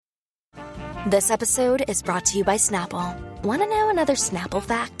This episode is brought to you by Snapple. Want to know another Snapple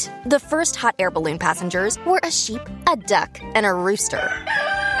fact? The first hot air balloon passengers were a sheep, a duck, and a rooster.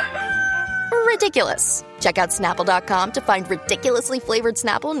 Ridiculous. Check out Snapple.com to find ridiculously flavored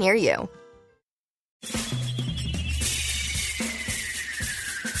Snapple near you.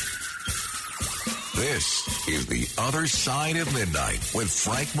 This is The Other Side of Midnight with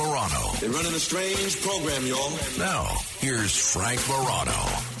Frank Morano. They're running a strange program, y'all. Now, here's Frank Morano.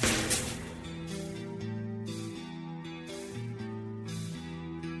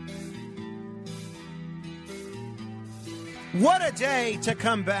 What a day to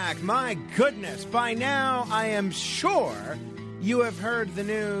come back. My goodness. By now, I am sure you have heard the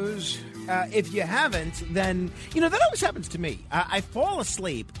news. If you haven't, then, that always happens to me. I fall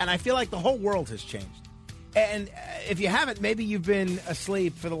asleep, and I feel like the whole world has changed. And if you haven't, maybe you've been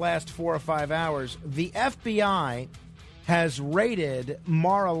asleep for the last 4 or 5 hours. The FBI has raided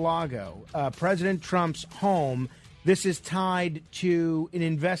Mar-a-Lago, President Trump's home. This is tied to an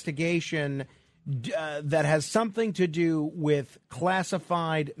investigation that has something to do with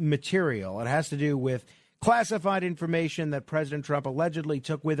classified material. It has to do with classified information that President Trump allegedly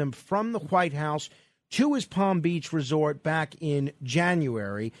took with him from the White House to his Palm Beach resort back in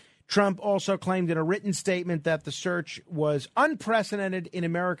January. Trump also claimed in a written statement that the search was unprecedented in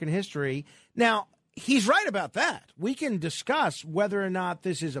American history. Now, he's right about that. We can discuss whether or not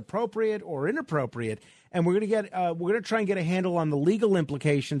this is appropriate or inappropriate, and we're going to try and get a handle on the legal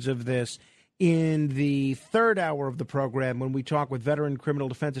implications of this in the third hour of the program when we talk with veteran criminal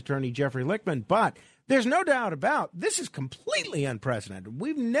defense attorney Jeffrey Lichtman. But there's no doubt about this is completely unprecedented.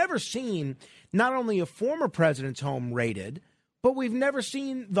 We've never seen not only a former president's home raided, but we've never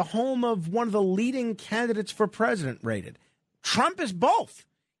seen the home of one of the leading candidates for president raided. Trump is both.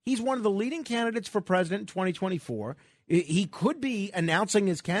 He's one of the leading candidates for president in 2024. He could be announcing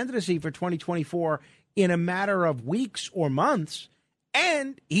his candidacy for 2024 in a matter of weeks or months.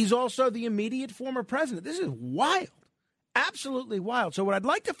 And he's also the immediate former president. This is wild, absolutely wild. So what I'd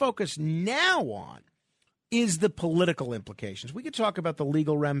like to focus now on is the political implications. We could talk about the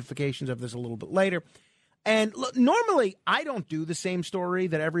legal ramifications of this a little bit later. And look, normally I don't do the same story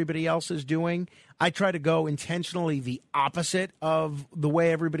that everybody else is doing. I try to go intentionally the opposite of the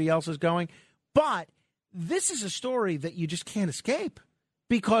way everybody else is going. But this is a story that you just can't escape,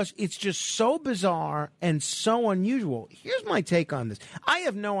 because it's just so bizarre and so unusual. Here's my take on this. I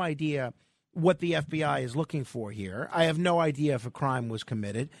have no idea what the FBI is looking for here. I have no idea if a crime was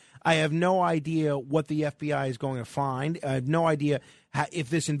committed. I have no idea what the FBI is going to find. I have no idea if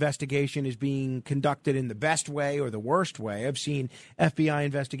this investigation is being conducted in the best way or the worst way. I've seen FBI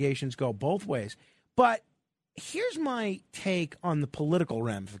investigations go both ways. But here's my take on the political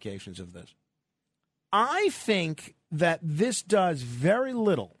ramifications of this. I think that this does very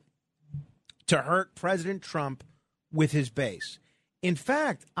little to hurt President Trump with his base. In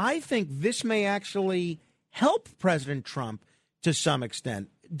fact, I think this may actually help President Trump to some extent.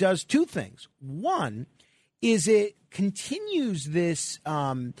 It does two things. One is it continues this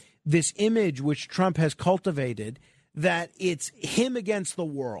this image which Trump has cultivated, that it's him against the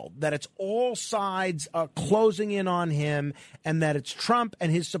world, that it's all sides closing in on him, and that it's Trump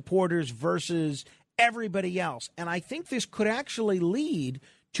and his supporters versus everybody else. And I think this could actually lead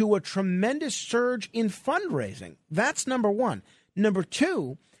to a tremendous surge in fundraising. That's number one. Number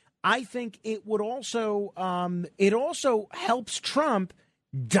two, I think it would also helps Trump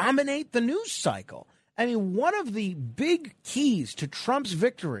dominate the news cycle. I mean, one of the big keys to Trump's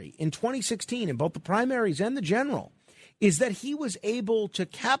victory in 2016 in both the primaries and the general is that he was able to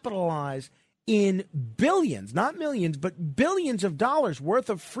capitalize in billions, not millions, but billions of dollars worth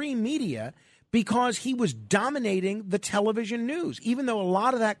of free media, because he was dominating the television news, even though a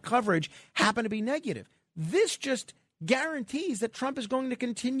lot of that coverage happened to be negative. This just guarantees that Trump is going to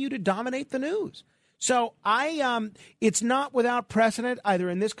continue to dominate the news. So it's not without precedent, either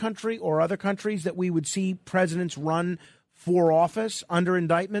in this country or other countries, that we would see presidents run for office under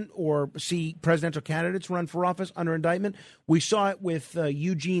indictment, or see presidential candidates run for office under indictment. We saw it with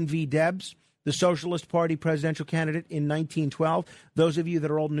Eugene V. Debs, the Socialist Party presidential candidate in 1912. Those of you that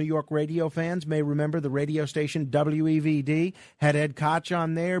are old New York radio fans may remember the radio station WEVD had Ed Koch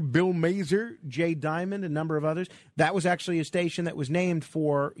on there, Bill Mazer, Jay Diamond, a number of others. That was actually a station that was named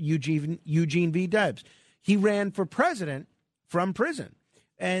for Eugene V. Debs. He ran for president from prison.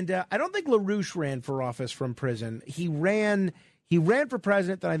 And I don't think LaRouche ran for office from prison. He ran for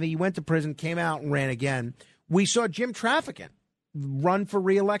president, then I think he went to prison, came out and ran again. We saw Jim Traficant run for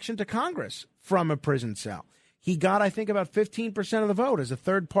re-election to Congress from a prison cell. He got, I think, about 15% of the vote as a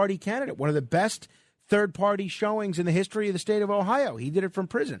third-party candidate, one of the best third-party showings in the history of the state of Ohio. He did it from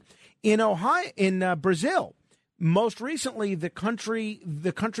prison. In Brazil, most recently, the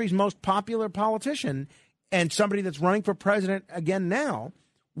country's most popular politician and somebody that's running for president again now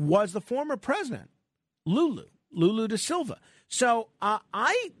was the former president, Lula da Silva. So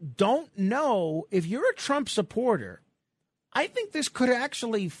I don't know if you're a Trump supporter. I think this could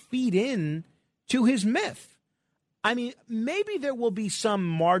actually feed in to his myth. I mean, maybe there will be some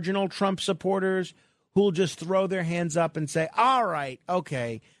marginal Trump supporters who'll just throw their hands up and say, all right,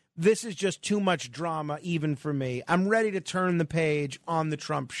 okay, this is just too much drama even for me. I'm ready to turn the page on the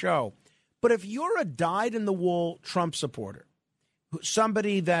Trump show. But if you're a dyed-in-the-wool Trump supporter,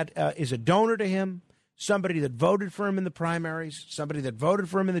 somebody that is a donor to him, somebody that voted for him in the primaries, somebody that voted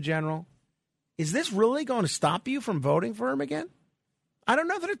for him in the general, is this really going to stop you from voting for him again? I don't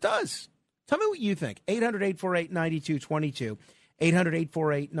know that it does. Tell me what you think. 800-848-9222,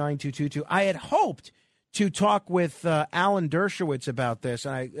 800-848-9222. I had hoped to talk with Alan Dershowitz about this,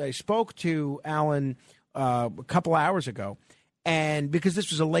 and I spoke to Alan a couple hours ago, and because this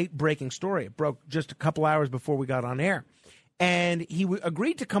was a late-breaking story. It broke just a couple hours before we got on air. And he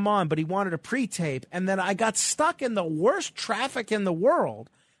agreed to come on, but he wanted a pre-tape. And then I got stuck in the worst traffic in the world.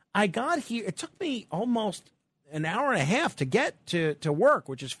 I got here. It took me almost an hour and a half to get to work,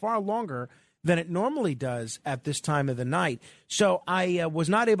 which is far longer than it normally does at this time of the night. So I was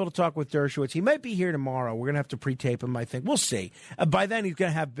not able to talk with Dershowitz. He might be here tomorrow. We're going to have to pre-tape him, I think. We'll see. By then, he's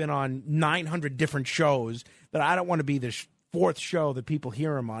going to have been on 900 different shows that I don't want to be the fourth show that people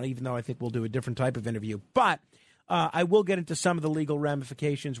hear him on, even though I think we'll do a different type of interview. But I will get into some of the legal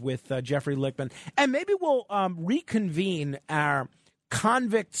ramifications with Jeffrey Lichtman. And maybe we'll reconvene our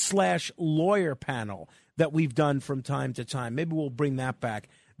convict/lawyer panel that we've done from time to time. Maybe we'll bring that back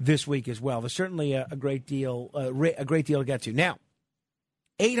this week as well. There's certainly a great deal to get to. Now,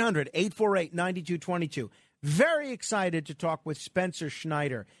 800-848-9222. Very excited to talk with Spencer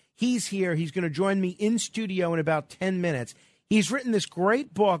Schneider. He's here. He's going to join me in studio in about 10 minutes. He's written this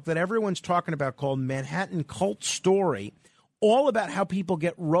great book that everyone's talking about called Manhattan Cult Story, all about how people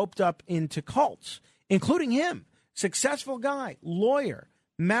get roped up into cults, including him. Successful guy, lawyer,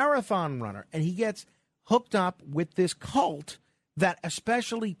 marathon runner, and he gets hooked up with this cult that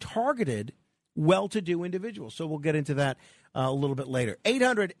especially targeted well-to-do individuals. So we'll get into that a little bit later.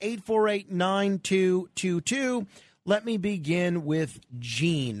 800-848-9222. Let me begin with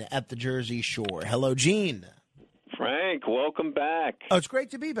Gene at the Jersey Shore. Hello, Gene. Frank, welcome back. Oh, it's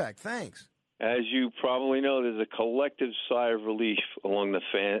great to be back. Thanks. As you probably know, there's a collective sigh of relief among the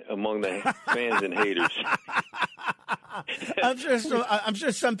fans and haters. I'm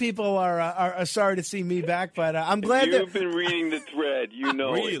sure some people are sorry to see me back, but I'm glad you've been reading the thread. You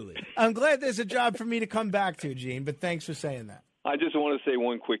know really. I'm glad there's a job for me to come back to, Gene. But thanks for saying that. I just want to say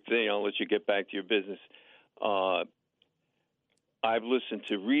one quick thing. I'll let you get back to your business. I've listened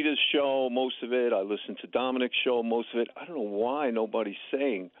to Rita's show, most of it. I listened to Dominic's show, most of it. I don't know why nobody's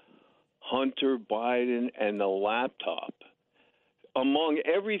saying Hunter Biden and the laptop. Among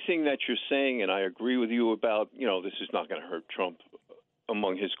everything that you're saying, and I agree with you about, this is not going to hurt Trump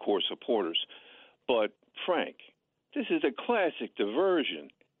among his core supporters. But, Frank, this is a classic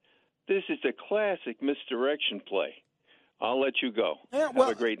diversion. This is a classic misdirection play. I'll let you go. Yeah, Have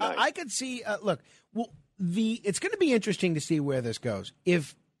a great night. I could see, it's going to be interesting to see where this goes.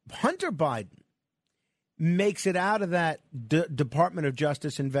 If Hunter Biden makes it out of that Department of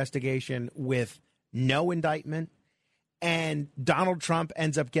Justice investigation with no indictment and Donald Trump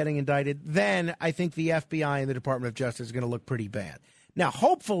ends up getting indicted, then I think the FBI and the Department of Justice is going to look pretty bad. Now,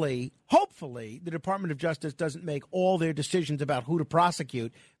 hopefully, the Department of Justice doesn't make all their decisions about who to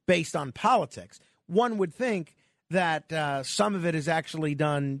prosecute based on politics. One would think that some of it is actually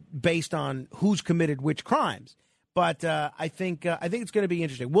done based on who's committed which crimes. But I think it's going to be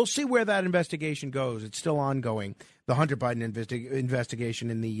interesting. We'll see where that investigation goes. It's still ongoing. The Hunter Biden investigation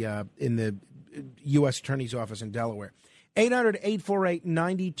in the U.S. Attorney's Office in Delaware.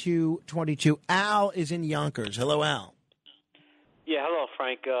 800-848-9222. Al is in Yonkers. Hello, Al. Yeah, hello,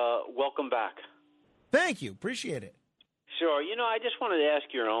 Frank. Welcome back. Thank you. Appreciate it. Sure. I just wanted to ask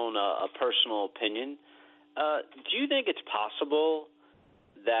your own a personal opinion. Do you think it's possible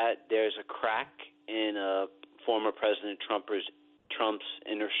that there's a crack in former President Trump's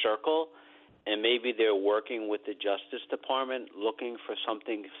inner circle, and maybe they're working with the Justice Department looking for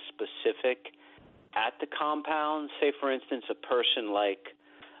something specific at the compound? Say, for instance, a person like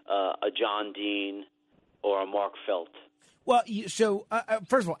a John Dean or a Mark Felt. Well,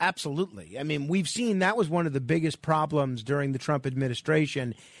 first of all, absolutely. I mean, we've seen that was one of the biggest problems during the Trump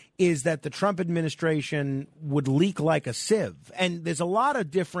administration is that the Trump administration would leak like a sieve. And there's a lot of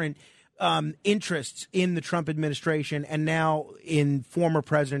different interests in the Trump administration and now in former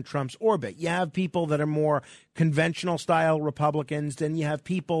President Trump's orbit. You have people that are more conventional style Republicans, then you have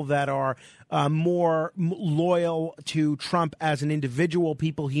people that are more loyal to Trump as an individual,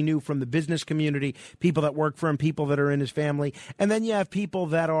 people he knew from the business community, people that work for him, people that are in his family. And then you have people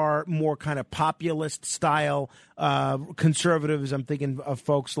that are more kind of populist style conservatives. I'm thinking of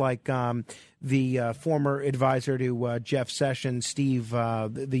folks like the former advisor to Jeff Sessions, Steve,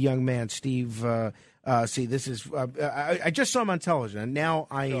 the young man, Steve. This is I just saw him on television, and now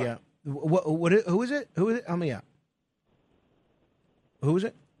I who is it? Who is it? Help me out. Who is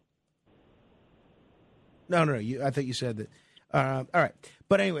it? No. I thought you said that. All right,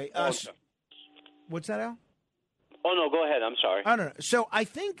 but anyway, what's that, Al? Oh, no, go ahead. I'm sorry. I don't know. So I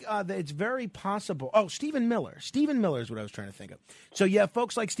think that it's very possible. Oh, Stephen Miller. Stephen Miller is what I was trying to think of. So you have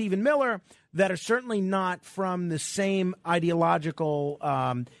folks like Stephen Miller that are certainly not from the same ideological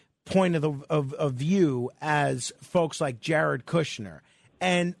point of view as folks like Jared Kushner.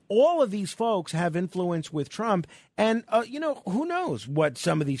 And all of these folks have influence with Trump. And, who knows what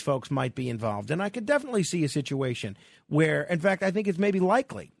some of these folks might be involved in. I could definitely see a situation where, in fact, I think it's maybe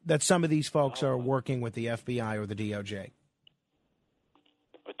likely that some of these folks are working with the FBI or the DOJ.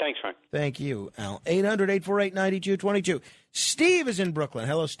 Thanks, Frank. Thank you, Al. 800-848-9222. Steve is in Brooklyn.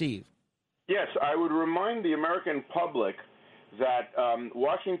 Hello, Steve. Yes, I would remind the American public that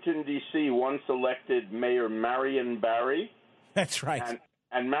Washington, D.C. once elected Mayor Marion Barry. That's right.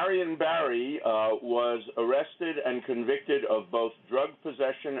 And Marion Barry was arrested and convicted of both drug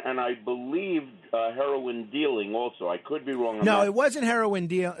possession and, I believe, heroin dealing also. I could be wrong on that. No, it wasn't heroin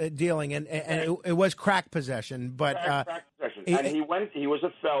dealing, and it was crack possession. But crack possession. And he was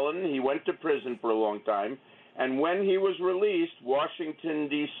a felon. He went to prison for a long time. And when he was released, Washington,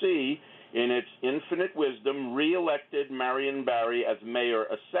 D.C., in its infinite wisdom, reelected Marion Barry as mayor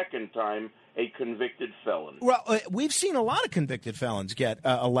a second time, a convicted felon. Well, we've seen a lot of convicted felons get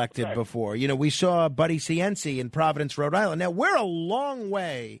elected before. We saw Buddy Cienci in Providence, Rhode Island. Now, we're a long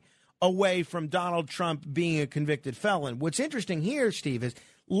way away from Donald Trump being a convicted felon. What's interesting here, Steve, is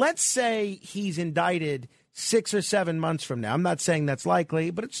let's say he's indicted 6 or 7 months from now. I'm not saying that's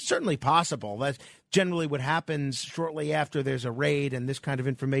likely, but it's certainly possible. That's generally what happens shortly after there's a raid and this kind of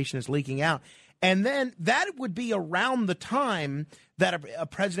information is leaking out. And then that would be around the time that a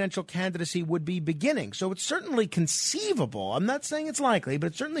presidential candidacy would be beginning. So it's certainly conceivable. I'm not saying it's likely, but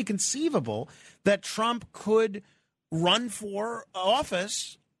it's certainly conceivable that Trump could run for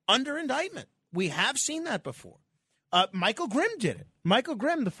office under indictment. We have seen that before. Michael Grimm did it. Michael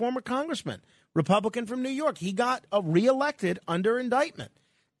Grimm, the former congressman, Republican from New York, he got reelected under indictment.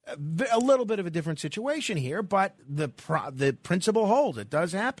 A little bit of a different situation here, but the principle holds. It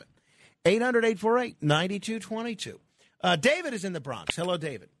does happen. 800-848-9222. David is in the Bronx. Hello,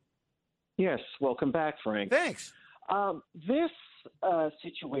 David. Yes, welcome back, Frank. Thanks. This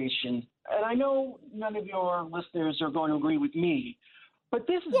situation, and I know none of your listeners are going to agree with me, but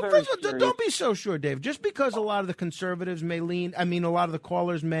this is very serious. Don't be so sure, Dave. Just because a lot of the conservatives may lean, a lot of the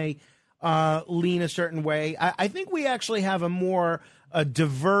callers may lean a certain way, I think we actually have a more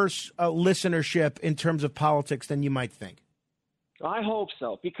diverse listenership in terms of politics than you might think. I hope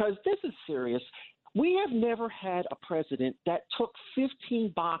so, because this is serious. We have never had a president that took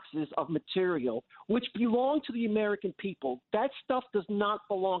 15 boxes of material which belong to the American people. That stuff does not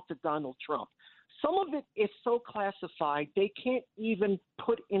belong to Donald Trump. Some of it is so classified they can't even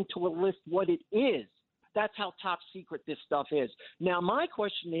put into a list what it is. That's how top secret this stuff is. Now, my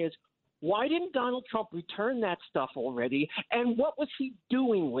question is, why didn't Donald Trump return that stuff already? And what was he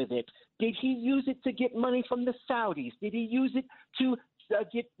doing with it? Did he use it to get money from the Saudis? Did he use it to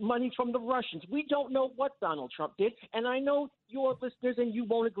get money from the Russians? We don't know what Donald Trump did. And I know your listeners and you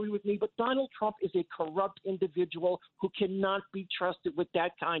won't agree with me, but Donald Trump is a corrupt individual who cannot be trusted with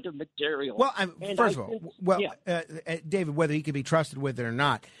that kind of material. Well, first of all, David, whether he can be trusted with it or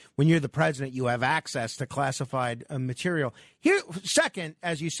not, when you're the president, you have access to classified material. Here, second,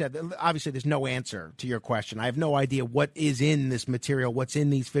 as you said, obviously there's no answer to your question. I have no idea what is in this material, what's in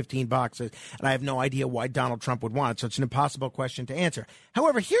these 15 boxes, and I have no idea why Donald Trump would want it. So it's an impossible question to answer.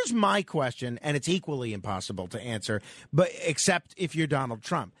 However, here's my question, and it's equally impossible to answer, but except if you're Donald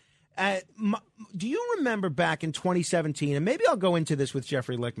Trump. Do you remember back in 2017, and maybe I'll go into this with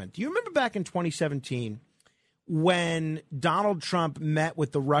Jeffrey Lichtman. Do you remember back in 2017 when Donald Trump met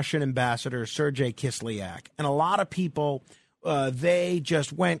with the Russian ambassador, Sergei Kislyak? And a lot of people, they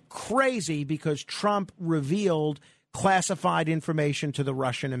just went crazy because Trump revealed classified information to the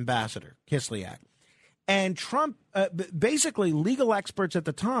Russian ambassador, Kislyak. And Trump, basically legal experts at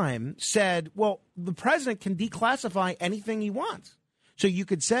the time said, well, the president can declassify anything he wants. So you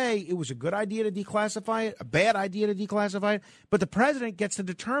could say it was a good idea to declassify it, a bad idea to declassify it, but the president gets to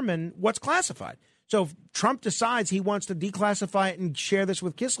determine what's classified. So if Trump decides he wants to declassify it and share this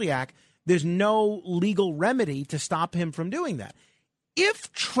with Kislyak, there's no legal remedy to stop him from doing that.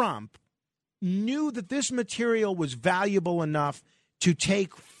 If Trump knew that this material was valuable enough to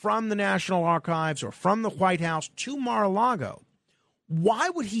take from the National Archives or from the White House to Mar-a-Lago, why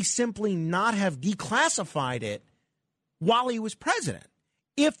would he simply not have declassified it while he was president,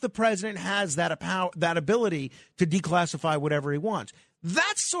 if the president has that ability to declassify whatever he wants?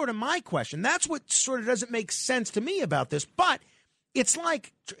 That's sort of my question. That's what sort of doesn't make sense to me about this. But it's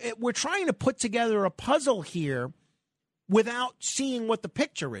like we're trying to put together a puzzle here without seeing what the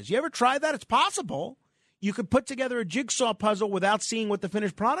picture is. You ever tried that? It's possible. You could put together a jigsaw puzzle without seeing what the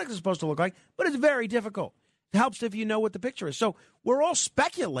finished product is supposed to look like, but it's very difficult. It helps if you know what the picture is. So we're all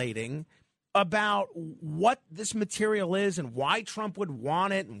speculating about what this material is and why Trump would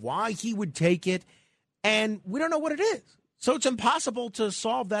want it and why he would take it, and we don't know what it is. So it's impossible to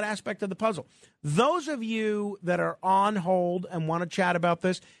solve that aspect of the puzzle. Those of you that are on hold and want to chat about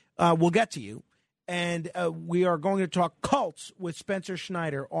this, we'll get to you. And we are going to talk cults with Spencer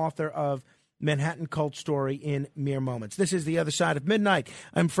Schneider, author of Manhattan Cult Story, in mere moments. This is The Other Side of Midnight.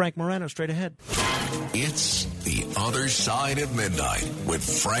 I'm Frank Morano. Straight ahead. It's The Other Side of Midnight with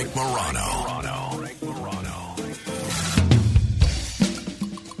Frank Morano.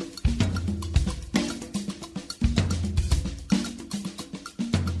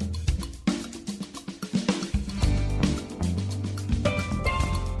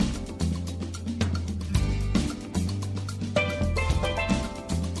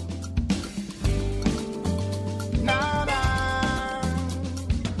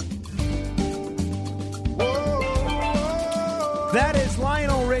 That is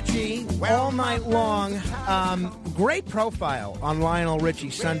Lionel Richie all night long. Great profile on Lionel Richie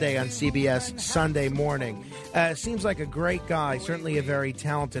Sunday on CBS Sunday morning. Seems like a great guy, certainly a very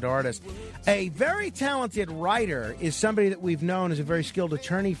talented artist. A very talented writer is somebody that we've known as a very skilled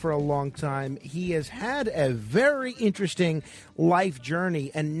attorney for a long time. He has had a very interesting life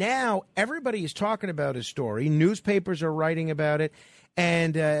journey, and now everybody is talking about his story. Newspapers are writing about it.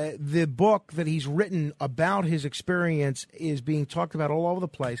 And the book that he's written about his experience is being talked about all over the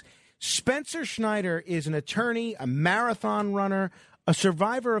place. Spencer Schneider is an attorney, a marathon runner, a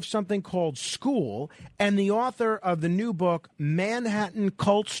survivor of something called school, and the author of the new book, Manhattan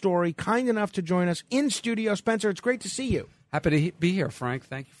Cult Story, kind enough to join us in studio. Spencer, it's great to see you. Happy to be here, Frank.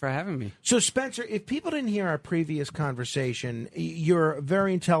 Thank you for having me. So, Spencer, if people didn't hear our previous conversation, you're a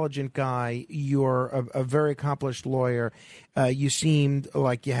very intelligent guy. You're a very accomplished lawyer. You seemed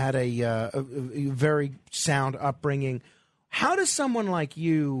like you had a very sound upbringing. How does someone like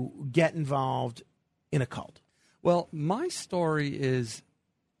you get involved in a cult? Well, my story is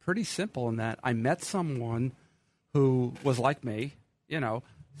pretty simple in that I met someone who was like me,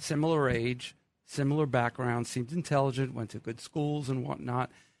 similar age, similar background, seemed intelligent, went to good schools and whatnot,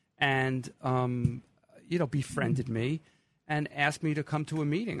 and, befriended me and asked me to come to a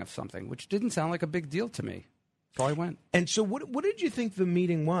meeting of something, which didn't sound like a big deal to me. So I went. And so what did you think the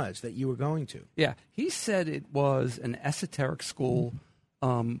meeting was that you were going to? Yeah, he said it was an esoteric school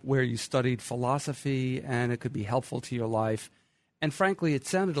where you studied philosophy and it could be helpful to your life. And frankly, it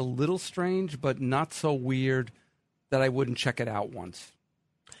sounded a little strange, but not so weird that I wouldn't check it out once.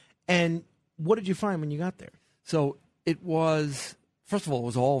 And what did you find when you got there? So it was, first of all, it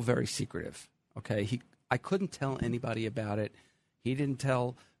was all very secretive. Okay, I couldn't tell anybody about it. He didn't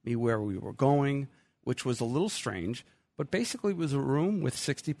tell me where we were going, which was a little strange. But basically, it was a room with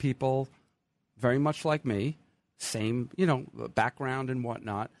 60 people, very much like me, same, background and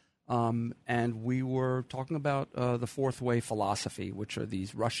whatnot. And we were talking about the fourth way philosophy, which are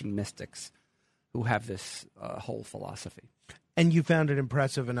these Russian mystics who have this whole philosophy. And you found it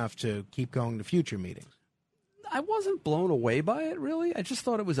impressive enough to keep going to future meetings? I wasn't blown away by it, really. I just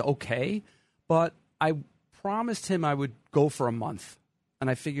thought it was okay. But I promised him I would go for a month. And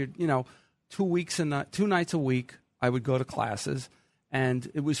I figured, 2 nights a week, I would go to classes.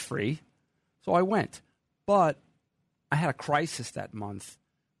 And it was free. So I went. But I had a crisis that month,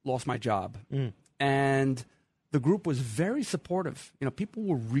 lost my job. And the group was very supportive. People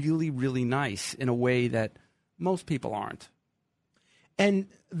were really, really nice in a way that most people aren't. And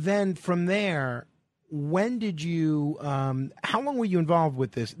then from there, when did you, how long were you involved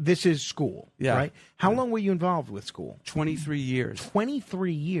with this? This is school, right? How long were you involved with school? 23 years.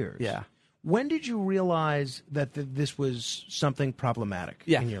 23 years? Yeah. When did you realize that this was something problematic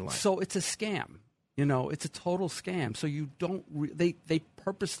in your life? So it's a scam. It's a total scam. So you don't, they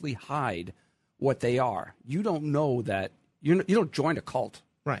purposely hide what they are. You don't know that You don't join a cult.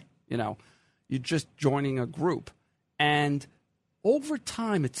 Right. You're just joining a group. And over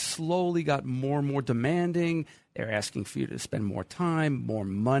time, it slowly got more and more demanding. They're asking for you to spend more time, more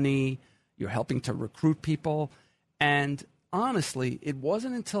money. You're helping to recruit people. And honestly, it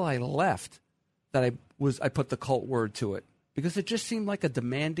wasn't until I left that I put the cult word to it, because it just seemed like a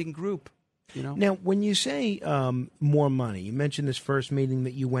demanding group. Now, when you say more money, you mentioned this first meeting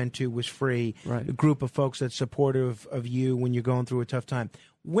that you went to was free, right. A group of folks that's supportive of you when you're going through a tough time.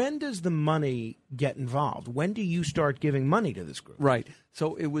 When does the money get involved? When do you start giving money to this group? Right.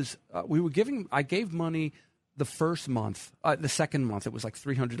 So it was, I gave money the first month. The second month, it was like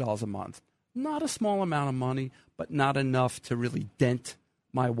 $300 a month. Not a small amount of money, but not enough to really dent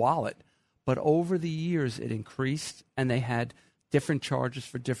my wallet. But over the years, it increased, and they had different charges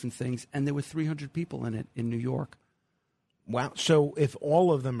for different things, and there were 300 people in it in New York. Wow. So if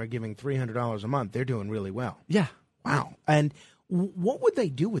all of them are giving $300 a month, they're doing really well. Yeah. Wow. And what would they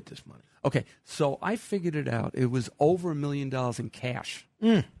do with this money? Okay, so I figured it out. It was over $1 million in cash.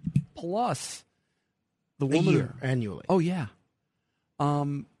 Plus the woman. A year, annually. Oh, yeah.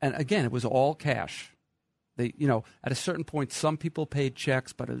 And again, it was all cash. They, at a certain point, some people paid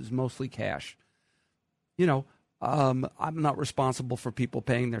checks, but it was mostly cash. I'm not responsible for people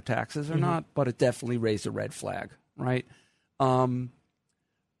paying their taxes or not, but it definitely raised a red flag, right?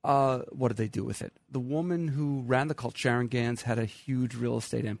 What did they do with it? The woman who ran the cult, Sharon Gans, had a huge real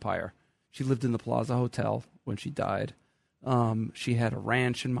estate empire. She lived in the Plaza Hotel when she died. She had a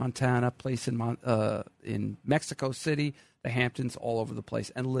ranch in Montana, place in Mexico City, the Hamptons, all over the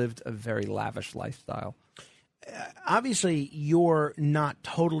place, and lived a very lavish lifestyle. Obviously, you're not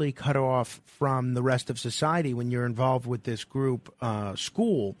totally cut off from the rest of society when you're involved with this group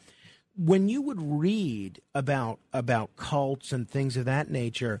school. When you would read about cults and things of that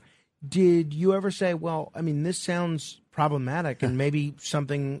nature, did you ever say, well, I mean, this sounds problematic and maybe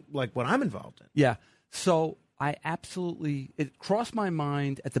something like what I'm involved in? Yeah. So it crossed my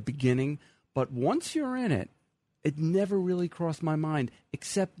mind at the beginning, but once you're in it, it never really crossed my mind,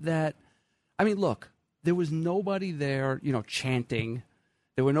 except that, look, there was nobody there, chanting.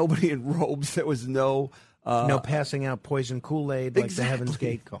 There were nobody in robes. There was no passing out poison Kool-Aid like the Heaven's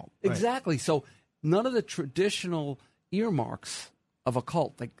Gate cult. Right. Exactly. So none of the traditional earmarks of a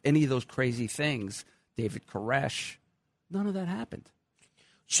cult, like any of those crazy things, David Koresh, none of that happened.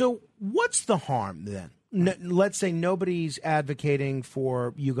 So what's the harm then? Let's say nobody's advocating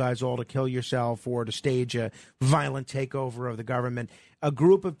for you guys all to kill yourself or to stage a violent takeover of the government. A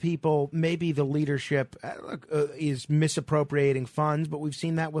group of people, maybe the leadership is misappropriating funds, but we've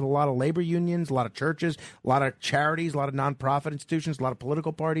seen that with a lot of labor unions, a lot of churches, a lot of charities, a lot of nonprofit institutions, a lot of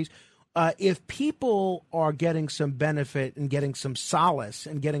political parties. If people are getting some benefit and getting some solace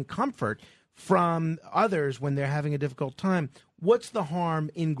and getting comfort from others when they're having a difficult time, what's the harm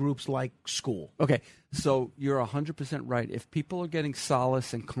in groups like school? Okay, so you're 100% right. If people are getting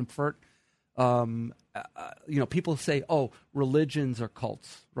solace and comfort, people say, oh, religions are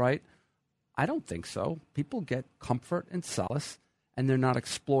cults, right? I don't think so. People get comfort and solace, and they're not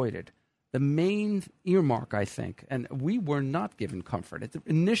exploited. The main earmark, I think, and we were not given comfort.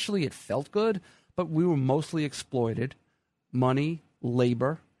 Initially, it felt good, but we were mostly exploited. Money,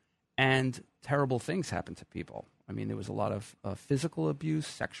 labor, and terrible things happened to people. There was a lot of physical abuse,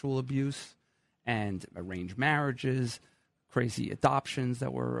 sexual abuse, and arranged marriages, crazy adoptions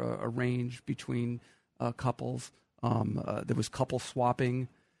that were arranged between couples. There was couple swapping,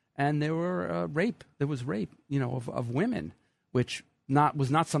 and there were rape. There was rape, of women, which was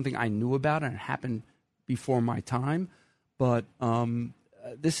not something I knew about, and it happened before my time. But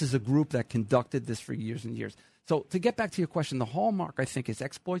this is a group that conducted this for years and years. So to get back to your question, the hallmark, I think, is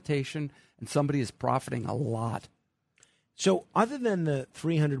exploitation, and somebody is profiting a lot. So other than the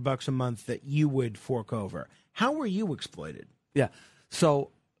 $300 a month that you would fork over, how were you exploited? Yeah.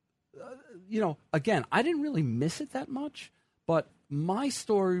 So, again, I didn't really miss it that much, but my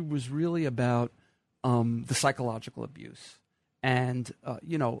story was really about the psychological abuse. And,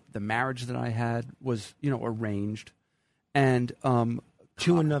 the marriage that I had was, arranged. And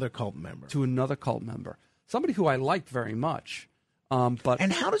to another cult member. To another cult member. Somebody who I liked very much.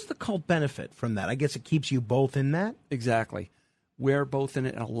 And how does the cult benefit from that? I guess it keeps you both in that? Exactly. We're both in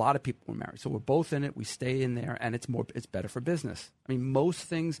it, and a lot of people were married. So we're both in it. We stay in there, and it's better for business. Most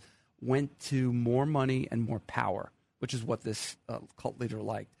things went to more money and more power, which is what this cult leader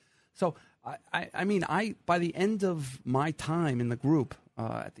liked. So, I by the end of my time in the group,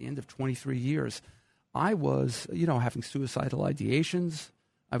 at the end of 23 years, I was, having suicidal ideations.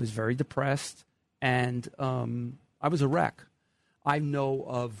 I was very depressed, and I was a wreck. I know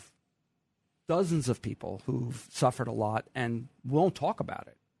of dozens of people who've suffered a lot and won't talk about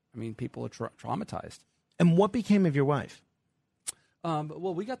it. I mean, people are traumatized. And what became of your wife?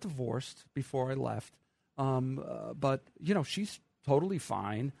 Well, we got divorced before I left, but she's totally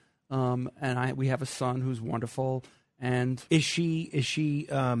fine, and we have a son who's wonderful. And is she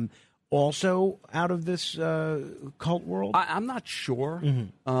also out of this cult world? I'm not sure,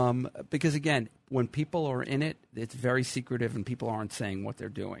 because again, when people are in it, it's very secretive, and people aren't saying what they're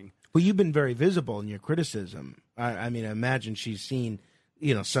doing. Well, you've been very visible in your criticism. I mean, I imagine she's seen,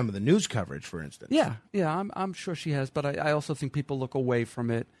 some of the news coverage, for instance. Yeah, I'm sure she has, but I also think people look away from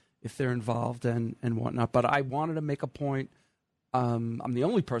it if they're involved and whatnot. But I wanted to make a point. I'm the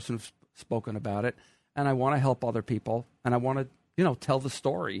only person who's spoken about it, and I want to help other people, and I want to, tell the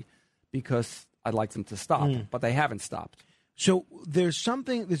story because I'd like them to stop, but they haven't stopped. So there's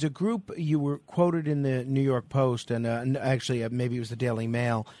a group, you were quoted in the New York Post, and actually maybe it was the Daily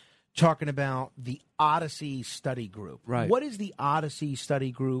Mail, talking about the Odyssey Study Group. Right. What is the Odyssey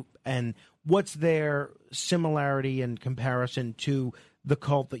Study Group, and what's their similarity and comparison to the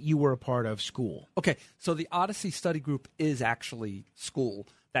cult that you were a part of, School? Okay, so the Odyssey Study Group is actually School.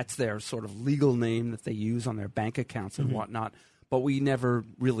 That's their sort of legal name that they use on their bank accounts and whatnot. But we never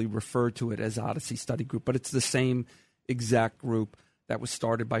really referred to it as Odyssey Study Group. But it's the same exact group that was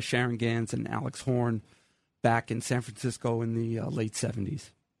started by Sharon Gans and Alex Horn back in San Francisco in the late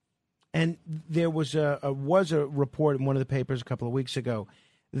 70s. And there was a report in one of the papers a couple of weeks ago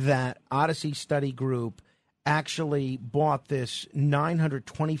that Odyssey Study Group actually bought this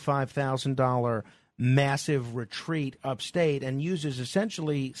 $925,000 massive retreat upstate and uses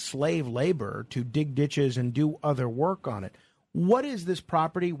essentially slave labor to dig ditches and do other work on it. What is this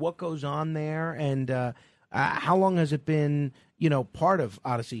property? What goes on there? And how long has it been, part of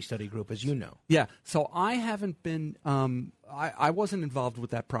Odyssey Study Group, as you know? Yeah, so I haven't been I wasn't involved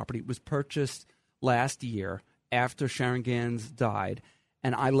with that property. It was purchased last year after Sharon Gans died,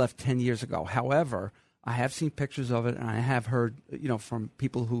 and I left 10 years ago. However, I have seen pictures of it, and I have heard, from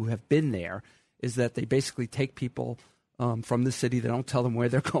people who have been there, is that they basically take people from the city. They don't tell them where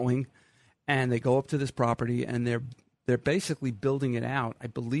they're going, and they go up to this property, and they're basically building it out. I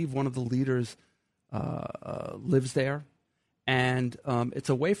believe one of the leaders lives there, and it's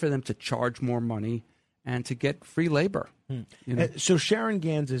a way for them to charge more money and to get free labor. So Sharon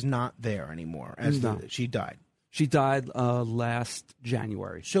Gans is not there anymore. She died. She died last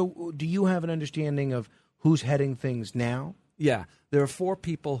January. So do you have an understanding of who's heading things now? Yeah. There are 4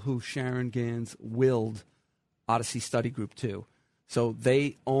 people who Sharon Gans willed Odyssey Study Group to. So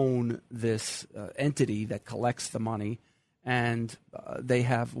they own this entity that collects the money, and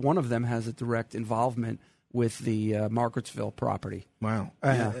one of them has a direct involvement with the Margarettsville property. Wow.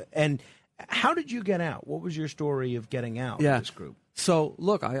 Yeah. And how did you get out? What was your story of getting out of this group? So,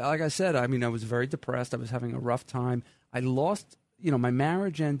 look, like I said, I was very depressed. I was having a rough time. I lost, my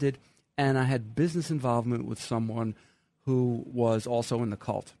marriage ended, and I had business involvement with someone who was also in the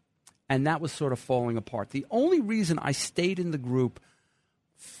cult. And that was sort of falling apart. The only reason I stayed in the group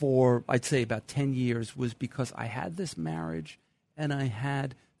for, I'd say, about 10 years was because I had this marriage and I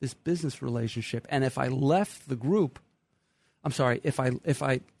had this business relationship. And if I left the group, if I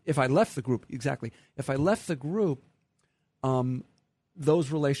left the group, exactly. If I left the group,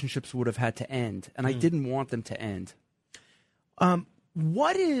 those relationships would have had to end, and I didn't want them to end.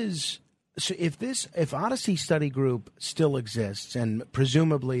 So if Odyssey Study Group still exists, and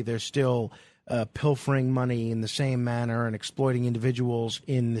presumably they're still pilfering money in the same manner and exploiting individuals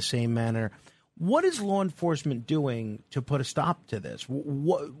in the same manner, what is law enforcement doing to put a stop to this?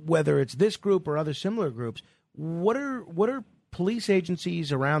 Whether it's this group or other similar groups, what are police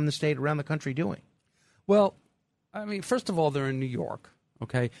agencies around the state, around the country doing? Well, first of all, they're in New York,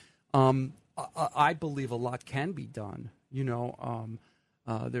 okay? I believe a lot can be done.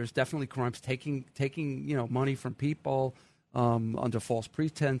 There's definitely crimes taking money from people under false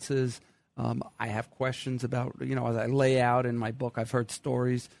pretenses. I have questions about, as I lay out in my book, I've heard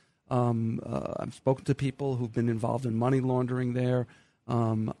stories. I've spoken to people who've been involved in money laundering there.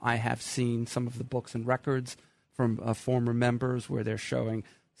 I have seen some of the books and records from former members where they're showing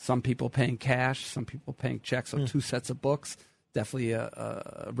some people paying cash, some people paying checks. So 2 sets of books, definitely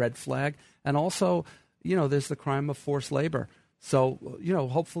a red flag. And also, there's the crime of forced labor. So,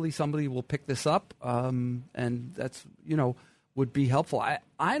 hopefully somebody will pick this up, and that's, would be helpful.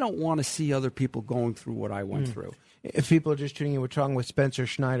 I don't want to see other people going through what I went through. If people are just tuning in, we're talking with Spencer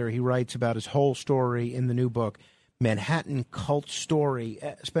Schneider. He writes about his whole story in the new book, Manhattan Cult Story.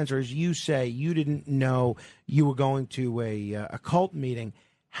 Spencer, as you say, you didn't know you were going to a cult meeting.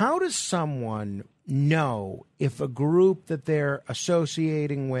 How does someone know if a group that they're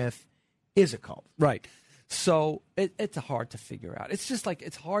associating with is a cult. Right. So it's hard to figure out. It's just like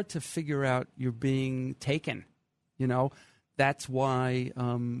it's hard to figure out you're being taken. You know, that's why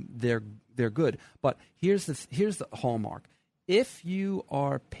they're good. But here's the hallmark: if you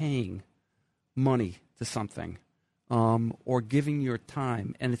are paying money to something or giving your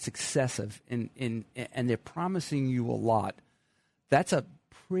time and it's excessive and they're promising you a lot, that's a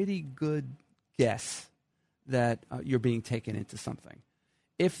pretty good guess that you're being taken into something.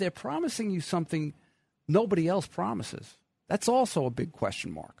 If they're promising you something nobody else promises, that's also a big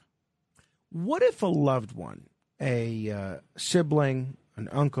question mark. What if a loved one, a sibling, an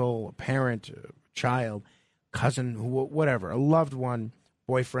uncle, a parent, a child, cousin, whatever, a loved one,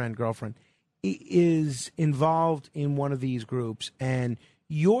 boyfriend, girlfriend, is involved in one of these groups, and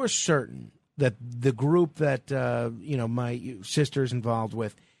you're certain that the group that my sister's involved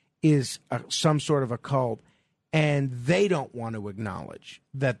with is some sort of a cult, and they don't want to acknowledge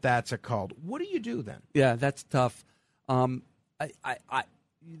that that's a cult? What do you do then? Yeah, that's tough. The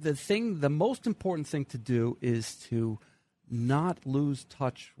most important thing to do is to not lose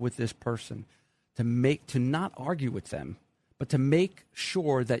touch with this person, to not argue with them, but to make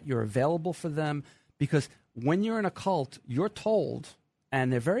sure that you're available for them. Because when you're in a cult, you're told,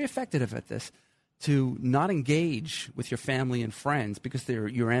 and they're very effective at this, to not engage with your family and friends because they're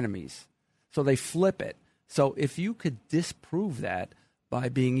your enemies. So they flip it. So if you could disprove that by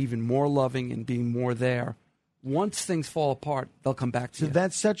being even more loving and being more there, once things fall apart, they'll come back to you. So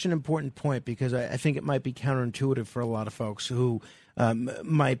that's such an important point, because I think it might be counterintuitive for a lot of folks who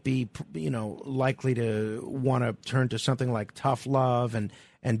might be, likely to want to turn to something like tough love and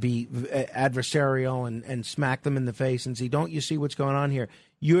be adversarial and smack them in the face and say, don't you see what's going on here?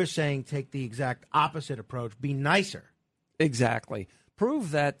 You're saying take the exact opposite approach, be nicer. Exactly.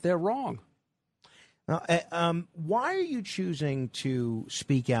 Prove that they're wrong. Why are you choosing to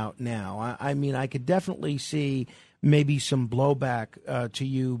speak out now? I mean, I could definitely see maybe some blowback to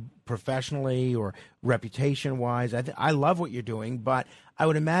you professionally or reputation-wise. I love what you're doing, but I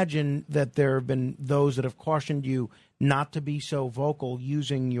would imagine that there have been those that have cautioned you not to be so vocal,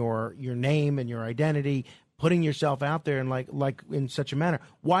 using your name and your identity, putting yourself out there in like in such a manner.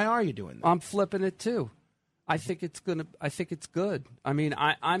 Why are you doing that? I'm flipping it too. I think it's good. I mean,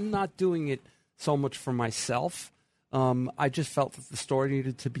 I'm not doing it so much for myself. I just felt that the story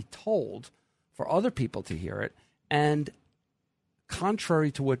needed to be told for other people to hear it. And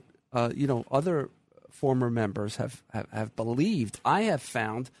contrary to what other former members have believed, I have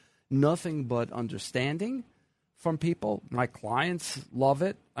found nothing but understanding from people. My clients love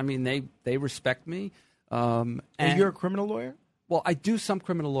it. I mean, they respect me. And you're a criminal lawyer? Well, I do some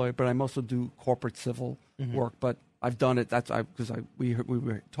criminal lawyer, but I also do corporate civil work. But I've done it. Because we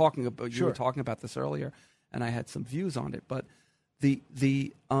were talking about you were talking about this earlier, and I had some views on it. But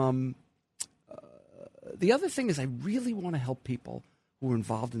the other thing is, I really want to help people who are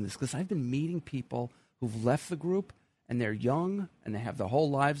involved in this, because I've been meeting people who've left the group and they're young and they have their whole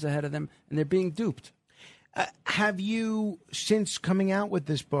lives ahead of them and they're being duped. Have you, since coming out with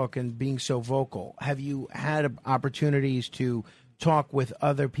this book and being so vocal, have you had opportunities to talk with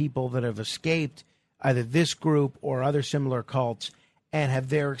other people that have escaped either this group or other similar cults, and have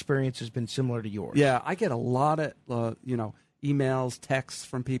their experiences been similar to yours? Yeah, I get a lot of emails, texts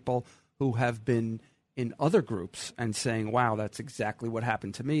from people who have been in other groups and saying, wow, that's exactly what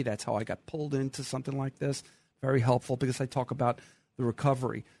happened to me. That's how I got pulled into something like this. Very helpful, because I talk about the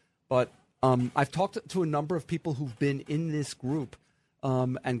recovery. But I've talked to a number of people who've been in this group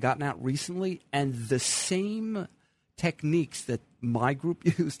and gotten out recently, and the same techniques that my group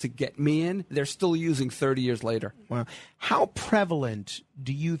used to get me in, they're still using 30 years later. Wow. How prevalent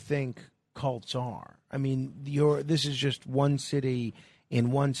do you think cults are? I mean, this is just one city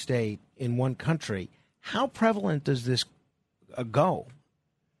in one state in one country. How prevalent does this go?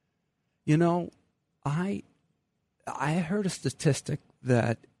 I heard a statistic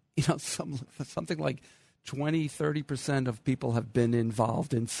that something like 20-30% of people have been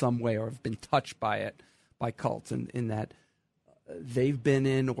involved in some way or have been touched by it, by cults, in that they've been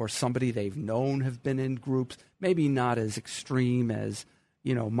in, or somebody they've known have been in groups, maybe not as extreme as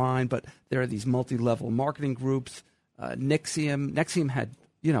mine, but there are these multi-level marketing groups. Nexium had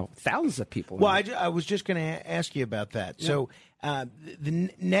thousands of people. Well, I was just going to ask you about that. Yeah. So the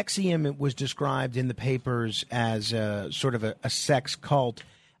Nexium was described in the papers as sort of a sex cult.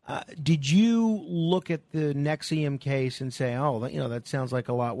 Did you look at the Nexium case and say, oh, that sounds like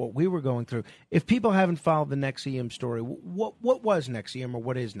a lot what we were going through? If people haven't followed the Nexium story, what was Nexium, or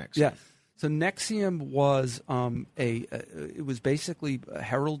what is Nexium? Yeah, so Nexium was it was basically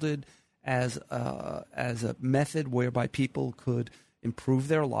heralded as a method whereby people could improve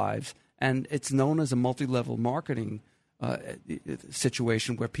their lives And it's known as a multi-level marketing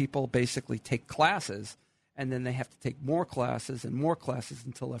situation where people basically take classes, and then they have to take more classes and more classes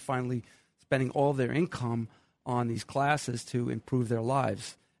until they're finally spending all their income on these classes to improve their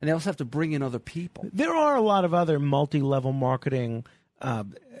lives. And they also have to bring in other people. There are a lot of other multi-level marketing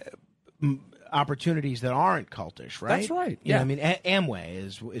opportunities that aren't cultish, right? That's right. You know, Yeah. I mean, Amway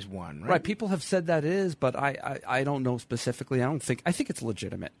is one, right? Right. People have said that is, but I don't know specifically. I think it's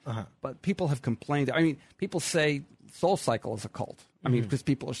legitimate. But people have complained. I mean, people say Soul Cycle is a cult. I mean, because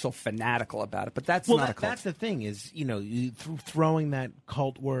people are so fanatical about it. But that's not a cult. That's the thing is, throwing that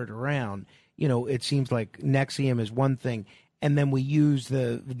cult word around, it seems like NXIVM is one thing, and then we use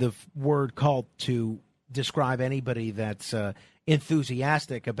the word cult to describe anybody that's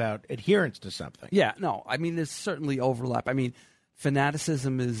enthusiastic about adherence to something. Yeah, no, I mean, there's certainly overlap. I mean,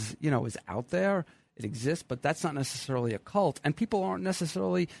 fanaticism is out there. It exists, but that's not necessarily a cult. And people aren't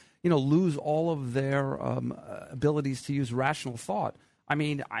necessarily, lose all of their abilities to use rational thought. I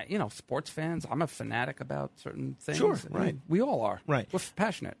mean, sports fans, I'm a fanatic about certain things. Sure, right. We all are. Right. We're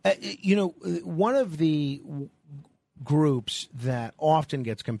passionate. One of the groups that often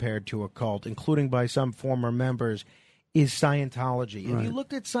gets compared to a cult, including by some former members, is Scientology. Have you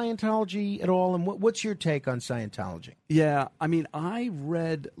looked at Scientology at all? And what's your take on Scientology? Yeah, I mean, I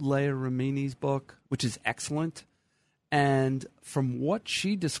read Leah Remini's book, which is excellent. And from what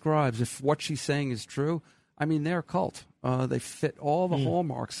she describes, if what she's saying is true, I mean, they're a cult. They fit all the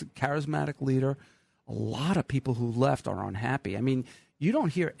hallmarks. Charismatic leader. A lot of people who left are unhappy. I mean, you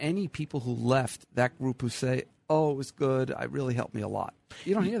don't hear any people who left that group who say, oh, it was good. It really helped me a lot.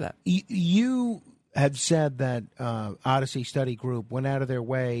 You don't hear that. You have said that Odyssey Study Group went out of their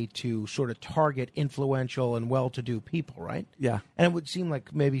way to sort of target influential and well-to-do people, right? Yeah. And it would seem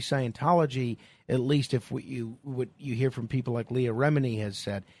like maybe Scientology, at least if what you hear from people like Leah Remini has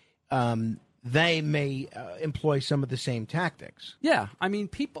said, they may employ some of the same tactics. Yeah. I mean,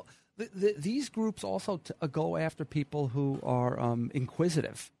 people, these groups also go after people who are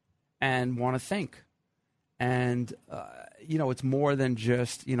inquisitive and want to think. And, it's more than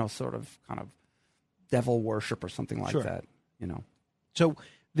just, sort of kind of devil worship or something like that, So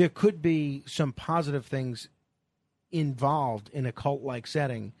there could be some positive things involved in a cult-like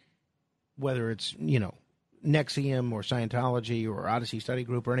setting, whether it's, NXIVM or Scientology or Odyssey Study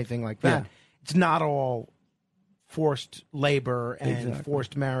Group or anything like that. Yeah. It's not all forced labor and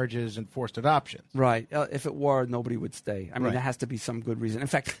forced marriages and forced adoptions. Right. If it were, nobody would stay. I mean, there has to be some good reason. In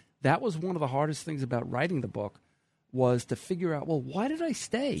fact, that was one of the hardest things about writing the book, was to figure out, well, why did I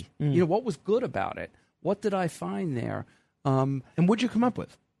stay? What was good about it? What did I find there? And what'd you come up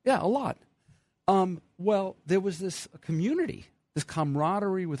with? Yeah, a lot. Well, there was this community, this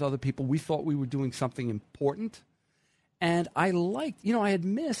camaraderie with other people. We thought we were doing something important. And I liked, I had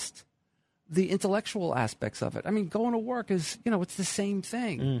missed the intellectual aspects of it. I mean, going to work is, it's the same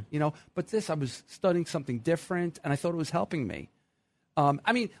thing, But this, I was studying something different, and I thought it was helping me.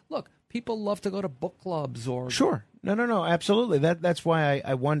 I mean, look, people love to go to book clubs or... Sure. No, absolutely. That's why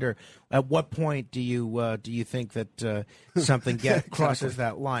I wonder, at what point do you think that something crosses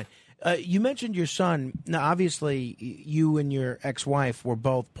that line? You mentioned your son. Now, obviously, you and your ex-wife were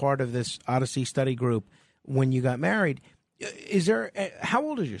both part of this Odyssey Study Group when you got married. How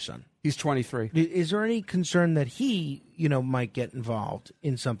old is your son? He's 23. Is there any concern that he, might get involved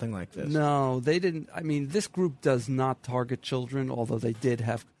in something like this? No, they didn't. I mean, this group does not target children, although they did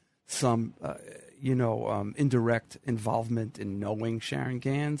have some, indirect involvement in knowing Sharon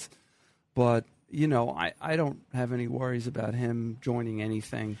Gans. But, I don't have any worries about him joining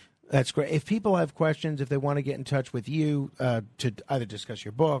anything. That's great. If people have questions, if they want to get in touch with you to either discuss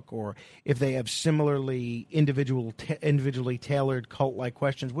your book or if they have similarly individually tailored cult-like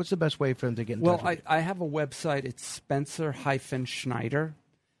questions, what's the best way for them to get in touch with you? I have a website. It's Spencer-Schneider,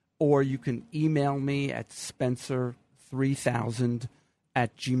 or you can email me at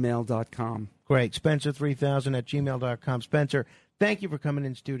Spencer3000@gmail.com. Great. Spencer3000@gmail.com. Spencer, thank you for coming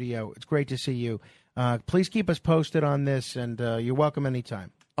in studio. It's great to see you. Please keep us posted on this, and you're welcome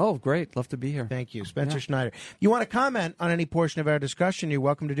anytime. Oh, great. Love to be here. Thank you. Spencer Schneider. If you want to comment on any portion of our discussion, you're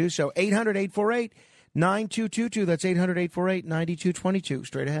welcome to do so. 800-848-9222. That's 800-848-9222.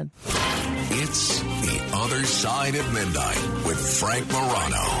 Straight ahead. It's The Other Side of Midnight with Frank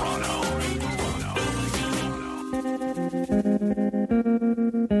Morano.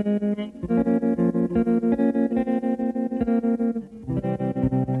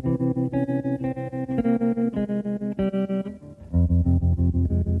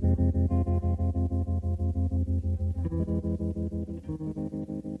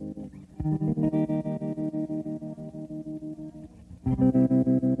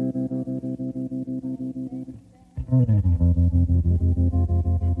 Love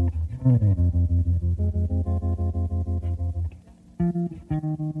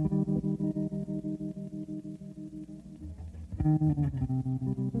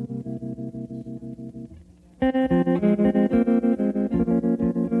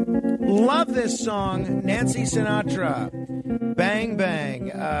this song, Nancy Sinatra, Bang Bang.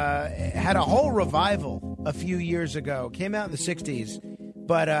 Had a whole revival a few years ago. Came out in the 60s,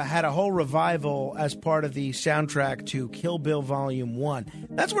 but had a whole revival as part of the soundtrack to Kill Bill Volume 1.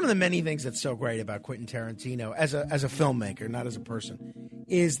 That's one of the many things that's so great about Quentin Tarantino as a filmmaker, not as a person,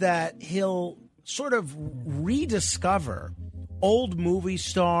 is that he'll sort of rediscover old movie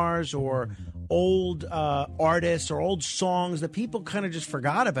stars or old artists or old songs that people kind of just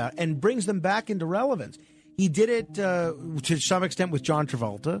forgot about and brings them back into relevance. He did it to some extent with John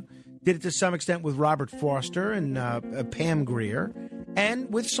Travolta, did it to some extent with Robert Foster and Pam Grier,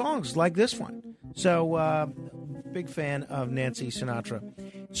 and with songs like this one. So, big fan of Nancy Sinatra.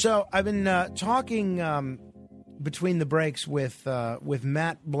 So, I've been talking between the breaks with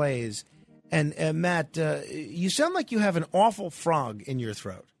Matt Blaze. And Matt, you sound like you have an awful frog in your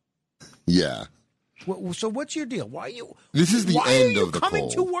throat. Yeah. So what's your deal? Why are you? This is the end of the cold.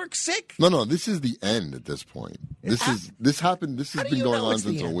 Coming to work sick? No. This is the end at this point. This happened. This has been going on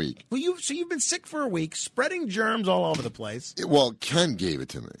since a week. Well, you've been sick for a week, spreading germs all over the place. Ken gave it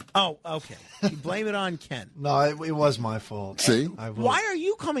to me. Oh, okay. You blame it on Ken. No, it was my fault. See? Why are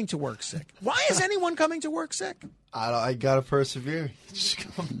you coming to work sick? Why is anyone coming to work sick? I gotta persevere.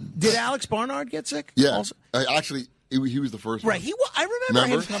 Did Alex Barnard get sick? Yeah. Also? Actually, he was the first one. Right. I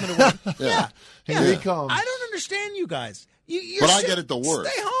remember him coming to work. Yeah. Here he comes. I don't understand you guys. But I get it the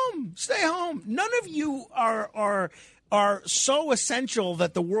worst. Stay home. None of you are so essential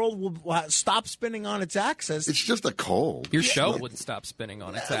that the world will stop spinning on its axis. It's just a cold. Your show wouldn't stop spinning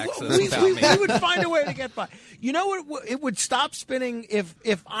on its axis we without me. We would find a way to get by. You know what? It would stop spinning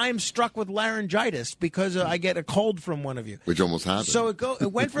if I'm struck with laryngitis because I get a cold from one of you. Which almost happened. So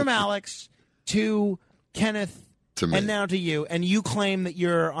it went from Alex to Kenneth to me. And now to you. And you claim that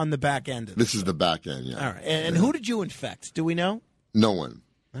you're on the back end of this is the back end, yeah. All right. And who did you infect? Do we know? No one.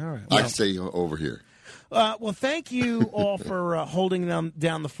 All right. Well, I stay over here. Well, thank you all for holding them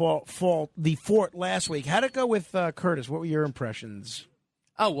down the fort last week. How'd it go with Curtis? What were your impressions?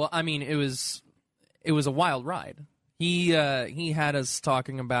 Oh, well, I mean, it was a wild ride. He had us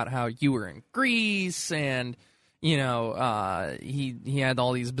talking about how you were in Greece, and he had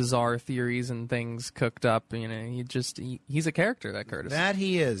all these bizarre theories and things cooked up. You know, he's a character, that Curtis. That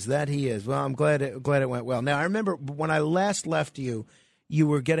he is. Well, I'm glad it went well. Now, I remember when I last left you. You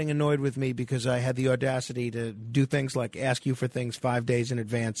were getting annoyed with me because I had the audacity to do things like ask you for things 5 days in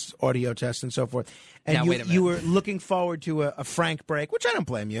advance, audio tests and so forth. And now, wait a minute. You were looking forward to a frank break, which I don't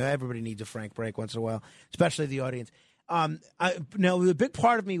blame you. Everybody needs a frank break once in a while, especially the audience. Now, the big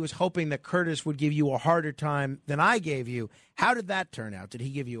part of me was hoping that Curtis would give you a harder time than I gave you. How did that turn out? Did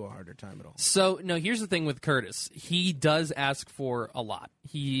he give you a harder time at all? So, no, here's the thing with Curtis. He does ask for a lot.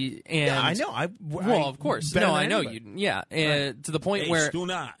 Yeah, I know. Well, of course. No, I know you. Yeah. Right. To the point where... do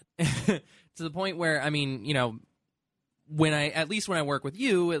not. To the point where, I mean, when I work with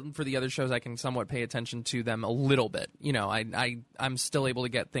you and for the other shows, I can somewhat pay attention to them a little bit. I'm still able to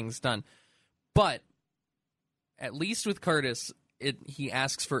get things done. But at least with Curtis, he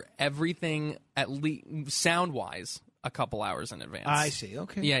asks for everything, at least sound-wise, a couple hours in advance. I see.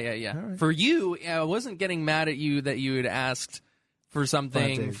 Okay. Yeah. Right. For you, I wasn't getting mad at you that you had asked for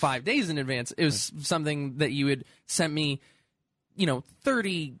something 5 days in advance. It was something that you had sent me,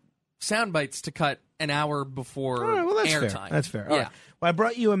 30 sound bites to cut an hour before airtime. That's fair. All right. Well, I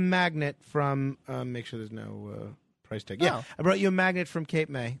brought you a magnet from. Make sure there's no price tag. Yeah, I brought you a magnet from Cape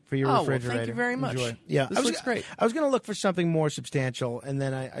May for your refrigerator. Well, thank you very much. Enjoy. Yeah, this looks great. I was going to look for something more substantial, and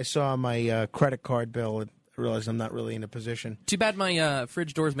then I saw my credit card bill and I realized I'm not really in a position. Too bad my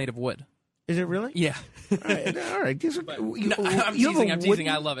fridge door is made of wood. Is it really? Yeah. All right. I'm teasing.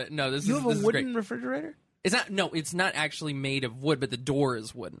 I love it. No, this you is have a wooden great. refrigerator? Is that no? It's not actually made of wood, but the door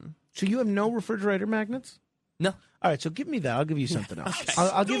is wooden. So you have no refrigerator magnets? No. All right, so give me that. I'll give you something else. Okay.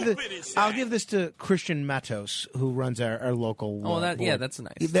 I'll give this to Christian Matos, who runs our local. Oh, board. That's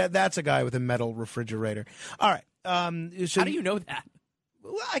nice. That's a guy with a metal refrigerator. All right. So how do you know that?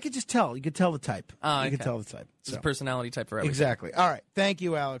 Well, I could just tell. You could tell the type. Okay. You could tell the type. It's a personality type for everything. Exactly. All right. Thank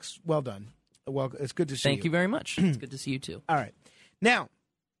you, Alex. Well done. Well, it's good to see you. Thank you very much. It's good to see you too. All right. Now,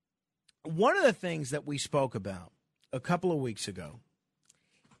 one of the things that we spoke about a couple of weeks ago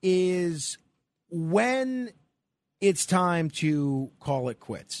is when it's time to call it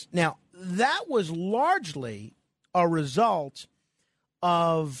quits. Now, that was largely a result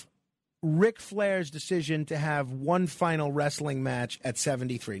of Ric Flair's decision to have one final wrestling match at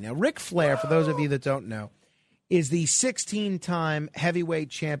 73. Now, Ric Flair, for those of you that don't know, is the 16-time heavyweight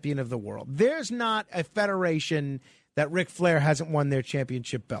champion of the world. There's not a federation that Ric Flair hasn't won their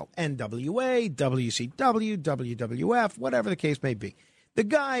championship belt. NWA, WCW, WWF, whatever the case may be. The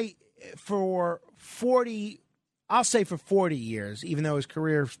guy for 40 years, even though his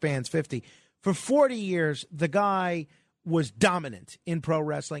career spans 50, for 40 years, the guy was dominant in pro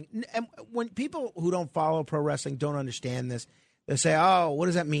wrestling. And when people who don't follow pro wrestling don't understand this, they say, oh, what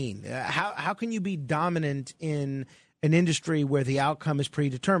does that mean? How can you be dominant in an industry where the outcome is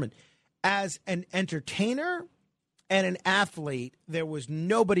predetermined? As an entertainer and an athlete, there was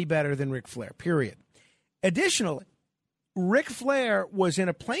nobody better than Ric Flair, period. Additionally, Ric Flair was in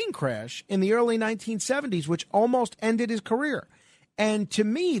a plane crash in the early 1970s, which almost ended his career. And to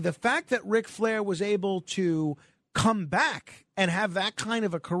me, the fact that Ric Flair was able to come back and have that kind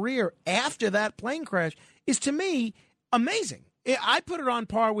of a career after that plane crash is, to me, amazing. I put it on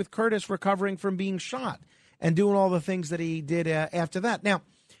par with Curtis recovering from being shot and doing all the things that he did after that. Now,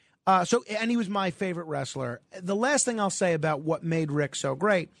 and he was my favorite wrestler. The last thing I'll say about what made Ric so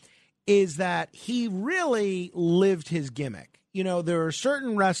great is that he really lived his gimmick. You know, there are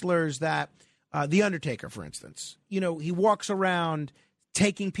certain wrestlers that, The Undertaker, for instance, you know, he walks around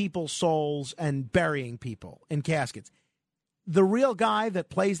taking people's souls and burying people in caskets. The real guy that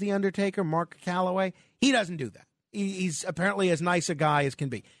plays The Undertaker, Mark Calloway, he doesn't do that. He's apparently as nice a guy as can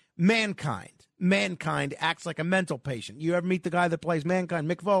be. Mankind acts like a mental patient. You ever meet the guy that plays Mankind,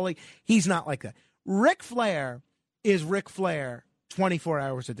 Mick Foley? He's not like that. Ric Flair is Ric Flair 24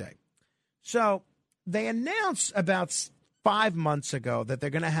 hours a day. So they announced about 5 months ago that they're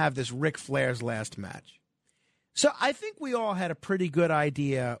going to have this Ric Flair's last match. So I think we all had a pretty good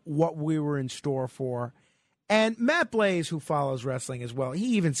idea what we were in store for. And Matt Blaze, who follows wrestling as well, he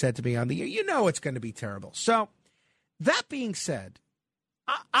even said to me on the air, you know it's going to be terrible. So that being said,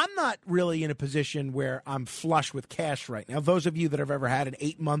 I'm not really in a position where I'm flush with cash right now. Those of you that have ever had an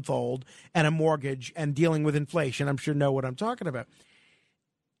 8-month-old and a mortgage and dealing with inflation, I'm sure know what I'm talking about.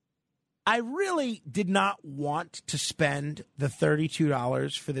 I really did not want to spend the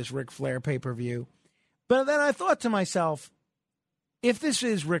 $32 for this Ric Flair pay-per-view. But then I thought to myself, if this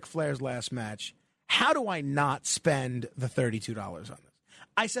is Ric Flair's last match, how do I not spend the $32 on this?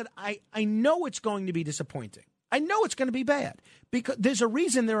 I said, I know it's going to be disappointing. I know it's going to be bad because there's a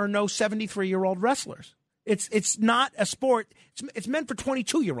reason there are no 73-year-old wrestlers. It's not a sport. It's meant for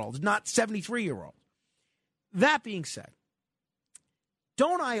 22-year-olds, not 73-year-olds. That being said,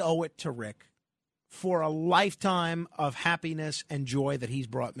 don't I owe it to Rick for a lifetime of happiness and joy that he's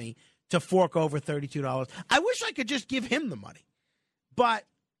brought me to fork over $32? I wish I could just give him the money. But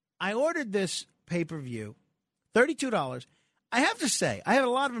I ordered this pay-per-view, $32. I have to say, I have a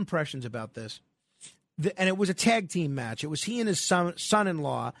lot of impressions about this. And it was a tag team match. It was he and his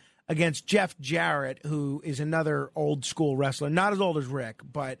son-in-law against Jeff Jarrett, who is another old-school wrestler, not as old as Rick,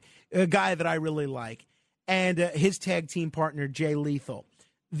 but a guy that I really like, and his tag team partner, Jay Lethal.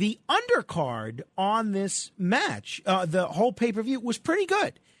 The undercard on this match, the whole pay-per-view, was pretty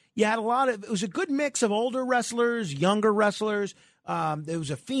good. You had it was a good mix of older wrestlers, younger wrestlers. There was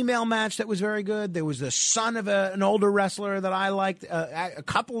a female match that was very good. There was the son of an older wrestler that I liked. A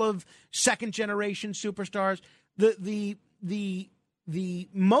couple of second-generation superstars. The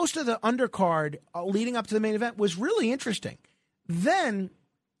most of the undercard leading up to the main event was really interesting. Then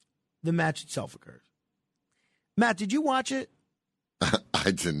the match itself occurs. Matt, did you watch it? I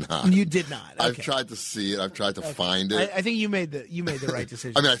did not. You did not. Okay. I've tried to see it. I've tried to find it. I think you made the right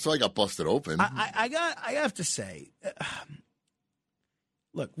decision. I mean, I saw I got busted open. I have to say,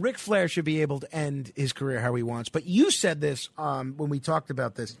 look, Ric Flair should be able to end his career how he wants. But you said this when we talked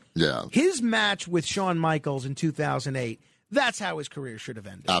about this. Yeah. His match with Shawn Michaels in 2008. That's how his career should have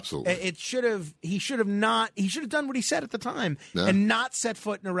ended. Absolutely. He should have done what he said at the time and not set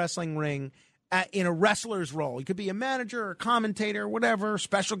foot in a wrestling ring in a wrestler's role. He could be a manager or a commentator or whatever,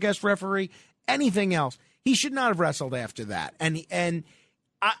 special guest referee, anything else. He should not have wrestled after that. And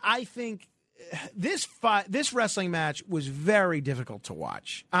I think this wrestling match was very difficult to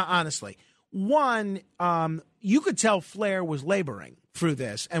watch, honestly. One, you could tell Flair was laboring through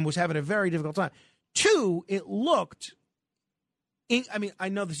this and was having a very difficult time. Two, it looked... I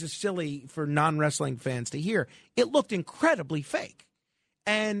know this is silly for non-wrestling fans to hear. It looked incredibly fake.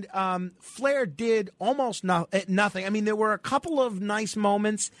 And Flair did almost nothing. I mean, there were a couple of nice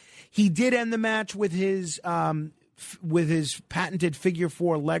moments. He did end the match with his patented figure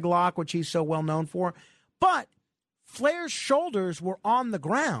 4 leg lock, which he's so well known for. But Flair's shoulders were on the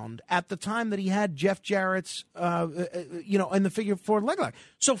ground at the time that he had Jeff Jarrett's, in the figure 4 leg lock.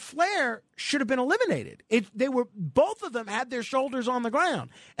 So Flair should have been eliminated. Both of them had their shoulders on the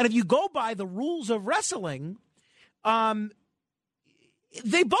ground. And if you go by the rules of wrestling,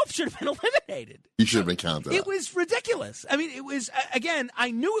 they both should have been eliminated. He should have been counted. It was ridiculous. I mean, it was, again,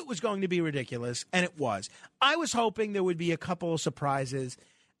 I knew it was going to be ridiculous, and it was. I was hoping there would be a couple of surprises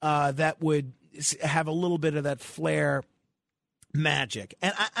that would have a little bit of that Flair magic.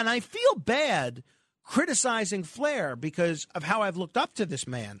 And I feel bad criticizing Flair because of how I've looked up to this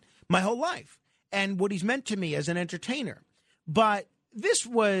man my whole life and what he's meant to me as an entertainer. But this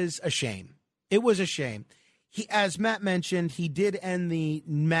was a shame. It was a shame. As Matt mentioned, he did end the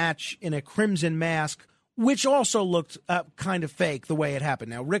match in a crimson mask, which also looked kind of fake the way it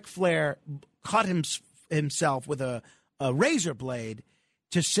happened. Now, Ric Flair cut himself with a razor blade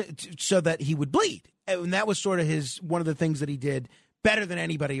so that he would bleed. And that was sort of one of the things that he did better than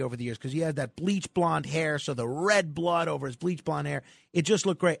anybody over the years, because he had that bleach blonde hair, so the red blood over his bleach blonde hair, it just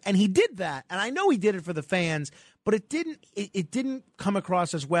looked great. And he did that, and I know he did it for the fans, but it didn't come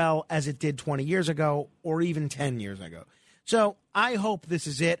across as well as it did 20 years ago or even 10 years ago. So I hope this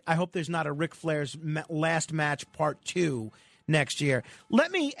is it. I hope there's not a Ric Flair's last match part 2 next year.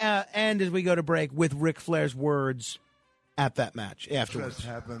 Let me end as we go to break with Ric Flair's words at that match afterwards. Just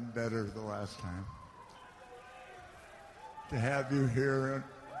happened better the last time. To have you here in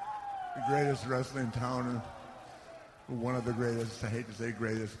the greatest wrestling town, and one of the greatest, I hate to say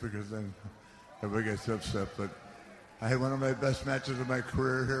greatest because then everybody gets upset, but I had one of my best matches of my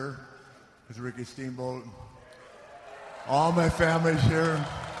career here with Ricky Steamboat. All my family's here.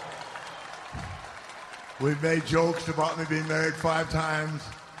 We've made jokes about me being married 5 times.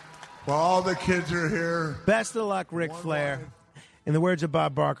 Well, all the kids are here. Best of luck, Ric Flair. In the words of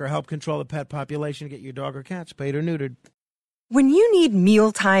Bob Barker, help control the pet population. Get your dog or cat spayed or neutered. When you need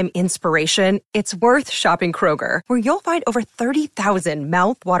mealtime inspiration, it's worth shopping Kroger, where you'll find over 30,000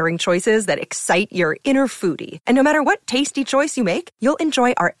 mouth-watering choices that excite your inner foodie. And no matter what tasty choice you make, you'll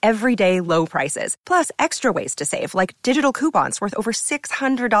enjoy our everyday low prices, plus extra ways to save, like digital coupons worth over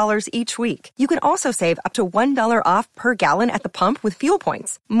 $600 each week. You can also save up to $1 off per gallon at the pump with fuel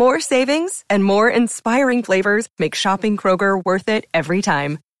points. More savings and more inspiring flavors make shopping Kroger worth it every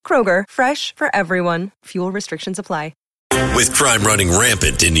time. Kroger, fresh for everyone. Fuel restrictions apply. With crime running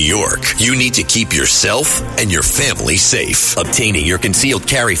rampant in New York, you need to keep yourself and your family safe. Obtaining your concealed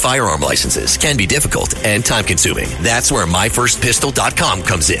carry firearm licenses can be difficult and time-consuming. That's where MyFirstPistol.com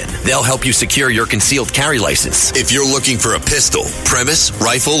comes in. They'll help you secure your concealed carry license. If you're looking for a pistol, premise,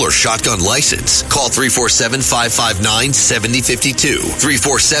 rifle, or shotgun license, call 347-559-7052.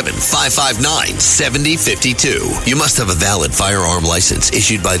 347-559-7052. You must have a valid firearm license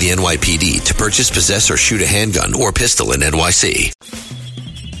issued by the NYPD to purchase, possess, or shoot a handgun or pistol in NYC.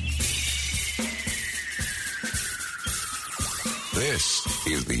 This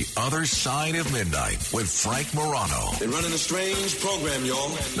is The Other Side of Midnight with Frank Morano. They're running a strange program,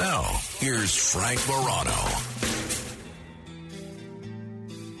 y'all. Now, here's Frank Morano.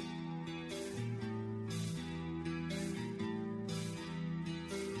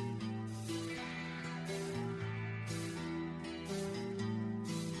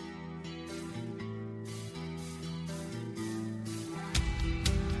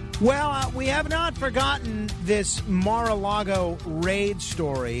 Well, we have not forgotten this Mar-a-Lago raid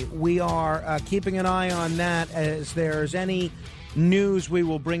story. We are keeping an eye on that. As there's any news, we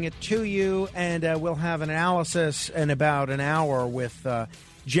will bring it to you, and we'll have an analysis in about an hour with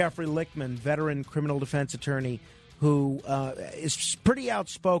Jeffrey Lichtman, veteran criminal defense attorney, who is pretty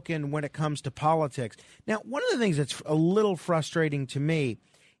outspoken when it comes to politics. Now, one of the things that's a little frustrating to me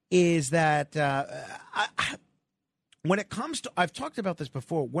is that when it comes to, I've talked about this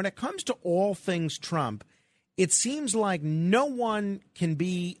before, when it comes to all things Trump, it seems like no one can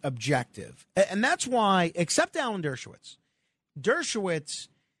be objective. And that's why, except Alan Dershowitz, Dershowitz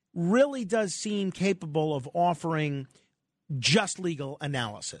really does seem capable of offering just legal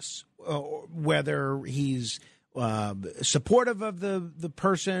analysis, whether he's supportive of the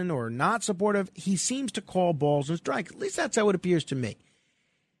person or not supportive. He seems to call balls and strikes. At least that's how it appears to me.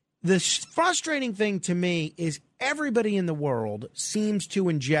 The frustrating thing to me is everybody in the world seems to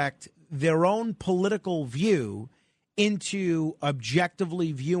inject their own political view into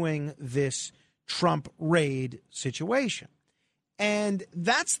objectively viewing this Trump raid situation. And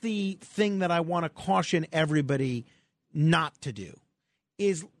that's the thing that I want to caution everybody not to do,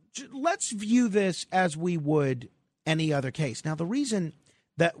 is let's view this as we would any other case. Now, the reason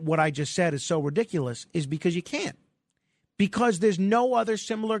that what I just said is so ridiculous is because you can't. because there's no other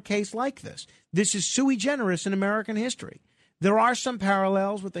similar case like this. This is sui generis in American history. There are some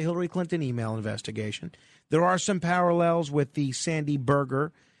parallels with the Hillary Clinton email investigation. There are some parallels with the Sandy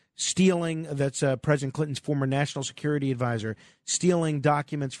Berger stealing, that's President Clinton's former national security advisor, stealing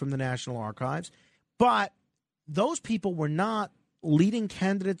documents from the National Archives. But those people were not leading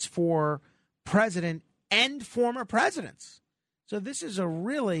candidates for president and former presidents. So this is a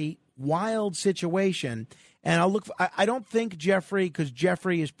really wild situation. And I don't think Jeffrey, because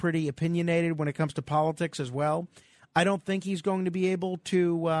Jeffrey is pretty opinionated when it comes to politics as well, I don't think he's going to be able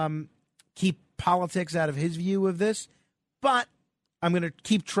to keep politics out of his view of this. But I'm going to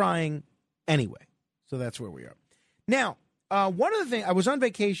keep trying anyway. So that's where we are. Now, one of the things, I was on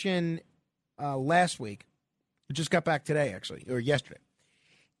vacation last week. I just got back today, actually, or yesterday.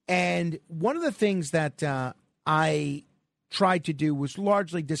 And one of the things that I tried to do was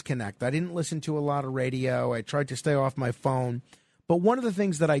largely disconnect. I didn't listen to a lot of radio. I tried to stay off my phone. But one of the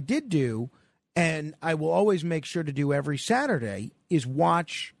things that I did do, and I will always make sure to do every Saturday, is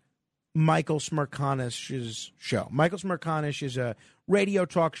watch Michael Smerconish's show. Michael Smerconish is a radio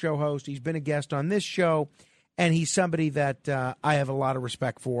talk show host. He's been a guest on this show, and he's somebody that I have a lot of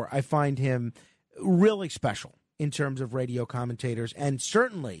respect for. I find him really special in terms of radio commentators and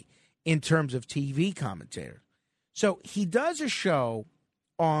certainly in terms of TV commentators. So he does a show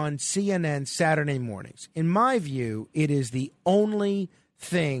on CNN Saturday mornings. In my view, it is the only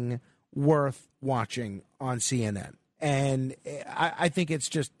thing worth watching on CNN. And I think it's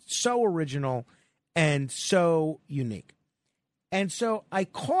just so original and so unique. And so I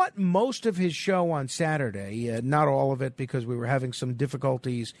caught most of his show on Saturday, not all of it because we were having some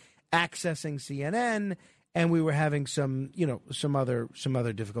difficulties accessing CNN and we were having some other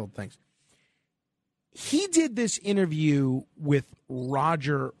difficult things. He did this interview with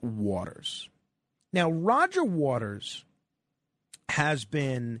Roger Waters. Now, Roger Waters has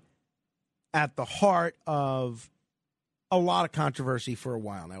been at the heart of a lot of controversy for a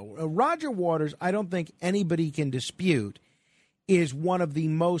while now. Roger Waters, I don't think anybody can dispute, is one of the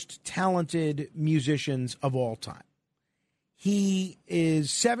most talented musicians of all time. He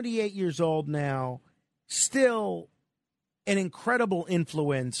is 78 years old now, still an incredible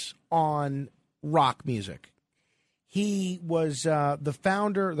influence on rock music. He was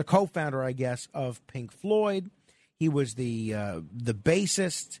the co-founder, I guess, of Pink Floyd. He was the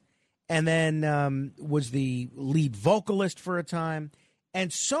bassist, and then was the lead vocalist for a time.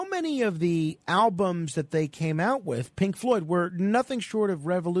 And so many of the albums that they came out with, Pink Floyd, were nothing short of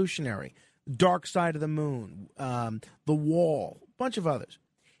revolutionary. Dark Side of the Moon, The Wall, a bunch of others.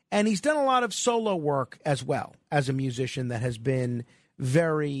 And he's done a lot of solo work as well as a musician that has been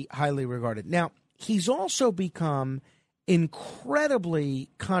very highly regarded. Now, he's also become incredibly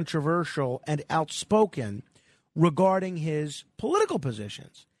controversial and outspoken regarding his political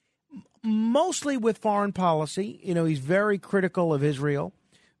positions, mostly with foreign policy. You know, he's very critical of Israel,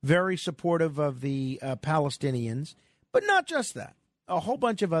 very supportive of the Palestinians, but not just that, a whole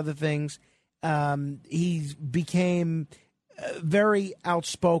bunch of other things. He became very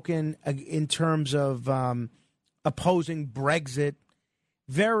outspoken in terms of opposing Brexit,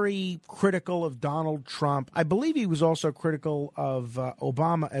 very critical of Donald Trump. I believe he was also critical of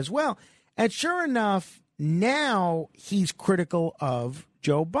Obama as well. And sure enough, now he's critical of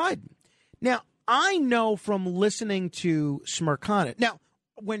Joe Biden. Now, I know from listening to Smerconish. Now,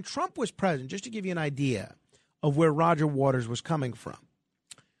 when Trump was president, just to give you an idea of where Roger Waters was coming from,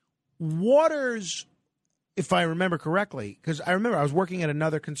 Waters, if I remember correctly, because I remember I was working at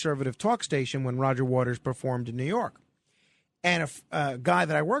another conservative talk station when Roger Waters performed in New York. And a guy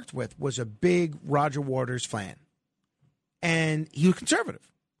that I worked with was a big Roger Waters fan. And he was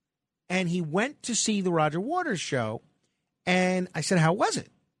conservative. And he went to see the Roger Waters show. And I said, how was it?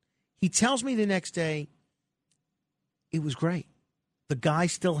 He tells me the next day, it was great. The guy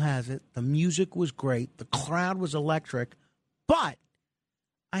still has it. The music was great. The crowd was electric. But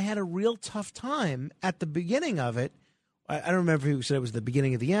I had a real tough time at the beginning of it. I don't remember who said it was the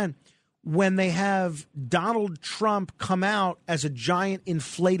beginning of the end. When they have Donald Trump come out as a giant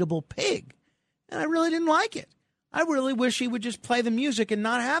inflatable pig. And I really didn't like it. I really wish he would just play the music and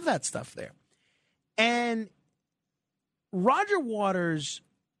not have that stuff there. And Roger Waters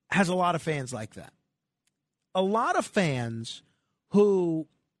has a lot of fans like that. A lot of fans who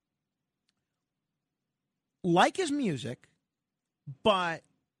like his music, but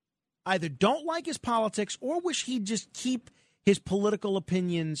either don't like his politics or wish he'd just keep his political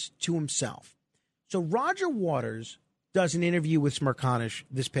opinions to himself. So Roger Waters does an interview with Smerconish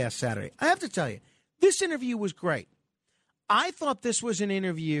this past Saturday. I have to tell you, this interview was great. I thought this was an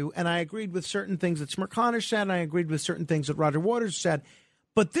interview, and I agreed with certain things that Smirkanish said, and I agreed with certain things that Roger Waters said.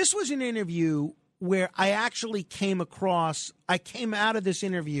 But this was an interview where I actually came out of this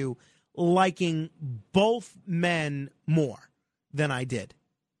interview liking both men more than I did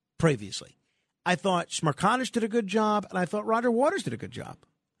previously. I thought Smirkanish did a good job, and I thought Roger Waters did a good job.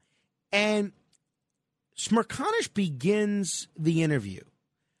 And Smirkanish begins the interview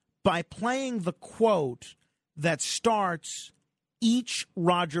by playing the quote that starts each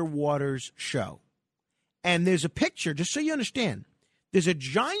Roger Waters show. And there's a picture, just so you understand, there's a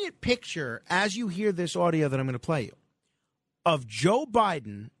giant picture as you hear this audio that I'm going to play you of Joe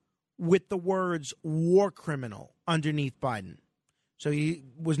Biden with the words war criminal underneath Biden. So he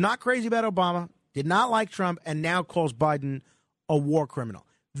was not crazy about Obama, did not like Trump, and now calls Biden a war criminal.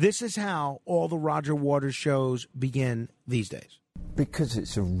 This is how all the Roger Waters shows begin these days. Because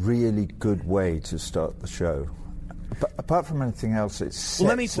it's a really good way to start the show. But apart from anything else, it sets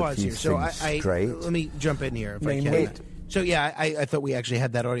let me pause here. So let me jump in here if I can. So yeah, I thought we actually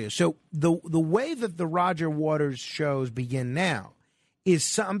had that audio. So the way that the Roger Waters shows begin now is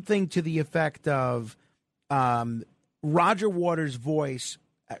something to the effect of Roger Waters' voice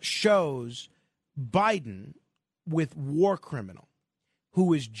shows Biden with war criminal,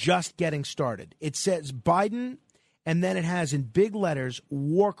 who is just getting started. It says Biden, and then it has in big letters,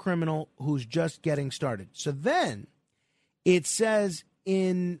 war criminal who's just getting started. So then it says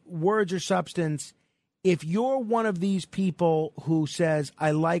in words or substance, if you're one of these people who says,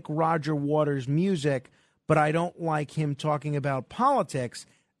 I like Roger Waters' music, but I don't like him talking about politics,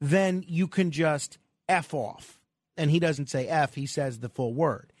 then you can just F off. And he doesn't say F, he says the full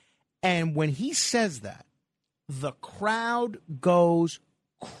word. And when he says that, the crowd goes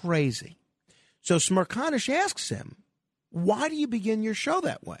crazy. So Smirkanish asks him, why do you begin your show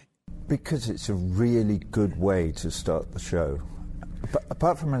that way? Because it's a really good way to start the show. But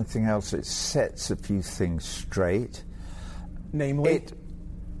apart from anything else, it sets a few things straight. Namely?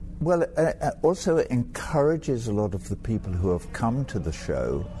 Also it encourages a lot of the people who have come to the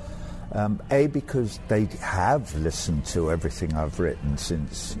show, because they have listened to everything I've written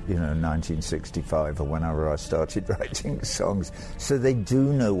since, 1965 or whenever I started writing songs. So they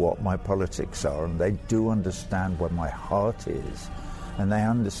do know what my politics are, and they do understand where my heart is, and they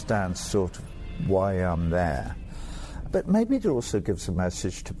understand sort of why I'm there. But maybe it also gives a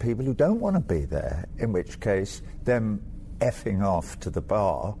message to people who don't want to be there, in which case them effing off to the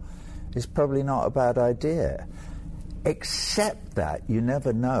bar is probably not a bad idea. Except that you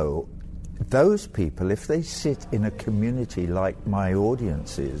never know. Those people, if they sit in a community like my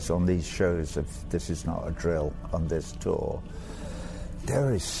audience is on these shows of This Is Not a Drill on this tour,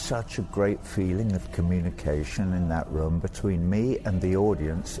 there is such a great feeling of communication in that room between me and the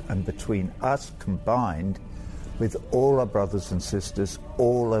audience, and between us combined with all our brothers and sisters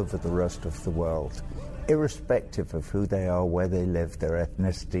all over the rest of the world, irrespective of who they are, where they live, their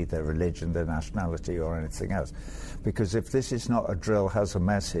ethnicity, their religion, their nationality, or anything else. Because if This Is Not a Drill has a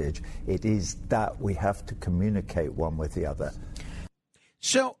message, it is that we have to communicate one with the other.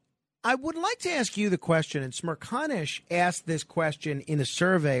 So I would like to ask you the question, and Smirkanish asked this question in a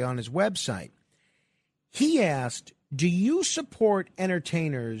survey on his website. He asked, do you support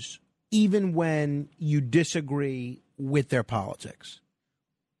entertainers even when you disagree with their politics?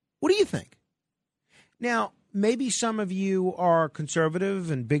 What do you think? Now, maybe some of you are conservative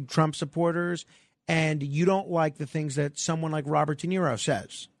and big Trump supporters, and you don't like the things that someone like Robert De Niro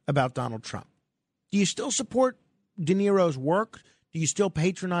says about Donald Trump. Do you still support De Niro's work? Do you still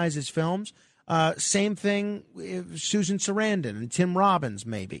patronize his films? Same thing with Susan Sarandon and Tim Robbins,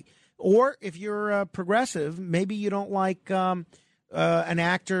 maybe. Or if you're a progressive, maybe you don't like an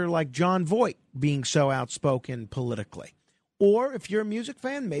actor like Jon Voight being so outspoken politically. Or if you're a music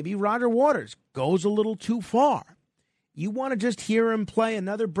fan, maybe Roger Waters goes a little too far. You want to just hear him play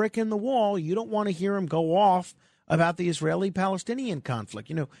another brick in the wall. You don't want to hear him go off about the Israeli-Palestinian conflict.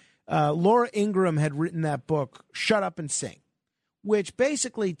 Laura Ingraham had written that book, Shut Up and Sing, which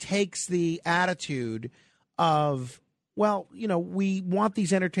basically takes the attitude of, we want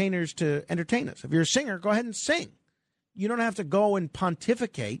these entertainers to entertain us. If you're a singer, go ahead and sing. You don't have to go and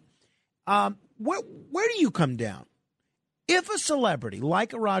pontificate. Where do you come down? If a celebrity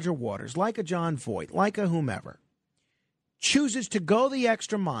like a Roger Waters, like a Jon Voight, like a whomever, chooses to go the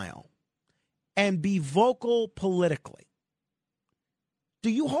extra mile and be vocal politically, do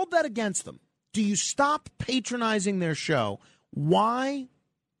you hold that against them? Do you stop patronizing their show? Why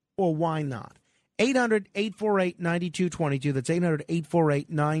or why not? 800-848-9222. That's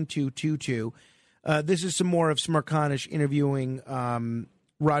 800-848-9222. This is some more of Smirkanish interviewing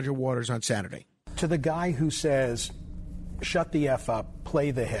Roger Waters on Saturday. To the guy who says, shut the F up,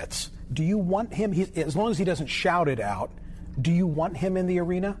 play the hits. Do you want him, as long as he doesn't shout it out, do you want him in the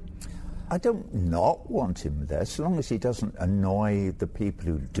arena? I don't not want him there, so long as he doesn't annoy the people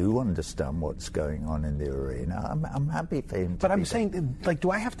who do understand what's going on in the arena. I'm happy for him to But I'm saying, like, do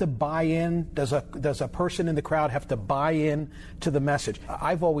I have to buy in? Does a person in the crowd have to buy in to the message?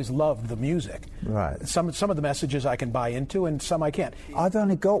 I've always loved the music. Right. Some of the messages I can buy into and some I can't. I've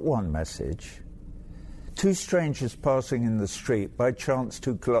only got one message. Two strangers passing in the street, by chance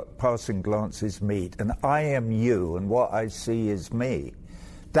two passing glances meet, and I am you, and what I see is me.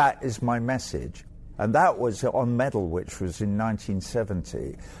 That is my message. And that was on Medal, which was in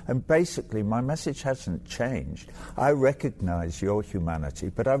 1970. And basically, my message hasn't changed. I recognize your humanity,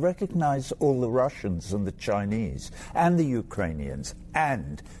 but I recognize all the Russians and the Chinese and the Ukrainians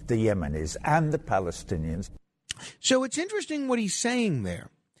and the Yemenis and the Palestinians. So it's interesting what he's saying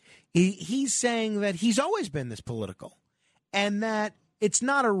there. He's saying that he's always been this political and that it's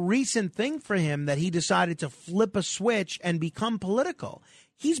not a recent thing for him that he decided to flip a switch and become political.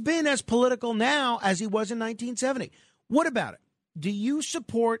 He's been as political now as he was in 1970. What about it? Do you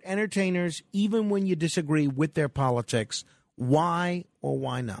support entertainers even when you disagree with their politics? Why or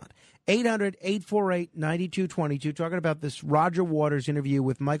why not? 800-848-9222, talking about this Roger Waters interview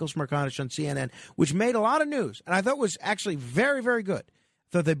with Michael Smerconish on CNN, which made a lot of news, and I thought was actually very, very good.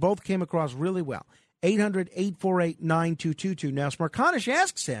 Thought they both came across really well. 800-848-9222. Now, Smerconish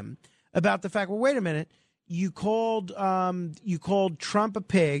asks him about the fact, well, wait a minute, you called Trump a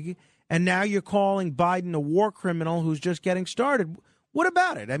pig, and now you're calling Biden a war criminal who's just getting started. What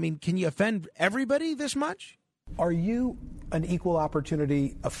about it? I mean, can you offend everybody this much? Are you an equal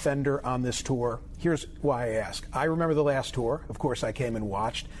opportunity offender on this tour? Here's why I ask. I remember the last tour. Of course, I came and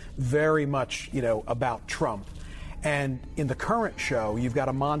watched. Very much, about Trump. And in the current show, you've got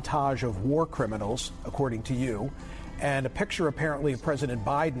a montage of war criminals, according to you, and a picture apparently of President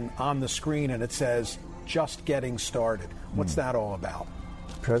Biden on the screen, and it says, just getting started. What's that all about?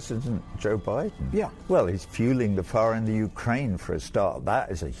 President Joe Biden? Yeah. Well, he's fueling the fire in the Ukraine for a start. That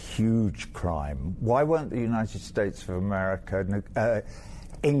is a huge crime. Why won't the United States of America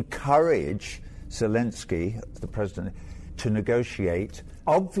encourage Zelensky, the president, to negotiate,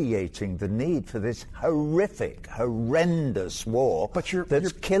 obviating the need for this horrendous war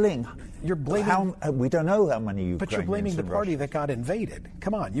that's killing? You're blaming. We don't know how many Ukrainians. But you're blaming the party that got invaded.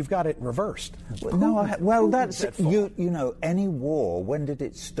 Come on, you've got it reversed. That's any war. When did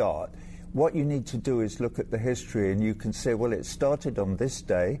it start? What you need to do is look at the history, and you can say, well, it started on this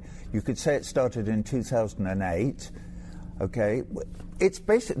day. You could say it started in 2008. Okay,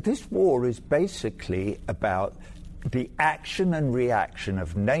 this war is basically about the action and reaction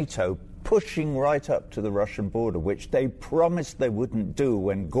of NATO pushing right up to the Russian border, which they promised they wouldn't do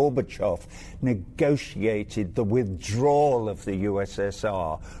when Gorbachev negotiated the withdrawal of the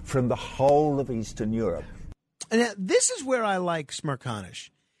USSR from the whole of Eastern Europe. And this is where I like Smerconish,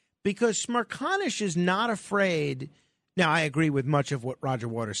 because Smerconish is not afraid. Now, I agree with much of what Roger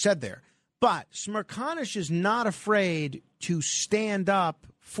Waters said there, but Smerconish is not afraid to stand up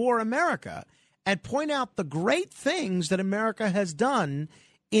for America and point out the great things that America has done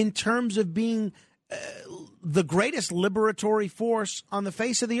in terms of being the greatest liberatory force on the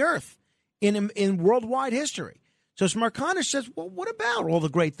face of the earth in worldwide history. So Smerconish says, well, what about all the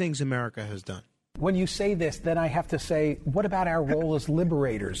great things America has done? When you say this, then I have to say, what about our role as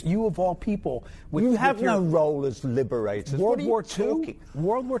liberators? You, of all people... You have no role as liberators. World War II?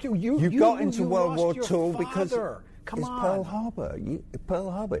 World War II? You got into World War II because... Come on. Pearl Harbor.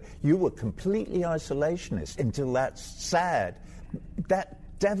 Pearl Harbor. You were completely isolationist until that sad, that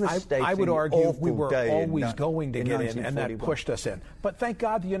devastating, I would argue awful we were day always going to get in, and that pushed us in. But thank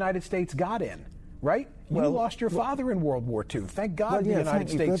God the United States got in, right? You lost your father in World War II. Thank God the United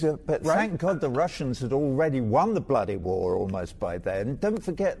States. But thank God the Russians had already won the bloody war almost by then. Don't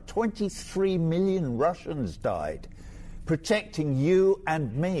forget, 23 million Russians died, protecting you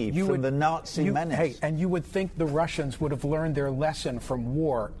and me from the Nazi menace. Hey, and you would think the Russians would have learned their lesson from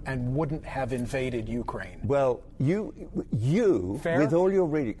war and wouldn't have invaded Ukraine. Well, you with all your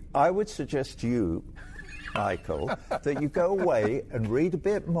reading, I would suggest to you, Michael, that you go away and read a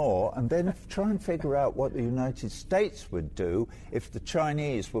bit more and then try and figure out what the United States would do if the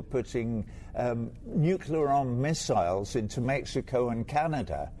Chinese were putting nuclear-armed missiles into Mexico and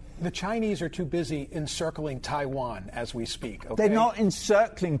Canada. The Chinese are too busy encircling Taiwan as we speak. Okay? They're not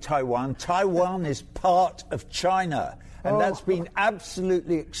encircling Taiwan. Taiwan is part of China. And that's been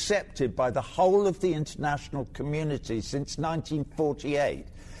absolutely accepted by the whole of the international community since 1948.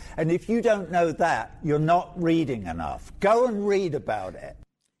 And if you don't know that, you're not reading enough. Go and read about it.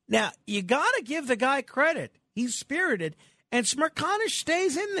 Now, you got to give the guy credit. He's spirited. And Smirkanish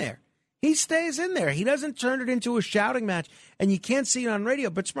stays in there. He stays in there. He doesn't turn it into a shouting match, and you can't see it on radio.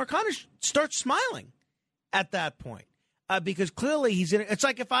 But Smirkanish starts smiling at that point because clearly he's in it. It's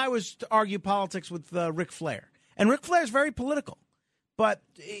like if I was to argue politics with Ric Flair. And Ric Flair is very political. But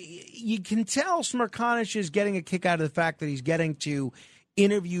you can tell Smirkanish is getting a kick out of the fact that he's getting to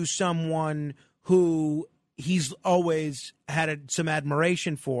interview someone who he's always had some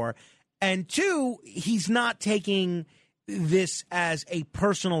admiration for. And two, he's not taking this as a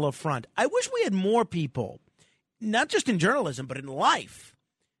personal affront. I wish we had more people, not just in journalism, but in life,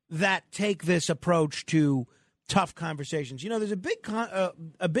 that take this approach to tough conversations. You know, there's a big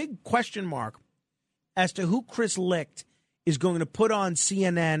question mark as to who Chris Licht is going to put on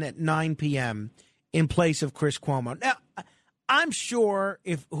CNN at 9 p.m. in place of Chris Cuomo. Now, I'm sure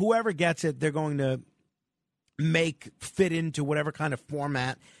if whoever gets it, they're going to make fit into whatever kind of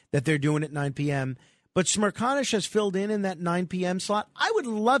format that they're doing at 9 p.m., but Smirkanish has filled in that 9 p.m. slot. I would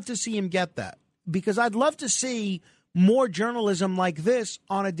love to see him get that because I'd love to see more journalism like this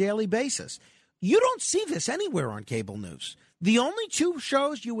on a daily basis. You don't see this anywhere on cable news. The only two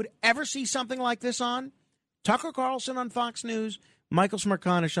shows you would ever see something like this on, Tucker Carlson on Fox News, Michael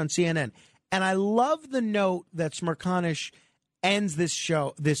Smirkanish on CNN. And I love the note that Smirkanish ends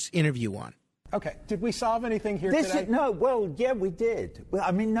this interview on. Okay. Did we solve anything here today? No. Well, yeah, we did. Well,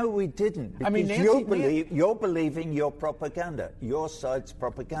 I mean, no, we didn't. Because you're believing your propaganda, your side's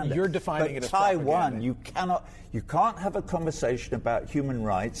propaganda. You're defining it as Taiwan, propaganda. you can't have a conversation about human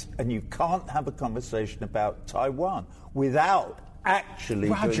rights, and you can't have a conversation about Taiwan without actually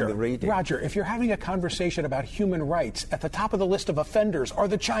doing the reading. Roger, if you're having a conversation about human rights, at the top of the list of offenders are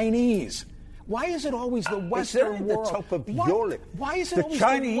the Chinese. Why is it always the Western world? The top of your list. Why is it the always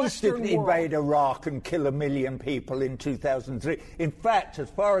Chinese the Western didn't world? invade Iraq and kill 1 million people in 2003. In fact, as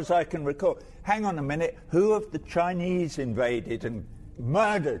far as I can recall, hang on a minute, who have the Chinese invaded and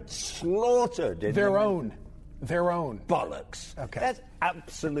murdered, slaughtered? Their own. Bollocks. Okay. That's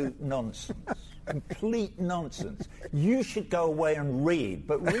absolute nonsense. Complete nonsense. You should go away and read,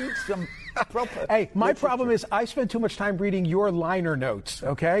 but read some proper. Hey, my literature. problem is I spend too much time reading your liner notes,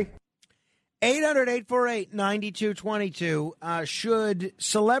 okay? 800-848-9222. Should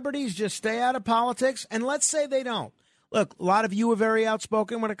celebrities just stay out of politics? And let's say they don't. Look, a lot of you are very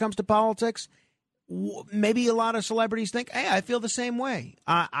outspoken when it comes to politics. Maybe a lot of celebrities think, hey, I feel the same way.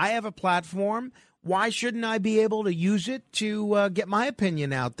 I have a platform. Why shouldn't I be able to use it to get my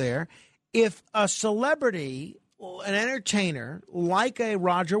opinion out there? If a celebrity, an entertainer like a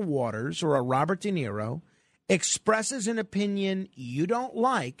Roger Waters or a Robert De Niro expresses an opinion you don't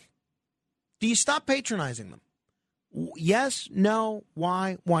like, do you stop patronizing them? Yes, no,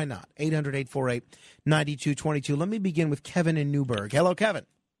 why not? 800-848-9222. Let me begin with Kevin in Newburgh. Hello, Kevin.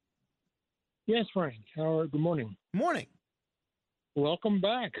 Yes, Frank. Good morning. Morning. Welcome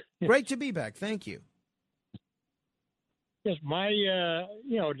back. Great to be back. Thank you. Yes,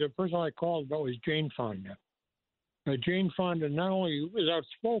 the person I called about was Jane Fonda. Jane Fonda not only was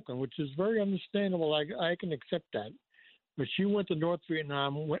outspoken, which is very understandable, I can accept that, but she went to North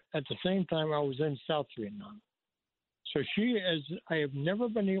Vietnam at the same time I was in South Vietnam. So I have never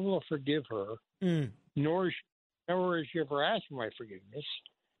been able to forgive her, nor has she ever asked for my forgiveness.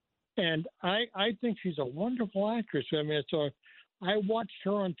 And I think she's a wonderful actress. I mean, I watched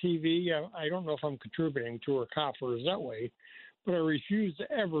her on TV. I don't know if I'm contributing to her coffers that way, but I refuse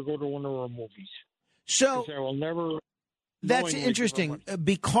to ever go to one of her movies. So I will never. That's interesting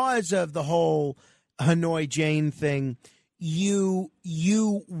because of the whole Hanoi Jane thing. You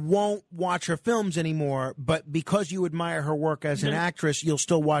won't watch her films anymore, but because you admire her work as an actress, you'll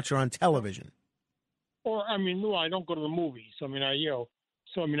still watch her on television. Or I don't go to the movies. I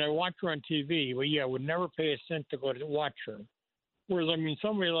watch her on TV, but I would never pay a cent to go to watch her. Whereas,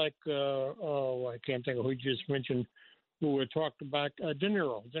 somebody like I can't think of who you just mentioned, who had talked about De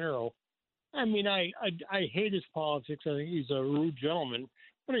Niro. I hate his politics. I think he's a rude gentleman,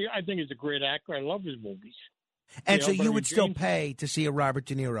 but I think he's a great actor. I love his movies. And so you would still pay to see a Robert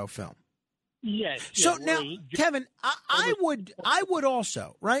De Niro film? Yes. So now, Kevin, I would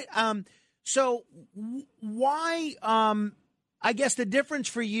also, right? So why? I guess the difference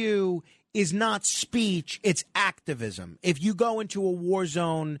for you is not speech; it's activism. If you go into a war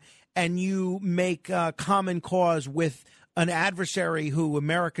zone and you make common cause with an adversary who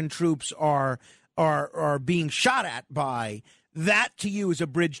American troops are being shot at by, that to you is a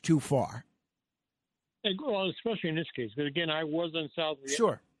bridge too far. Well, especially in this case, because again, I was in South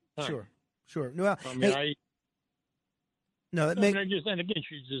Vietnam. Sure. Well, and again,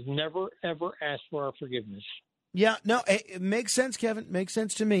 she just never ever asked for our forgiveness. Yeah, no, it makes sense, Kevin. Makes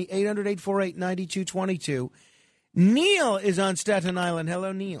sense to me. 800-848-9222. Neil is on Staten Island.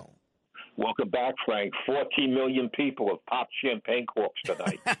 Hello, Neil. Welcome back, Frank. 14 million people have popped champagne corks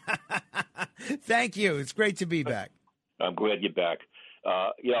tonight. Thank you. It's great to be back. I'm glad you're back.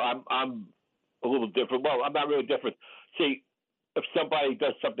 I'm a little different. Well, I'm not really different. See, if somebody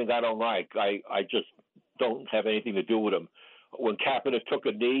does something I don't like, I just don't have anything to do with them. When Kaepernick took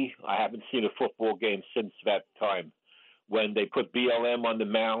a knee, I haven't seen a football game since that time. When they put BLM on the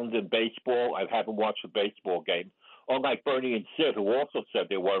mound in baseball, I haven't watched a baseball game. Unlike Bernie and Sid, who also said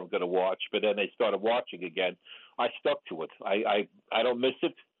they weren't going to watch, but then they started watching again, I stuck to it. I don't miss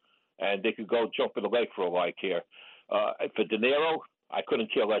it, and they could go jump in the lake for a like here. For De Niro, I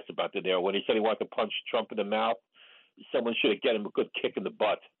couldn't care less about De Niro. When he said he wanted to punch Trump in the mouth, someone should have given him a good kick in the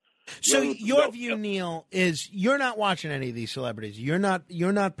butt. So your view, Neil, is you're not watching any of these celebrities. You're not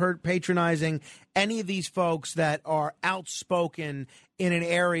patronizing any of these folks that are outspoken in an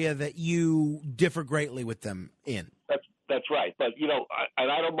area that you differ greatly with them in. That's right. But,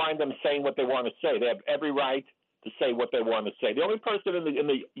 and I don't mind them saying what they want to say. They have every right to say what they want to say. The only person in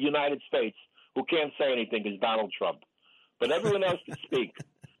the United States who can't say anything is Donald Trump. But everyone else can speak.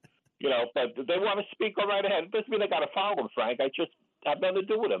 But they want to speak, go right ahead. It doesn't mean they got to follow them, Frank. I just have nothing to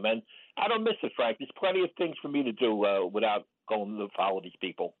do with them. And I don't miss it, Frank. There's plenty of things for me to do without going to follow these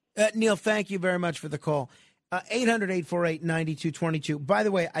people. Neil, thank you very much for the call. 800-848-9222. By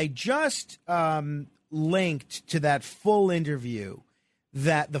the way, I just linked to that full interview,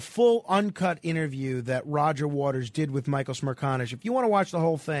 the full uncut interview that Roger Waters did with Michael Smerconish. If you want to watch the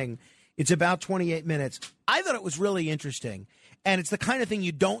whole thing, it's about 28 minutes. I thought it was really interesting. And it's the kind of thing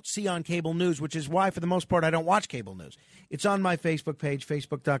you don't see on cable news, which is why, for the most part, I don't watch cable news. It's on my Facebook page,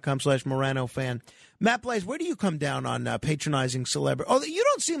 facebook.com/Morano fan. Matt Blaze, where do you come down on patronizing celebrity? Oh, you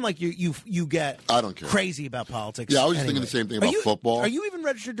don't seem like you get I don't care. Crazy about politics. Yeah, I was just thinking the same thing about football. Are you even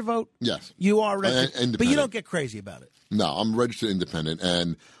registered to vote? Yes. You are registered, but you don't get crazy about it. No, I'm registered independent.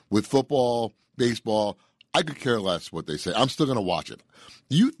 And with football, baseball, I could care less what they say. I'm still going to watch it.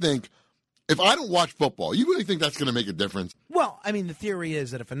 You think... If I don't watch football, you really think that's going to make a difference? Well, I mean, the theory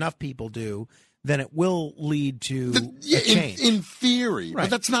is that if enough people do, then it will lead to a change. In theory, right. But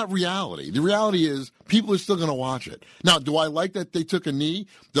that's not reality. The reality is people are still going to watch it. Now, do I like that they took a knee?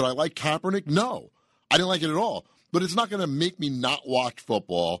 Did I like Kaepernick? No. I didn't like it at all. But it's not going to make me not watch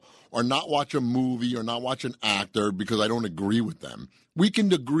football or not watch a movie or not watch an actor because I don't agree with them. We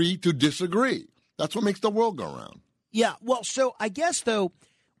can agree to disagree. That's what makes the world go round. Yeah, well, so I guess, though,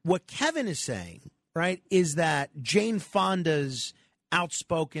 what Kevin is saying, right, is that Jane Fonda's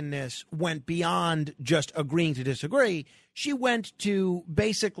outspokenness went beyond just agreeing to disagree. She went to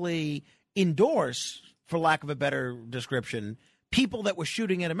basically endorse, for lack of a better description, people that were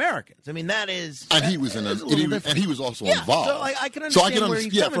shooting at Americans. I mean, that is... And he was and he was also involved. So I can understand where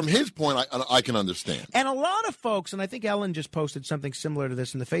he's coming from his point, I can understand. And a lot of folks, and I think Ellen just posted something similar to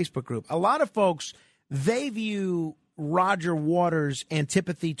this in the Facebook group, a lot of folks, they view Roger Waters'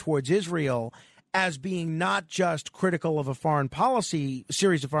 antipathy towards Israel as being not just critical of a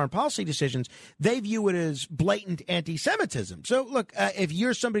series of foreign policy decisions, they view it as blatant anti-Semitism. So, look, if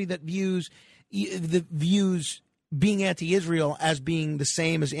you're somebody that views being anti-Israel as being the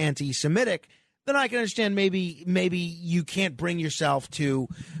same as anti-Semitic, then I can understand maybe you can't bring yourself to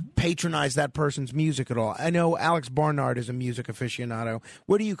patronize that person's music at all. I know Alex Barnard is a music aficionado.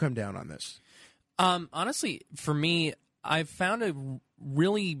 Where do you come down on this? Honestly, for me, I've found a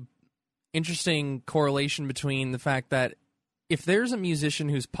really interesting correlation between the fact that if there's a musician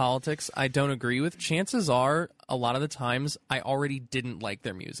whose politics I don't agree with, chances are a lot of the times I already didn't like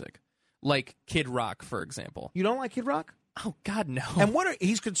their music. Like Kid Rock, for example. You don't like Kid Rock? Oh, God, no. And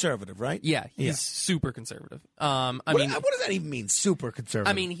he's conservative, right? Yeah, he's super conservative. I what mean, does that even mean, super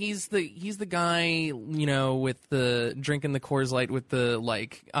conservative? I mean, he's the guy, with the drinking the Coors Light with the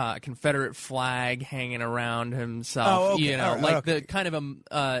Confederate flag hanging around himself. Oh, okay. The kind of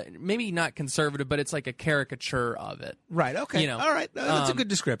maybe not conservative, but it's like a caricature of it. Right. Okay. All right. That's a good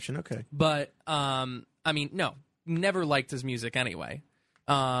description. Okay. But I mean, no, never liked his music anyway.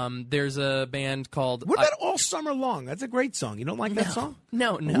 There's a band called... What about All Summer Long? That's a great song. You don't like that song?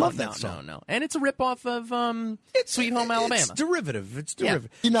 No. I love that song. No. And it's a ripoff of Sweet Home Alabama. It's derivative. Yeah.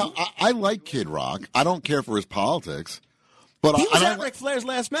 I like Kid Rock. I don't care for his politics. But he was at Ric Flair's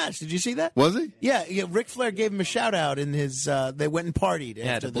last match. Did you see that? Was he? Yeah. Ric Flair gave him a shout-out in his... they went and partied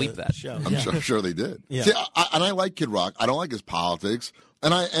after to bleep that show. I'm sure they did. Yeah. See, I like Kid Rock. I don't like his politics.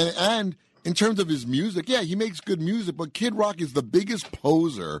 And in terms of his music, yeah, he makes good music, but Kid Rock is the biggest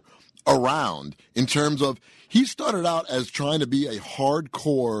poser around in terms of he started out as trying to be a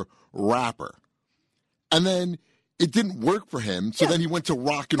hardcore rapper. And then it didn't work for him. So then he went to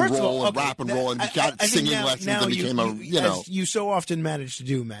rock and roll and rap and roll and got singing lessons and became as you so often manage to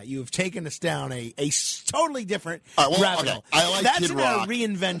do, Matt. You have taken us down a totally different rabbit hole. I like That's Kid a Rock.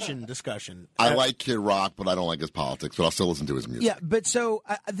 reinvention discussion. I like Kid Rock, but I don't like his politics. But I'll still listen to his music. Yeah, but so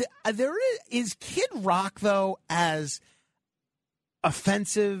there is Kid Rock though as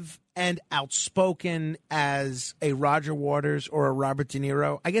offensive and outspoken as a Roger Waters or a Robert De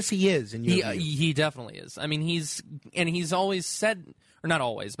Niro? I guess he is. In your view. He definitely is. I mean, he's always said, or not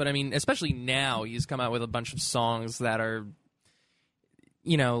always, but I mean, especially now, he's come out with a bunch of songs that are,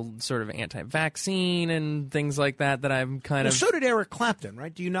 sort of anti-vaccine and things like that. That I'm kind of. So did Eric Clapton,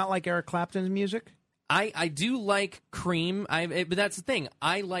 right? Do you not like Eric Clapton's music? I do like Cream. But that's the thing.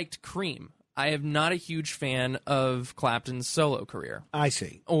 I liked Cream. I am not a huge fan of Clapton's solo career. I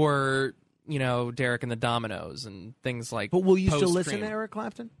see. Or, Derek and the Dominoes and things like. But will you still post-Cream. listen to Eric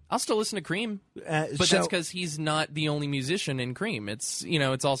Clapton? I'll still listen to Cream. But that's because he's not the only musician in Cream. It's,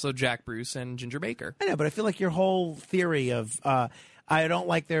 it's also Jack Bruce and Ginger Baker. I know, but I feel like your whole theory of I don't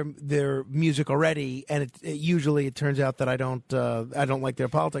like their music already, and usually it turns out that I don't like their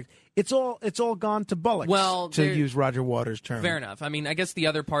politics. It's all gone to bullocks. Well, to use Roger Waters' term. Fair enough. I mean, I guess the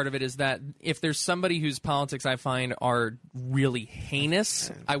other part of it is that if there's somebody whose politics I find are really heinous,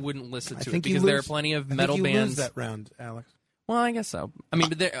 I wouldn't listen to it because there are plenty of metal bands. Lose that round, Alex. Well, I guess so. I mean,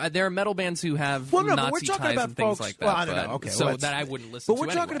 but there are metal bands who have Nazi ties and things like that. Well, I don't know. Okay, so that I wouldn't listen to. But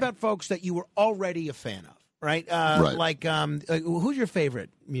we're talking about folks that you were already a fan of. Right? Right. Like, who's your favorite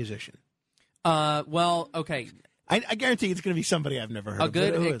musician? Well, okay. I guarantee it's going to be somebody I've never heard of. A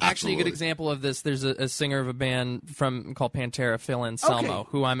good example of this. There's a singer of a band called Pantera, Phil Anselmo,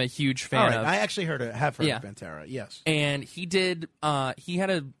 who I'm a huge fan of. I actually have heard of Pantera. Yes, and he did. He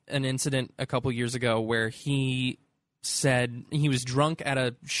had an incident a couple years ago where he said he was drunk at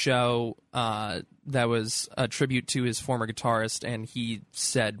a show that was a tribute to his former guitarist, and he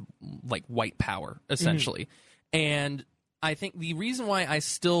said like white power essentially. And I think the reason why I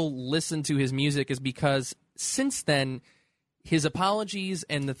still listen to his music is because since then his apologies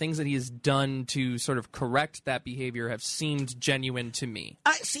and the things that he has done to sort of correct that behavior have seemed genuine to me.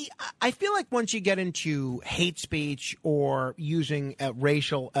 I feel like once you get into hate speech or using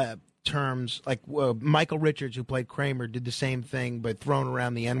racial terms, like Michael Richards, who played Kramer, did the same thing, but thrown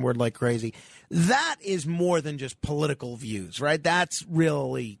around the N-word like crazy. That is more than just political views, right? That's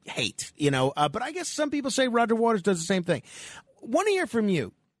really hate, But I guess some people say Roger Waters does the same thing. Want to hear from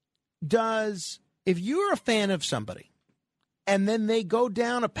you. If you're a fan of somebody and then they go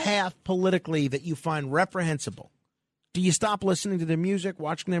down a path politically that you find reprehensible, do you stop listening to their music,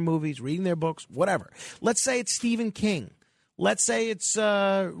 watching their movies, reading their books, whatever? Let's say it's Stephen King. Let's say it's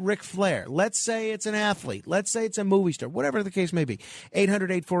Ric Flair. Let's say it's an athlete. Let's say it's a movie star, whatever the case may be.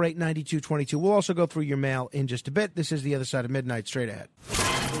 800-848-9222. We'll also go through your mail in just a bit. This is The Other Side of Midnight, straight ahead.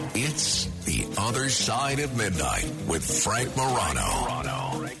 It's The Other Side of Midnight with Frank Morano.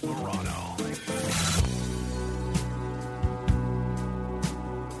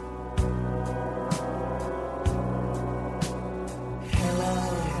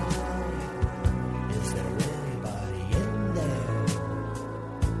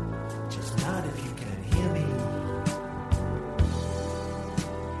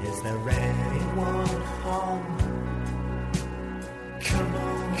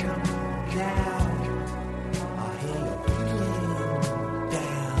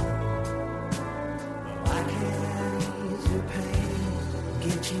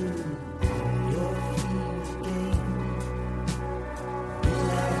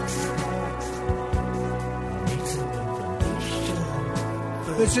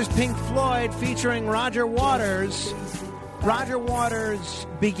 This is Pink Floyd featuring Roger Waters. Roger Waters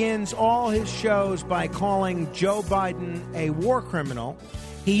begins all his shows by calling Joe Biden a war criminal.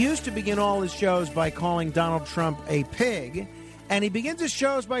 He used to begin all his shows by calling Donald Trump a pig. And he begins his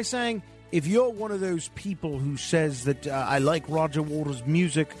shows by saying, if you're one of those people who says that I like Roger Waters'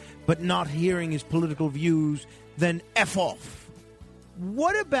 music but not hearing his political views, then F off.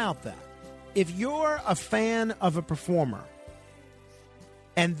 What about that? If you're a fan of a performer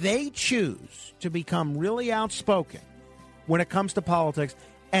and they choose to become really outspoken when it comes to politics,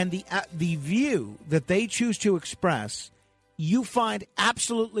 and the view that they choose to express you find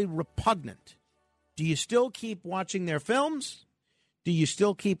absolutely repugnant, do you still keep watching their films? Do you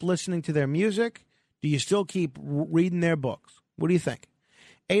still keep listening to their music? Do you still keep reading their books? What do you think?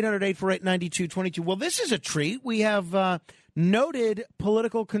 800-848-9222. Well, this is a treat. We have noted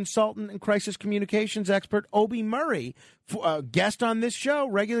political consultant and crisis communications expert Obie Murray, guest on this show,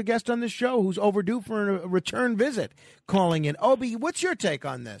 regular guest on this show, who's overdue for a return visit, calling in. Obie, what's your take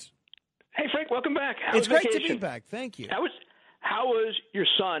on this? Hey, Frank, welcome back. How It's was great vacation? to be back. Thank you. How was your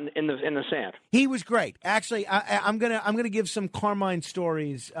son in the sand? He was great. Actually, I'm gonna give some Carmine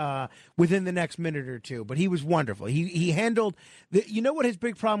stories within the next minute or two. But he was wonderful. He handled you know what his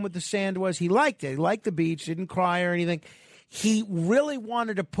big problem with the sand was? He liked it. He liked the beach. Didn't cry or anything. He really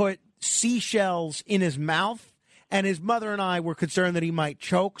wanted to put seashells in his mouth, and his mother and I were concerned that he might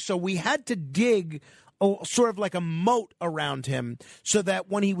choke. So we had to dig sort of like a moat around him, so that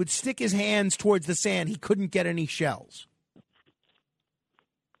when he would stick his hands towards the sand, he couldn't get any shells.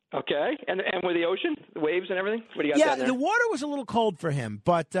 Okay, and with the ocean, the waves and everything. What do you got down there? The water was a little cold for him,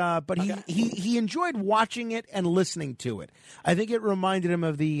 but okay. he enjoyed watching it and listening to it. I think it reminded him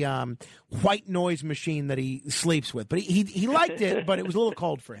of the white noise machine that he sleeps with. But he liked it, but it was a little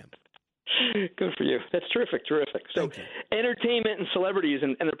cold for him. Good for you. That's terrific. So, entertainment and celebrities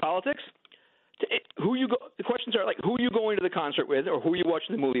and their politics. The questions are like, who are you going to the concert with, or who are you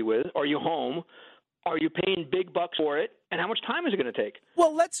watching the movie with? Are you home? Are you paying big bucks for it? And how much time is it going to take?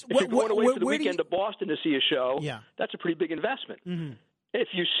 Well, if you're going away for the weekend to Boston to see a show, that's a pretty big investment. Mm-hmm. If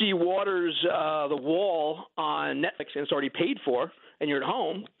you see Waters' The Wall on Netflix and it's already paid for, and you're at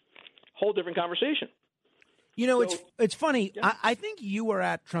home, whole different conversation. You know, it's funny. Yeah. I think you were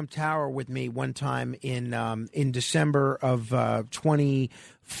at Trump Tower with me one time in December of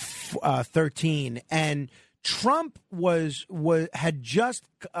 2013, and Trump had just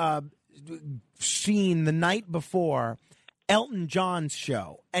seen the night before Elton John's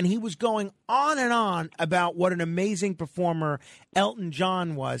show, and he was going on and on about what an amazing performer Elton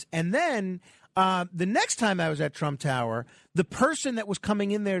John was. And then the next time I was at Trump Tower, the person that was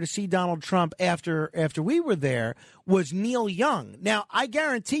coming in there to see Donald Trump after we were there was Neil Young. Now, I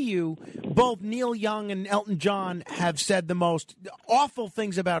guarantee you, both Neil Young and Elton John have said the most awful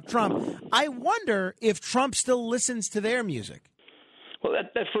things about Trump. I wonder if Trump still listens to their music. Well,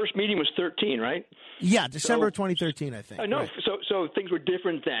 that first meeting was 2013, right? Yeah, December 2013, I think. No, right. So things were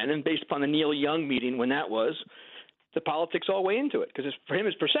different then, and based upon the Neil Young meeting when that was, the politics all weigh into it, because for him,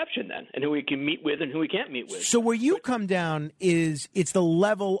 it's perception then, and who he can meet with and who he can't meet with. So where you come down is it's the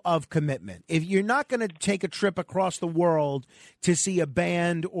level of commitment. If you're not going to take a trip across the world to see a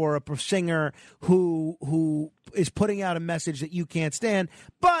band or a singer who is putting out a message that you can't stand,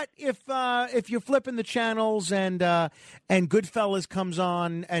 but if you're flipping the channels and Goodfellas comes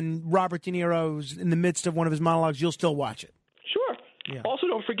on and Robert De Niro's in the midst of one of his monologues, you'll still watch it. Sure. Yeah. Also,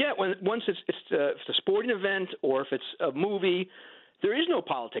 don't forget, once it's a sporting event or if it's a movie, there is no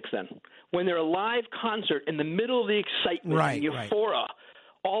politics then. When they're a live concert in the middle of the excitement and euphoria,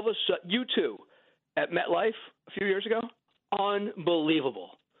 all of a sudden, U2 at MetLife a few years ago,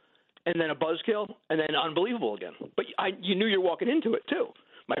 unbelievable. And then a buzzkill, and then unbelievable again. But you knew you were walking into it, too.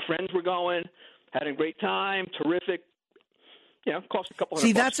 My friends were going, had a great time, terrific. Cost a couple $100.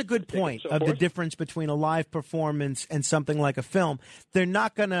 See, that's a good point of the difference between a live performance and something like a film. They're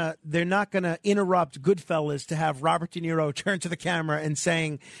not gonna interrupt Goodfellas to have Robert De Niro turn to the camera and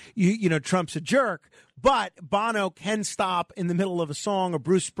saying, Trump's a jerk. But Bono can stop in the middle of a song, or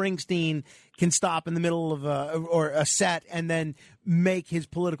Bruce Springsteen can stop in the middle of a set and then make his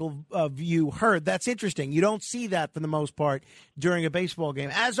political view heard. That's interesting. You don't see that for the most part during a baseball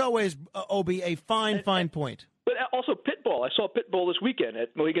game. As always, Obi, a fine point. But also Pitbull. I saw Pitbull this weekend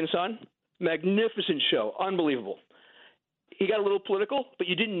at Mohegan Sun. Magnificent show. Unbelievable. He got a little political, but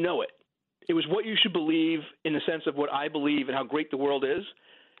you didn't know it. It was what you should believe in the sense of what I believe and how great the world is.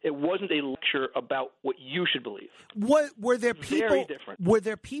 It wasn't a lecture about what you should believe. Were there people? Very different. Were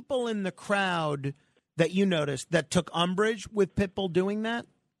there people in the crowd that you noticed that took umbrage with Pitbull doing that?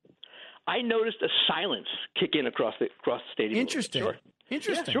 I noticed a silence kick in across the stadium. Interesting. Sure.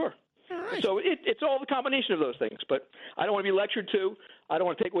 Interesting. Yeah, sure. Right. So it's all the combination of those things. But I don't want to be lectured to. I don't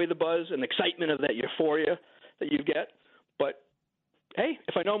want to take away the buzz and excitement of that euphoria that you get. But, hey,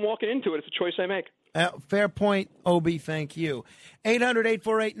 if I know I'm walking into it, it's a choice I make. Fair point, Obi. Thank you.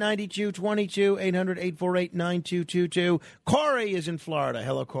 800-848-9222, 800-848-9222. Corey is in Florida.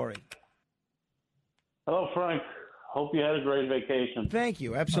 Hello, Corey. Hello, Frank. Hope you had a great vacation. Thank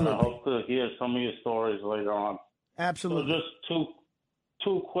you. Absolutely. I hope to hear some of your stories later on. Absolutely. So just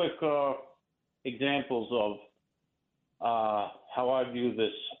two quick examples of how I view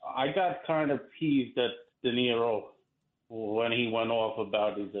this. I got kind of peeved at De Niro when he went off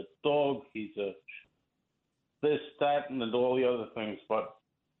about he's a dog, he's a this, that, and all the other things, but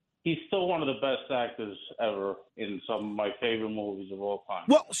he's still one of the best actors ever in some of my favorite movies of all time.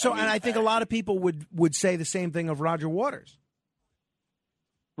 Well, and I think a lot of people would say the same thing of Roger Waters.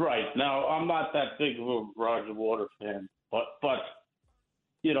 Right. Now, I'm not that big of a Roger Waters fan, but I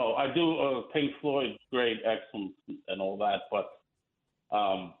do Pink Floyd, great, excellent, and all that, but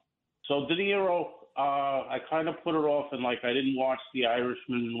So De Niro, I kind of put it off, and like I didn't watch The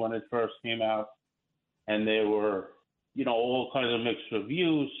Irishman when it first came out, and there were, all kinds of mixed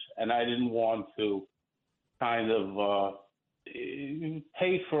reviews, and I didn't want to kind of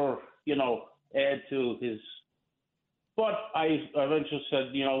pay for, add to his. But I eventually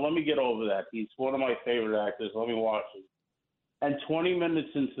said, let me get over that. He's one of my favorite actors. Let me watch it. And 20 minutes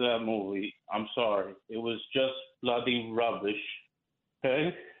into that movie, I'm sorry, it was just bloody rubbish.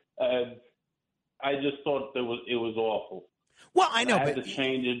 Okay, and I just thought it was awful. Well, I know, I had but to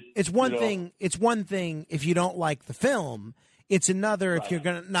change it. it's one thing. It's one thing if you don't like the film. It's another if you're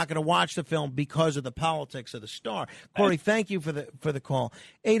not going to watch the film because of the politics of the star. Corey, thank you for the call.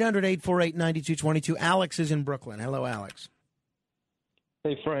 800-848-9222. Alex is in Brooklyn. Hello, Alex.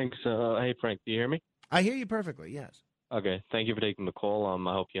 Hey, Frank. Do you hear me? I hear you perfectly. Yes. Okay. Thank you for taking the call.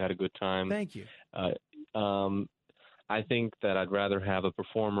 I hope you had a good time. Thank you. I think that I'd rather have a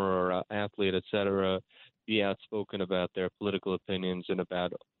performer or an athlete, et cetera, be outspoken about their political opinions and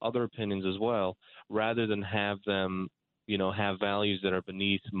about other opinions as well, rather than have them, have values that are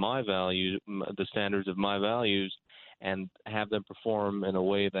beneath my values, the standards of my values, and have them perform in a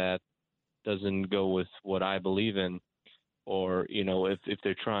way that doesn't go with what I believe in, or if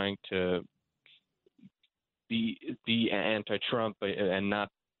they're trying to be anti-Trump and not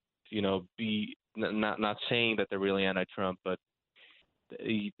be not saying that they're really anti-Trump, but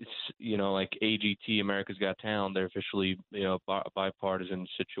like AGT, America's Got Talent, they're officially a bipartisan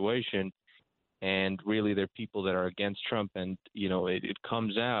situation. And really, they're people that are against Trump, and it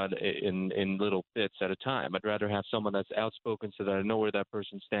comes out in little bits at a time. I'd rather have someone that's outspoken so that I know where that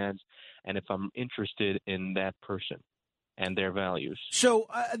person stands, and if I'm interested in that person and their values. So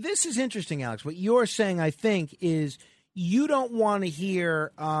this is interesting, Alex. What you're saying, I think, is you don't want to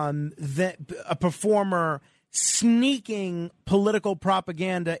hear that a performer sneaking political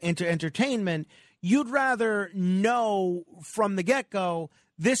propaganda into entertainment. You'd rather know from the get-go,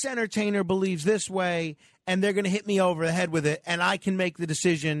 this entertainer believes this way, and they're going to hit me over the head with it, and I can make the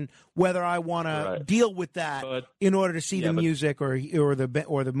decision whether I want to deal with that in order to see the music or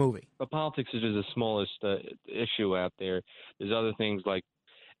the movie. But politics is just the smallest issue out there. There's other things like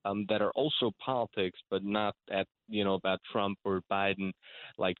that are also politics, but not about Trump or Biden.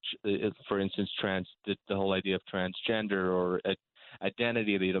 Like, for instance, the whole idea of transgender or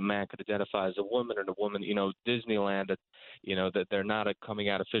identity, that a man could identify as a woman and a woman, Disneyland, that they're not coming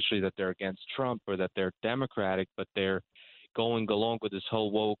out officially that they're against Trump or that they're Democratic, but they're going along with this whole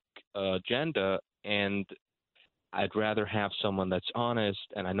woke agenda. And I'd rather have someone that's honest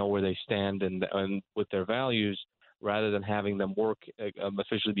and I know where they stand and with their values, rather than having them work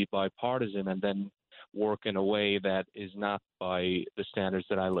officially be bipartisan and then work in a way that is not by the standards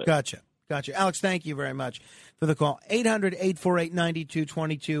that I live. Gotcha. Alex, thank you very much for the call.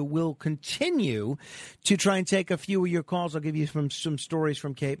 800-848-9222. We'll continue to try and take a few of your calls. I'll give you some stories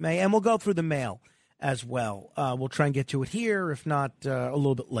from Cape May, and we'll go through the mail as well. We'll try and get to it here, if not a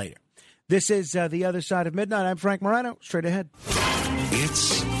little bit later. This is The Other Side of Midnight. I'm Frank Morano. Straight ahead.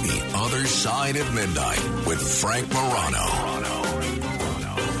 It's The Other Side of Midnight with Frank Morano.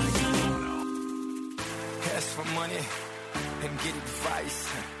 Ask for money and get advice.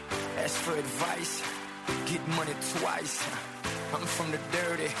 Ask for advice, get money twice. I'm from the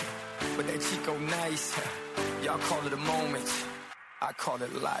dirty, but that Chico nice. Y'all call it a moment, I call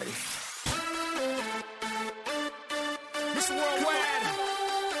it life. Miss Worldwide,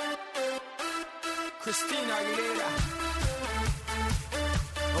 Christina Aguilera.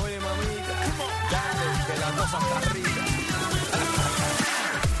 Oye, mamita, dale, que la cosa está arriba.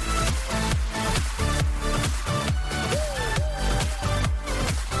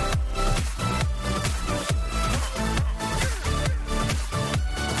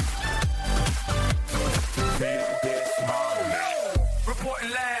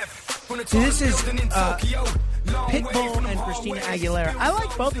 See, this is Pitbull and Christina Aguilera. I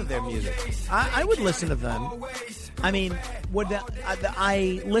like both of their music. I would listen to them. I mean,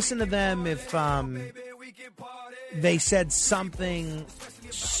 I listen to them if they said something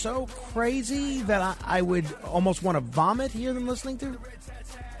so crazy that I would almost want to vomit hear them listening to?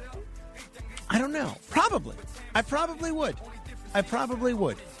 I don't know. Probably. I probably would.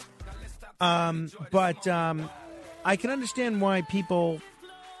 But I can understand why people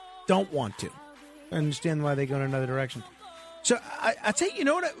don't want to. I understand why they go in another direction. So I tell you, you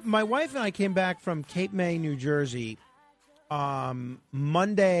know what? My wife and I came back from Cape May, New Jersey,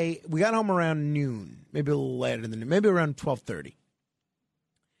 Monday. We got home around noon, maybe a little later than noon, maybe around 12:30.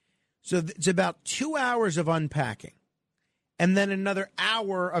 So it's about 2 hours of unpacking, and then another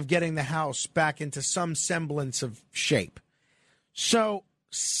hour of getting the house back into some semblance of shape. So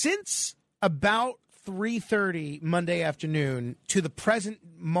since about 3:30 Monday afternoon to the present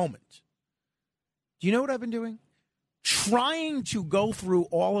moment, do you know what I've been doing? Trying to go through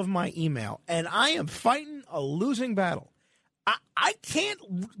all of my email, and I am fighting a losing battle. I can't,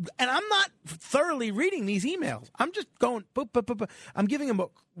 and I'm not thoroughly reading these emails. I'm just going, boop, boop, boop, boop. I'm giving them a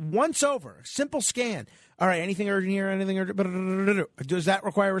once over, simple scan. All right, anything urgent here, anything urgent? Does that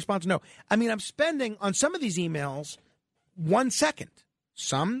require a response? No. I mean, I'm spending on some of these emails 1 second,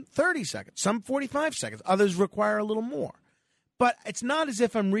 some 30 seconds, some 45 seconds. Others require a little more. But it's not as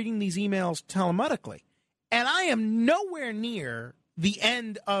if I'm reading these emails telemetrically. And I am nowhere near the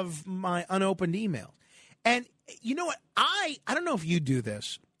end of my unopened emails. And you know what? I don't know if you do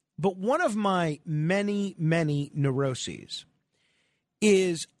this, but one of my many, many neuroses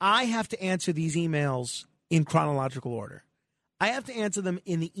is I have to answer these emails in chronological order. I have to answer them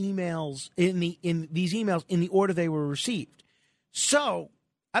in the emails, in these emails in the order they were received. So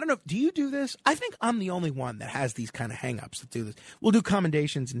I don't know. Do you do this? I think I'm the only one that has these kind of hangups that do this. We'll do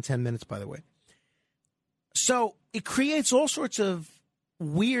commendations in 10 minutes, by the way. So it creates all sorts of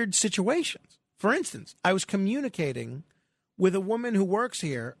weird situations. For instance, I was communicating with a woman who works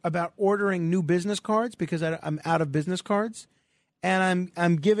here about ordering new business cards because I'm out of business cards, and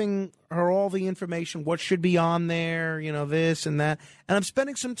I'm giving her all the information, what should be on there, you know, this and that, and I'm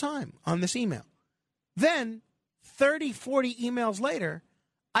spending some time on this email. Then 30, 40 emails later,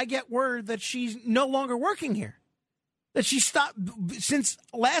 I get word that she's no longer working here, that she stopped since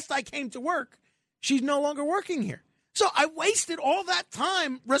last I came to work. She's no longer working here. So I wasted all that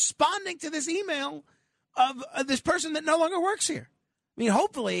time responding to this email of this person that no longer works here. I mean,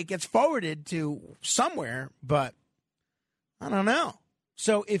 hopefully it gets forwarded to somewhere, but I don't know.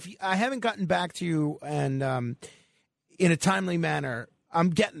 So if I haven't gotten back to you and in a timely manner, I'm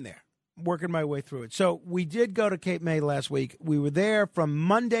getting there, working my way through it. So we did go to Cape May last week. We were there from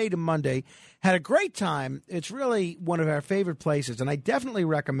Monday to Monday, had a great time. It's really one of our favorite places, and I definitely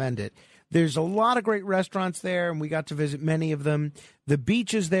recommend it. There's a lot of great restaurants there, and we got to visit many of them. The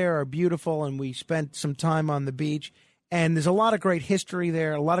beaches there are beautiful, and we spent some time on the beach. And there's a lot of great history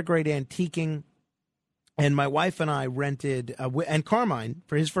there, a lot of great antiquing. And my wife and I rented, and Carmine,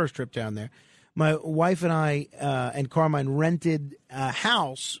 for his first trip down there, my wife and I and Carmine rented a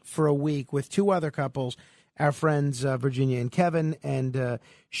house for a week with two other couples, our friends Virginia and Kevin, and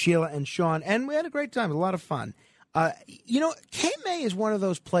Sheila and Sean. And we had a great time, a lot of fun. You know, Cape May is one of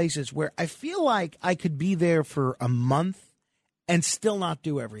those places where I feel like I could be there for a month and still not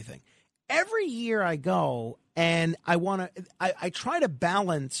do everything. Every year I go and I try to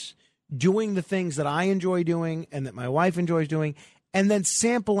balance doing the things that I enjoy doing and that my wife enjoys doing, and then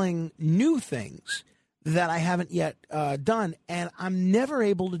sampling new things that I haven't yet done, and I'm never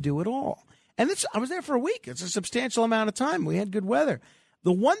able to do it all. And I was there for a week. It's a substantial amount of time. We had good weather.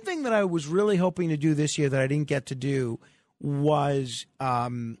 The one thing that I was really hoping to do this year that I didn't get to do was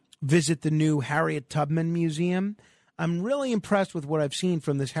visit the new Harriet Tubman Museum. I'm really impressed with what I've seen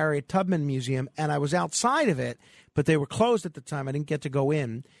from this Harriet Tubman Museum, and I was outside of it, but they were closed at the time. I didn't get to go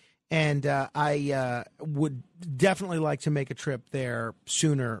in, and I would definitely like to make a trip there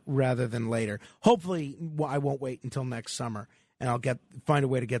sooner rather than later. Hopefully, I won't wait until next summer, and I'll find a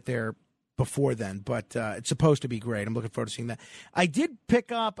way to get there before then, but it's supposed to be great. I'm looking forward to seeing that. I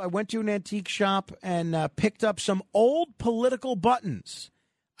went to an antique shop and picked up some old political buttons.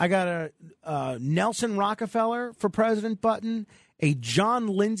 I got a Nelson Rockefeller for President button, a John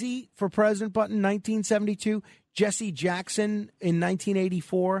Lindsay for President button, 1972, Jesse Jackson in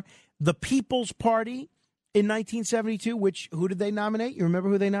 1984, the People's Party in 1972, who did they nominate? You remember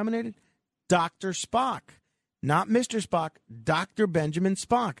who they nominated? Dr. Spock. Not Mr. Spock, Dr. Benjamin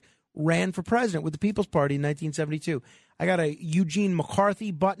Spock. Ran for president with the People's Party in 1972. I got a Eugene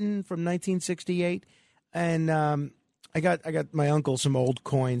McCarthy button from 1968, and I got my uncle some old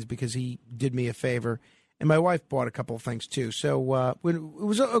coins because he did me a favor, and my wife bought a couple of things too. So it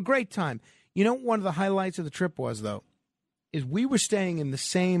was a great time. You know, one of the highlights of the trip was, though, is we were staying in the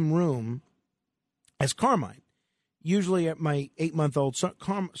same room as Carmine. Usually at my 8-month-old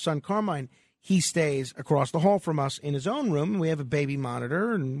son Carmine, he stays across the hall from us in his own room. We have a baby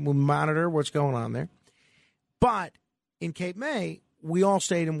monitor, and we'll monitor what's going on there. But in Cape May, we all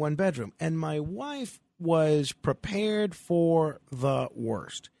stayed in one bedroom, and my wife was prepared for the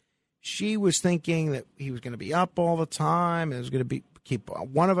worst. She was thinking that he was going to be up all the time, and it was going to keep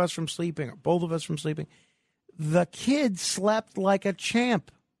one of us from sleeping or both of us from sleeping. The kid slept like a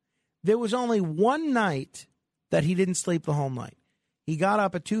champ. There was only one night that he didn't sleep the whole night. He got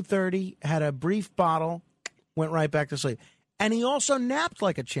up at 2:30, had a brief bottle, went right back to sleep. And he also napped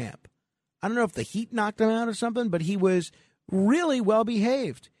like a champ. I don't know if the heat knocked him out or something, but he was really well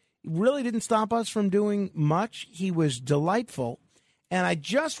behaved. Really didn't stop us from doing much. He was delightful. And I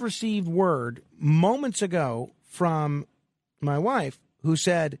just received word moments ago from my wife, who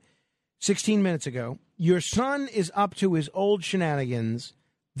said 16 minutes ago, your son is up to his old shenanigans.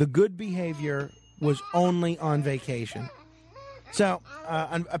 The good behavior was only on vacation. So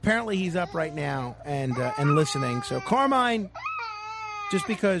apparently he's up right now and listening. So Carmine, just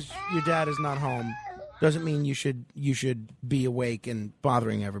because your dad is not home doesn't mean you should be awake and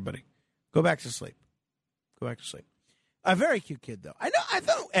bothering everybody. Go back to sleep. Go back to sleep. A very cute kid, though. I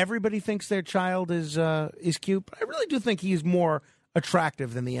know everybody thinks their child is cute, but I really do think he's more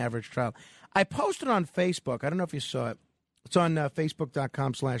attractive than the average child. I posted on Facebook. I don't know if you saw it. It's on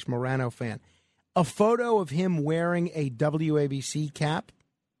Facebook.com/Morano fan. A photo of him wearing a WABC cap.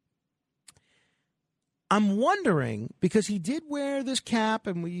 I'm wondering, because he did wear this cap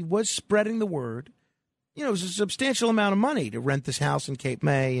and he was spreading the word, you know, it was a substantial amount of money to rent this house in Cape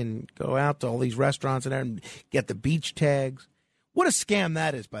May and go out to all these restaurants and get the beach tags. What a scam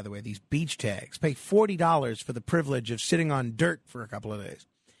that is, by the way, these beach tags. Pay $40 for the privilege of sitting on dirt for a couple of days.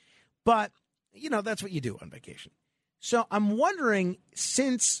 But, you know, that's what you do on vacation. So I'm wondering,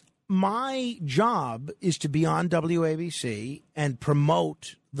 since my job is to be on WABC and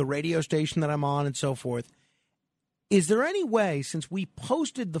promote the radio station that I'm on and so forth, is there any way, since we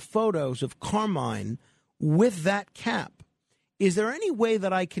posted the photos of Carmine with that cap, is there any way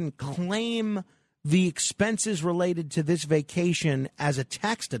that I can claim the expenses related to this vacation as a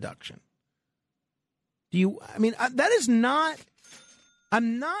tax deduction? That is not,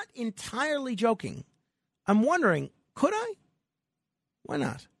 I'm not entirely joking. I'm wondering, could I? Why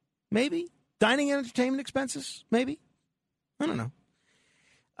not? Maybe. Dining and entertainment expenses? Maybe. I don't know.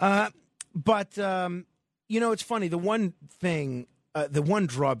 But it's funny. The one thing, the one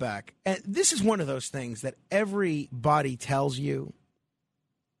drawback, and this is one of those things that everybody tells you,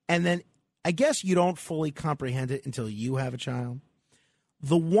 and then I guess you don't fully comprehend it until you have a child.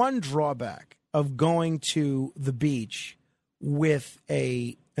 The one drawback of going to the beach with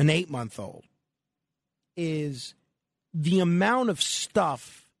an 8-month-old is the amount of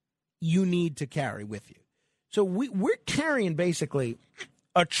stuff you need to carry with you. So we're carrying basically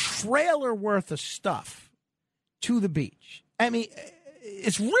a trailer worth of stuff to the beach. I mean,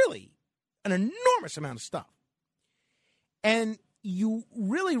 it's really an enormous amount of stuff. And you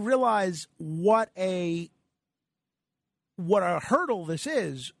really realize what a hurdle this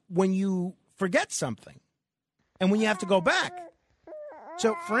is when you forget something and when you have to go back.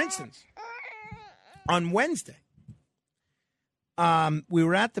 So, for instance, on Wednesday, we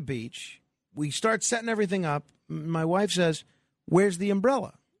were at the beach. We start setting everything up. My wife says, "Where's the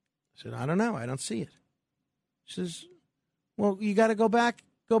umbrella?" I said, "I don't know. I don't see it." She says, "Well, you got to go back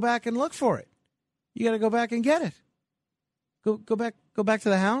and look for it. You got to go back and get it. Go back to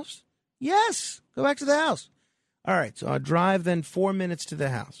the house?" "Yes, go back to the house." All right, so I drive then 4 minutes to the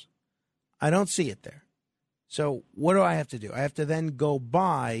house. I don't see it there. So what do I have to do? I have to then go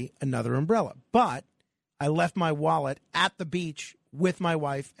buy another umbrella. But I left my wallet at the beach with my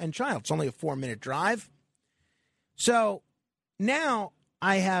wife and child. It's only a 4-minute drive. So now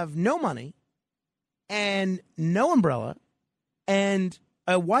I have no money and no umbrella and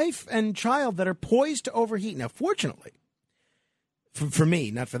a wife and child that are poised to overheat. Now, fortunately, for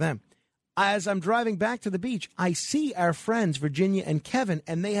me, not for them, as I'm driving back to the beach, I see our friends, Virginia and Kevin,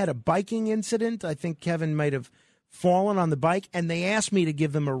 and they had a biking incident. I think Kevin might have fallen on the bike, and they asked me to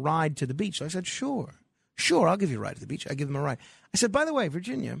give them a ride to the beach. So I said, sure, I'll give you a ride to the beach. I give them a ride. I said, by the way,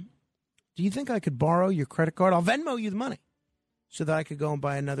 Virginia, do you think I could borrow your credit card? I'll Venmo you the money so that I could go and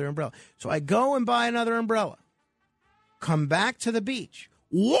buy another umbrella. So I go and buy another umbrella, come back to the beach,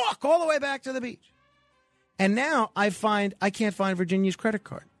 walk all the way back to the beach. And now I can't find Virginia's credit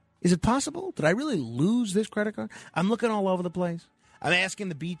card. Is it possible? Did I really lose this credit card? I'm looking all over the place. I'm asking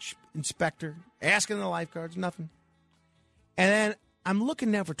the beach inspector, asking the lifeguards, nothing. And then I'm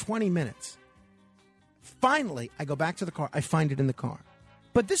looking now for 20 minutes. Finally, I go back to the car. I find it in the car.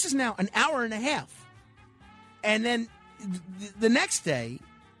 But this is now an hour and a half. And then the next day,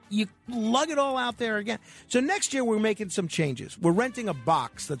 you lug it all out there again. So next year, we're making some changes. We're renting a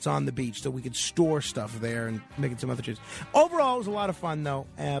box that's on the beach so we could store stuff there and making some other changes. Overall, it was a lot of fun, though,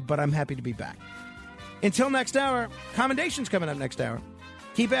 but I'm happy to be back. Until next hour, commendations coming up next hour.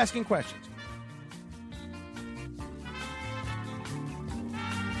 Keep asking questions.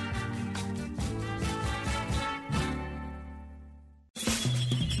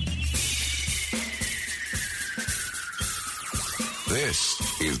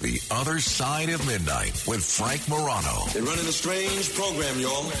 This is The Other Side of Midnight with Frank Morano. They're running a strange program,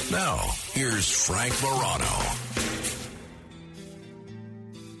 y'all. Now, here's Frank Morano.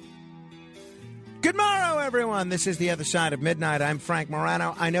 everyone. This is The Other Side of Midnight. I'm Frank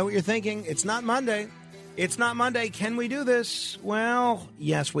Morano. I know what you're thinking. It's not Monday. It's not Monday. Can we do this? Well,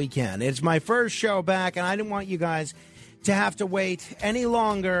 yes, we can. It's my first show back, and I didn't want you guys to have to wait any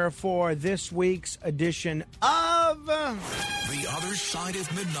longer for this week's edition of The Other Side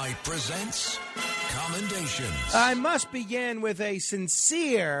of Midnight presents Commendations. I must begin with a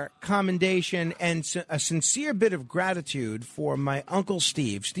sincere commendation and a sincere bit of gratitude for my Uncle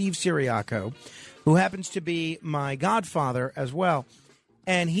Steve Siriaco, who happens to be my godfather as well.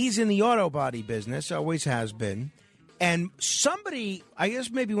 And he's in the auto body business, always has been. And somebody, I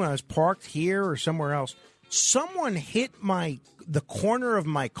guess maybe when I was parked here or somewhere else, someone hit the corner of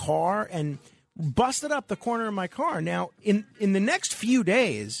my car and busted up the corner of my car. Now, in the next few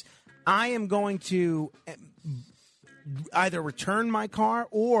days, I am going to either return my car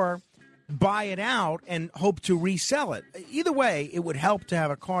or buy it out and hope to resell it. Either way, it would help to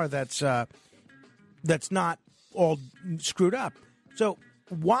have a car that's not all screwed up. So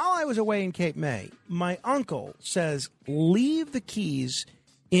while I was away in Cape May, my uncle says, leave the keys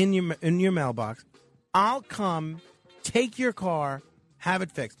in your mailbox. I'll come, take your car, have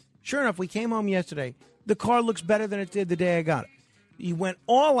it fixed. Sure enough, we came home yesterday. The car looks better than it did the day I got it. He went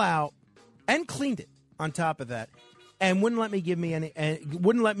all out and cleaned it on top of that, and wouldn't let me give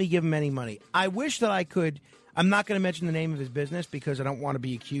him any money. I wish that I could. I'm not going to mention the name of his business because I don't want to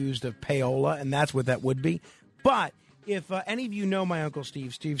be accused of payola, and that's what that would be. But if any of you know my Uncle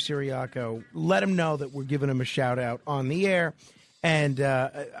Steve Siriaco, let him know that we're giving him a shout out on the air. And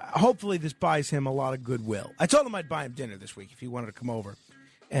hopefully this buys him a lot of goodwill. I told him I'd buy him dinner this week if he wanted to come over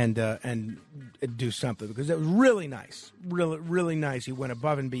and do something, because it was really nice, really, really nice. He went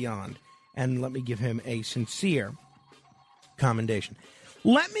above and beyond, and let me give him a sincere commendation.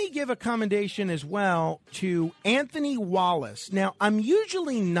 Let me give a commendation as well to Anthony Wallace. Now, I'm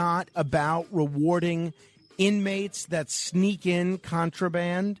usually not about rewarding inmates that sneak in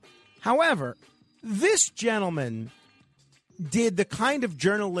contraband. However, this gentleman did the kind of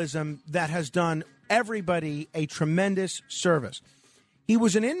journalism that has done everybody a tremendous service. He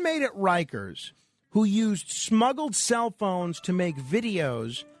was an inmate at Rikers who used smuggled cell phones to make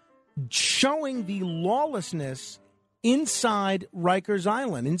videos showing the lawlessness inside Rikers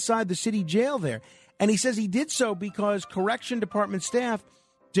Island, inside the city jail there. And he says he did so because correction department staff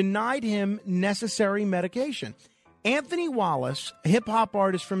denied him necessary medication. Anthony Wallace, a hip-hop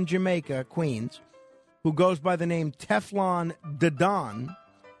artist from Jamaica, Queens, who goes by the name Teflon Dadon,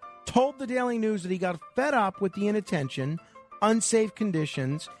 told the Daily News that he got fed up with the inattention, unsafe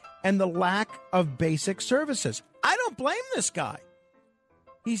conditions, and the lack of basic services. I don't blame this guy.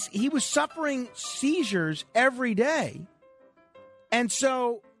 He was suffering seizures every day, and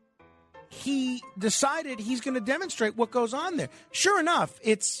so he decided he's going to demonstrate what goes on there. Sure enough,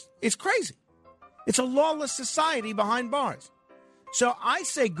 it's crazy. It's a lawless society behind bars. So I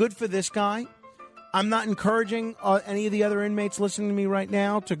say good for this guy. I'm not encouraging any of the other inmates listening to me right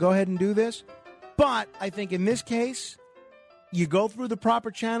now to go ahead and do this. But I think in this case, you go through the proper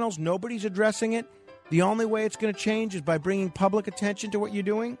channels. Nobody's addressing it. The only way it's going to change is by bringing public attention to what you're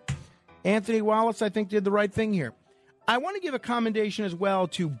doing. Anthony Wallace, I think, did the right thing here. I want to give a commendation as well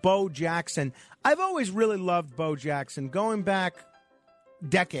to Bo Jackson. I've always really loved Bo Jackson, going back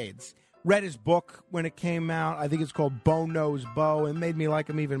decades. Read his book when it came out. I think it's called Bo Knows Bo. It made me like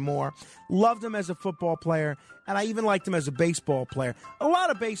him even more. Loved him as a football player, and I even liked him as a baseball player. A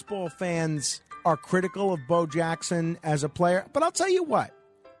lot of baseball fans are critical of Bo Jackson as a player, but I'll tell you what,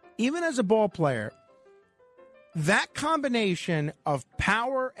 even as a ball player, that combination of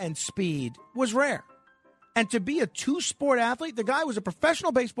power and speed was rare. And to be a two-sport athlete, the guy was a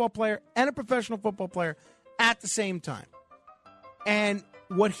professional baseball player and a professional football player at the same time. And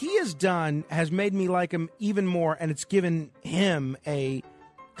what he has done has made me like him even more, and it's given him a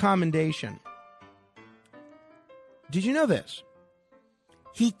commendation. Did you know this?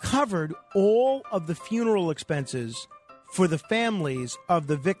 He covered all of the funeral expenses for the families of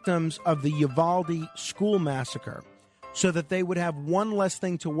the victims of the Uvalde school massacre so that they would have one less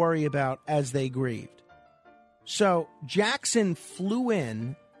thing to worry about as they grieved. So Jackson flew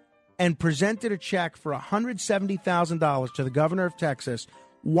in and presented a check for $170,000 to the governor of Texas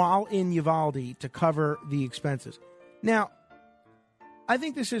while in Uvalde to cover the expenses. Now, I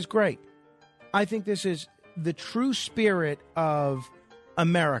think this is great. I think this is the true spirit of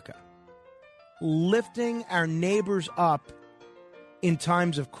America, lifting our neighbors up in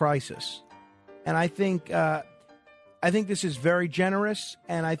times of crisis. And I think this is very generous,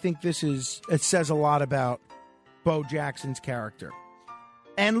 and I think it says a lot about Bo Jackson's character.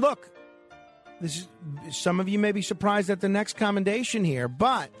 And look, some of you may be surprised at the next commendation here,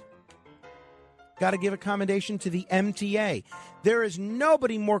 but got to give a commendation to the MTA. There is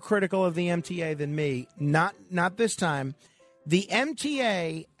nobody more critical of the MTA than me. Not this time. The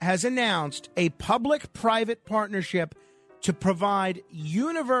MTA has announced a public-private partnership to provide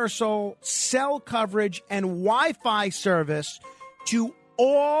universal cell coverage and Wi-Fi service to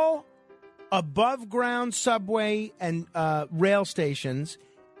all above-ground subway and rail stations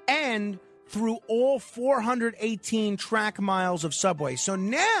and through all 418 track miles of subway. So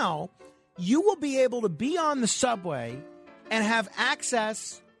now you will be able to be on the subway and have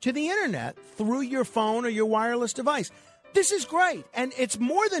access to the internet through your phone or your wireless device. This is great. And it's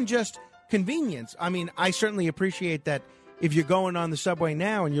more than just convenience. I mean, I certainly appreciate that if you're going on the subway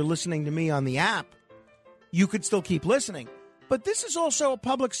now and you're listening to me on the app, you could still keep listening. But this is also a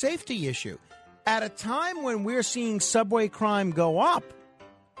public safety issue. At a time when we're seeing subway crime go up,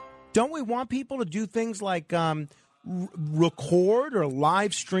 don't we want people to do things like record or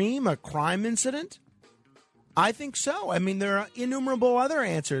live stream a crime incident? I think so. I mean, there are innumerable other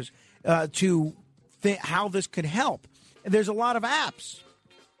answers to how this could help. There's a lot of apps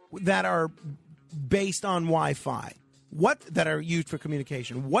that are based on Wi-Fi, that are used for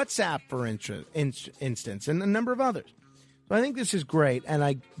communication. WhatsApp, for instance, and a number of others. So I think this is great, and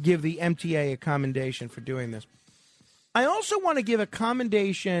I give the MTA a commendation for doing this. I also want to give a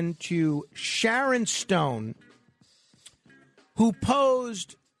commendation to Sharon Stone, who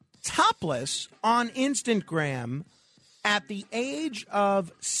posed topless on Instagram at the age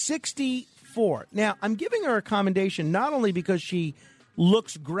of 64. Now, I'm giving her a commendation not only because she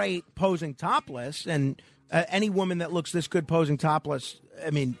looks great posing topless, and any woman that looks this good posing topless,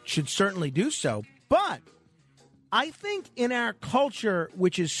 I mean, should certainly do so, but I think in our culture,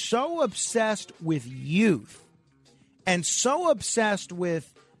 which is so obsessed with youth, and so obsessed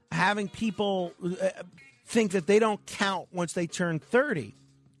with having people think that they don't count once they turn 30,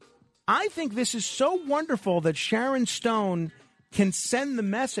 I think this is so wonderful that Sharon Stone can send the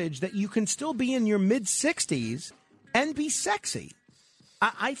message that you can still be in your mid-60s and be sexy.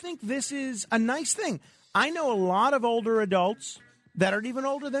 I think this is a nice thing. I know a lot of older adults that are even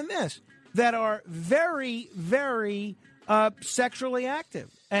older than this that are very, very sexually active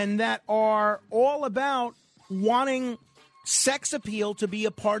and that are all about wanting sex appeal to be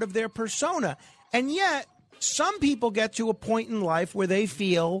a part of their persona. And yet, some people get to a point in life where they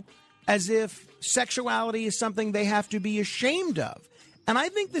feel as if sexuality is something they have to be ashamed of. And I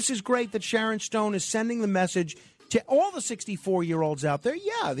think this is great that Sharon Stone is sending the message to all the 64-year-olds out there,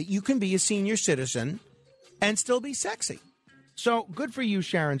 that you can be a senior citizen and still be sexy. So good for you,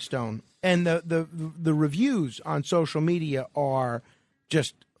 Sharon Stone. And the reviews on social media are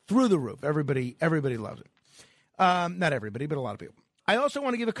just through the roof. Everybody loves it. Not everybody, but a lot of people. I also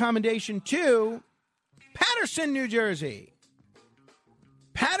want to give a commendation to Paterson, New Jersey.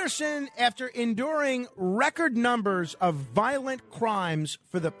 Paterson, after enduring record numbers of violent crimes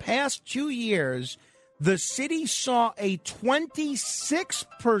for the past 2 years, the city saw a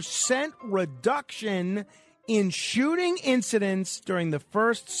 26% reduction in shooting incidents during the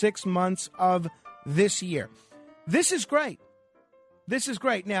first 6 months of this year. This is great. This is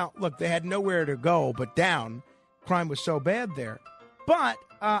great. Now, look, they had nowhere to go but down. Crime was so bad there. But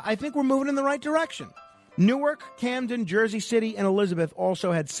I think we're moving in the right direction. Newark, Camden, Jersey City, and Elizabeth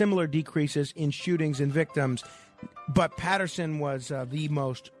also had similar decreases in shootings and victims, but Paterson was the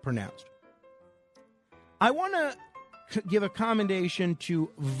most pronounced. I want to give a commendation to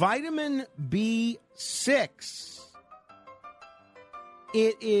vitamin B6.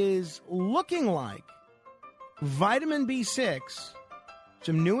 It is looking like vitamin B6,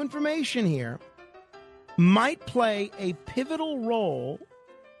 some new information here, might play a pivotal role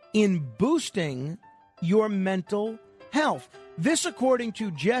in boosting your mental health. This, according to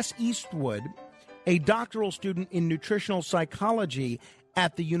Jess Eastwood, a doctoral student in nutritional psychology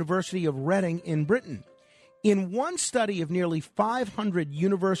at the University of Reading in Britain. In one study of nearly 500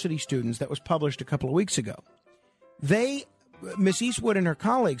 university students that was published a couple of weeks ago, Miss Eastwood and her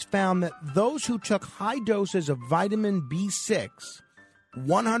colleagues found that those who took high doses of vitamin B6,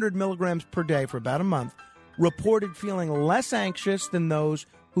 100 milligrams per day for about a month, reported feeling less anxious than those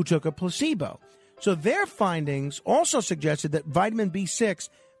who took a placebo. So their findings also suggested that vitamin B6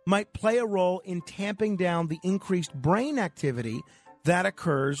 might play a role in tamping down the increased brain activity that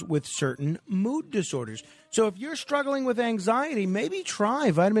occurs with certain mood disorders. So if you're struggling with anxiety, maybe try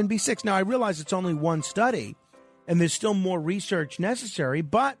vitamin B6. Now, I realize it's only one study, and there's still more research necessary,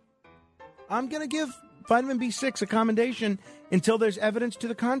 but I'm going to give vitamin B6 a commendation until there's evidence to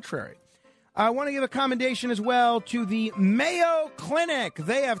the contrary. I want to give a commendation as well to the Mayo Clinic.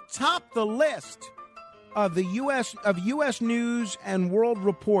 They have topped the list of the U.S. News and World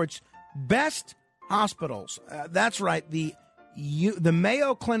Report's best hospitals. That's right, the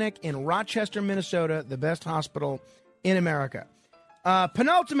Mayo Clinic in Rochester, Minnesota, the best hospital in America.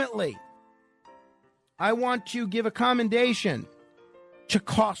 Penultimately, I want to give a commendation to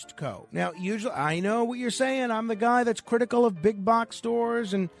Costco. Now, usually, I know what you're saying. I'm the guy that's critical of big box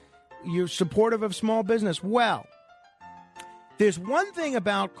stores and you're supportive of small business. Well, there's one thing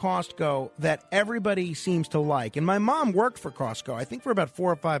about Costco that everybody seems to like. And my mom worked for Costco, I think for about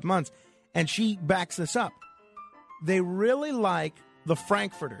 4 or 5 months, and she backs this up. They really like the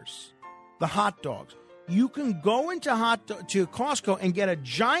Frankfurters, the hot dogs. You can go into to Costco and get a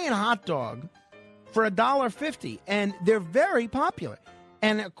giant hot dog for $1.50, and they're very popular.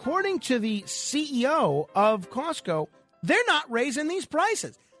 And according to the CEO of Costco, they're not raising these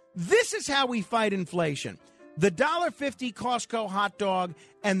prices. This is how we fight inflation. The $1.50 Costco hot dog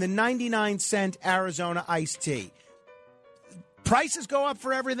and the 99-cent Arizona iced tea. Prices go up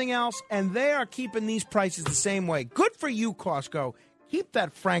for everything else, and they are keeping these prices the same way. Good for you, Costco. Keep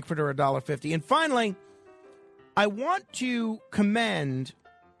that Frankfurter $1.50. And finally, I want to commend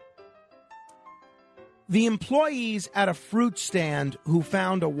the employees at a fruit stand who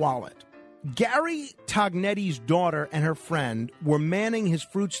found a wallet. Gary Tognetti's daughter and her friend were manning his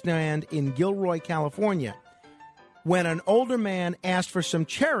fruit stand in Gilroy, California, when an older man asked for some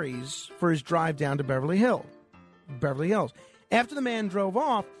cherries for his drive down to Beverly Hills. After the man drove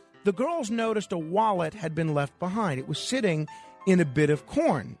off, the girls noticed a wallet had been left behind. It was sitting in a bit of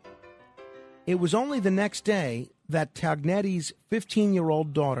corn. It was only the next day that Tognetti's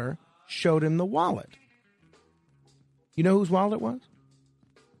 15-year-old daughter showed him the wallet. You know whose wallet it was?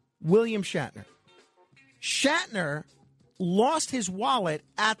 William Shatner. Shatner lost his wallet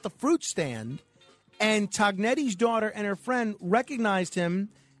at the fruit stand, and Tognetti's daughter and her friend recognized him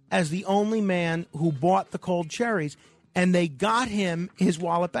as the only man who bought the cold cherries, and they got him his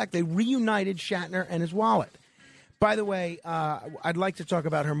wallet back. They reunited Shatner and his wallet. By the way, I'd like to talk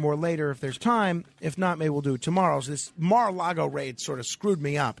about her more later if there's time. If not, maybe we'll do it tomorrow. This Mar-a-Lago raid sort of screwed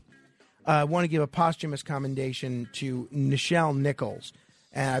me up. I want to give a posthumous commendation to Nichelle Nichols.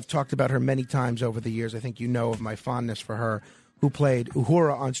 And I've talked about her many times over the years. I think you know of my fondness for her, who played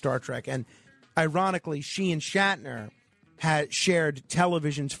Uhura on Star Trek. And ironically, she and Shatner had shared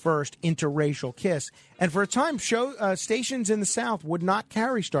television's first interracial kiss. And for a time, stations in the South would not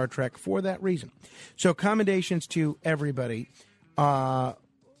carry Star Trek for that reason. So commendations to everybody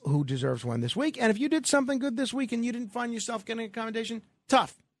who deserves one this week. And if you did something good this week and you didn't find yourself getting a commendation,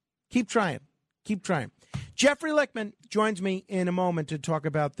 tough. Keep trying. Keep trying. Jeffrey Lichtman joins me in a moment to talk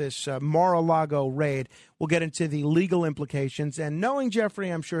about this Mar-a-Lago raid. We'll get into the legal implications. And knowing Jeffrey,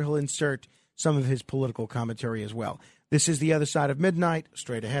 I'm sure he'll insert some of his political commentary as well. This is The Other Side of Midnight.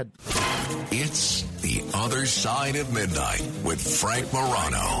 Straight ahead. It's The Other Side of Midnight with Frank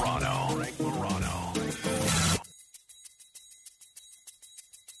Morano.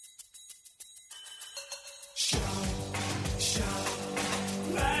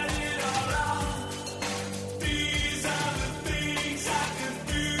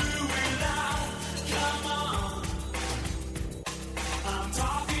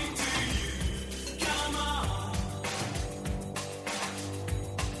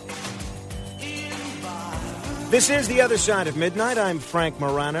 This is The Other Side of Midnight. I'm Frank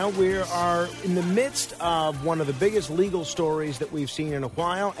Morano. We are in the midst of one of the biggest legal stories that we've seen in a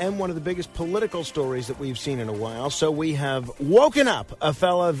while and one of the biggest political stories that we've seen in a while. So we have woken up a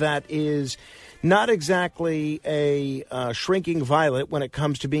fella that is not exactly a shrinking violet when it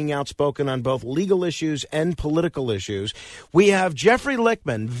comes to being outspoken on both legal issues and political issues. We have Jeffrey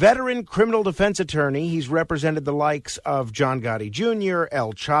Lichtman, veteran criminal defense attorney. He's represented the likes of John Gotti Jr.,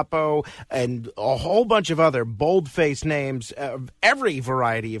 El Chapo, and a whole bunch of other bold-faced names of every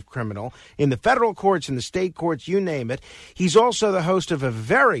variety of criminal in the federal courts, in the state courts, you name it. He's also the host of a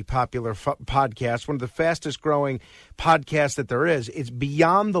very popular podcast, one of the fastest-growing podcasts that there is. It's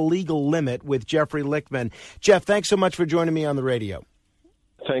Beyond the Legal Limit with Jeffrey Lichtman. Jeff, thanks so much for joining me on the radio.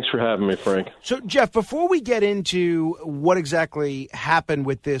 Thanks for having me, Frank. So, Jeff, before we get into what exactly happened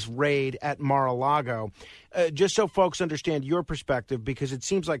with this raid at Mar-a-Lago, just so folks understand your perspective, because it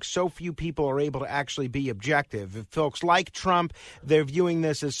seems like so few people are able to actually be objective. If folks like Trump, they're viewing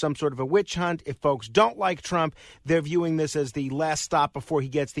this as some sort of a witch hunt. If folks don't like Trump, they're viewing this as the last stop before he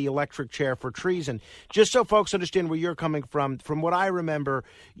gets the electric chair for treason. Just so folks understand where you're coming from what I remember,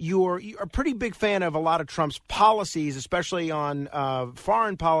 you're a pretty big fan of a lot of Trump's policies, especially on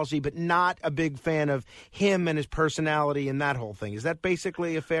foreign policy, but not a big fan of him and his personality and that whole thing. Is that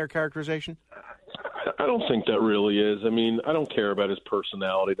basically a fair characterization? I don't think that really is. I mean, I don't care about his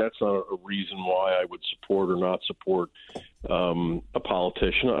personality. That's not a reason why I would support or not support a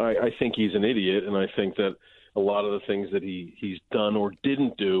politician. I think he's an idiot, and I think that a lot of the things that he's done or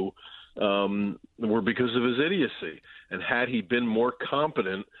didn't do were because of his idiocy. And had he been more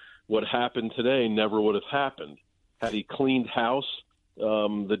competent, what happened today never would have happened. Had he cleaned house,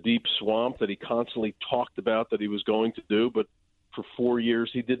 the deep swamp that he constantly talked about that he was going to do, but for 4 years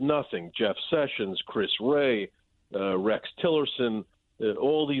he did nothing. Jeff Sessions, Chris Wray, Rex Tillerson,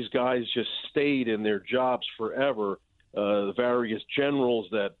 all these guys just stayed in their jobs forever. The various generals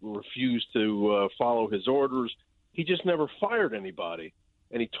that refused to follow his orders. He just never fired anybody.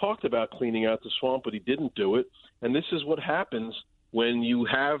 And he talked about cleaning out the swamp, but he didn't do it. And this is what happens when you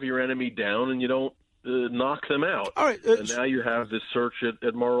have your enemy down and you don't knock them out. All right, and now you have this search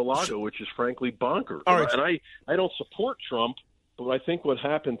at Mar-a-Lago, which is frankly bonkers. All right. And I don't support Trump, but I think what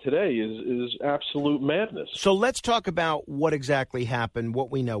happened today is absolute madness. So let's talk about what exactly happened,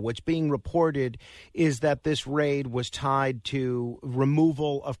 what we know. What's being reported is that this raid was tied to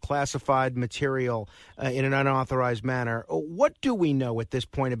removal of classified material in an unauthorized manner. What do we know at this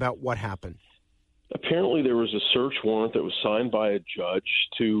point about what happened? Apparently there was a search warrant that was signed by a judge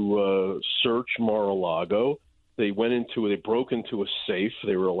to search Mar-a-Lago. They broke into a safe.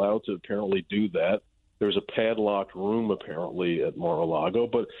 They were allowed to apparently do that. There was a padlocked room, apparently, at Mar-a-Lago.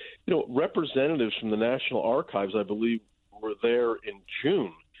 But, representatives from the National Archives, I believe, were there in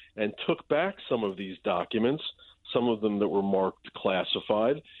June and took back some of these documents, some of them that were marked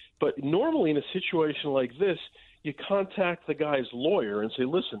classified. But normally in a situation like this, you contact the guy's lawyer and say,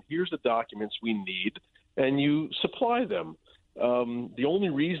 listen, here's the documents we need, and you supply them. The only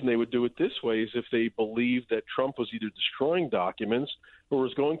reason they would do it this way is if they believed that Trump was either destroying documents or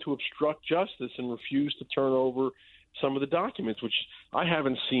was going to obstruct justice and refuse to turn over some of the documents, which I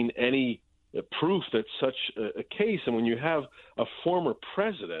haven't seen any proof that's such a case. And when you have a former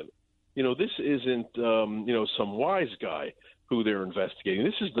president, this isn't, some wise guy who they're investigating.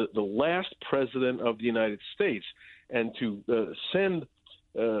 This is the last president of the United States. And to send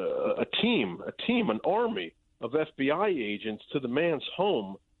a team, an army of FBI agents to the man's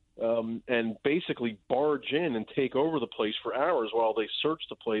home and basically barge in and take over the place for hours while they search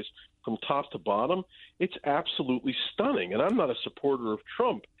the place from top to bottom, it's absolutely stunning. And I'm not a supporter of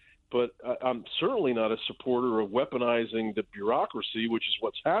Trump, but I'm certainly not a supporter of weaponizing the bureaucracy, which is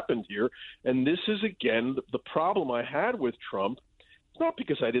what's happened here. And this is, again, the problem I had with Trump. It's not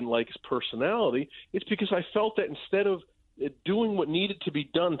because I didn't like his personality. It's because I felt that instead of doing what needed to be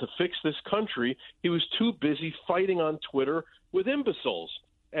done to fix this country, he was too busy fighting on Twitter with imbeciles.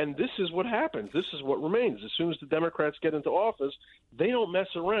 And this is what happens. This is what remains. As soon as the Democrats get into office, they don't mess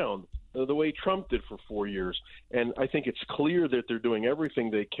around the way Trump did for 4 years. And I think it's clear that they're doing everything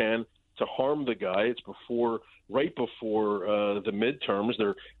they can to harm the guy. It's right before the midterms.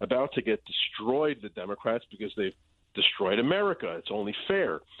 They're about to get destroyed, the Democrats, because they've destroyed America. It's only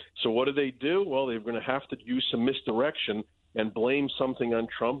fair. So what do? Well, they're going to have to use some misdirection and blame something on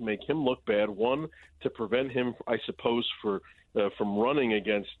Trump, make him look bad. One, to prevent him, I suppose, from running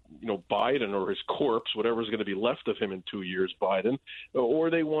against Biden or his corpse, whatever's going to be left of him in 2 years, Biden, or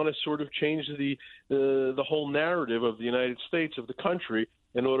they want to sort of change the whole narrative of the United States, of the country,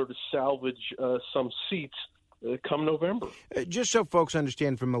 in order to salvage some seats come November. Just so folks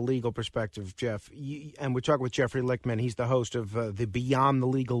understand from a legal perspective, Jeff, and we're talking with Jeffrey Lichtman. He's the host of the Beyond the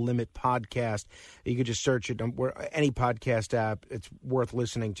Legal Limit podcast. You can just search it on any podcast app. It's worth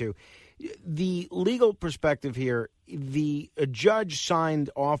listening to. The legal perspective here, a judge signed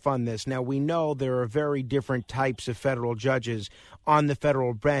off on this. Now, we know there are very different types of federal judges on the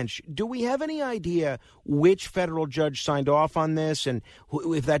federal bench. Do we have any idea which federal judge signed off on this, and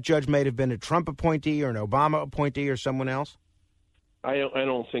if that judge may have been a Trump appointee or an Obama appointee or someone else? I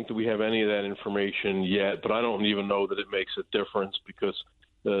don't think that we have any of that information yet, but I don't even know that it makes a difference because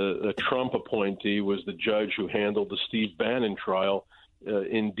the Trump appointee was the judge who handled the Steve Bannon trial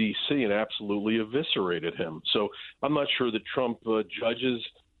in D.C. and absolutely eviscerated him. So I'm not sure that Trump judges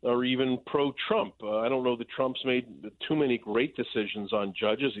are even pro-Trump. I don't know that Trump's made too many great decisions on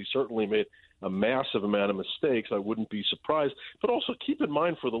judges. He certainly made a massive amount of mistakes. I wouldn't be surprised. But also keep in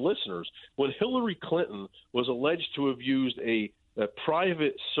mind for the listeners, when Hillary Clinton was alleged to have used a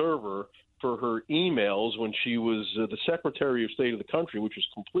private server for her emails when she was the Secretary of State of the country, which was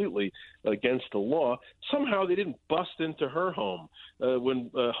completely against the law, somehow they didn't bust into her home. When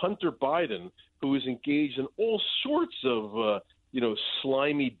Hunter Biden, who was engaged in all sorts of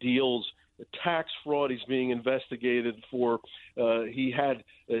slimy deals, tax fraud he's being investigated for, he had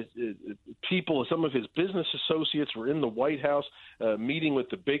people, some of his business associates were in the White House meeting with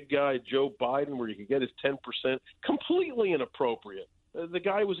the big guy, Joe Biden, where he could get his 10%, completely inappropriate. The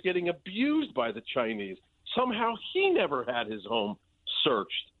guy was getting abused by the Chinese. Somehow he never had his home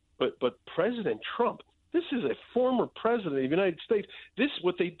searched. But President Trump, this is a former president of the United States.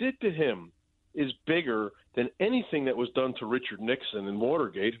 What they did to him is bigger than anything that was done to Richard Nixon in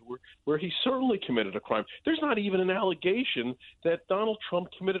Watergate, where he certainly committed a crime. There's not even an allegation that Donald Trump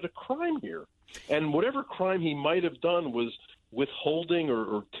committed a crime here. And whatever crime he might have done was withholding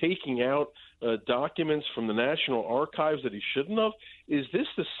or taking out documents from the National Archives that he shouldn't have. Is this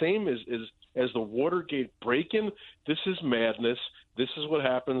the same as the Watergate break-in? This is madness. This is what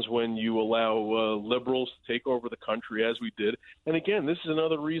happens when you allow liberals to take over the country, as we did. And again, this is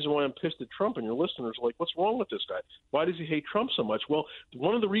another reason why I'm pissed at Trump. And your listeners are like, what's wrong with this guy? Why does he hate Trump so much? Well,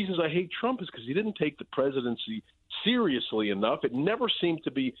 one of the reasons I hate Trump is because he didn't take the presidency seriously enough. It never seemed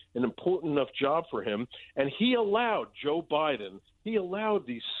to be an important enough job for him. And he allowed Joe Biden, he allowed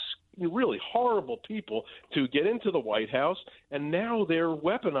these really horrible people to get into the White House, and now they're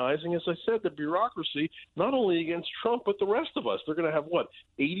weaponizing, as I said, the bureaucracy, not only against Trump, but the rest of us. They're going to have,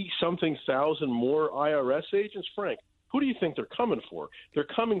 80-something thousand more IRS agents? Frank, who do you think they're coming for? They're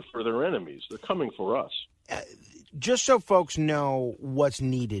coming for their enemies. They're coming for us. Just so folks know what's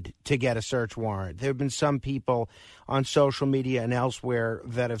needed to get a search warrant, there have been some people on social media and elsewhere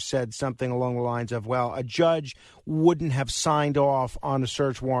that have said something along the lines of, well, a judge wouldn't have signed off on a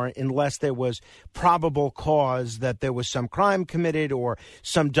search warrant unless there was probable cause that there was some crime committed or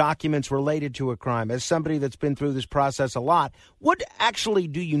some documents related to a crime. As somebody that's been through this process a lot, what actually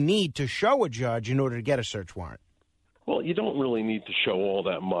do you need to show a judge in order to get a search warrant? Well, you don't really need to show all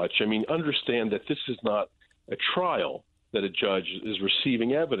that much. I mean, understand that this is not a trial that a judge is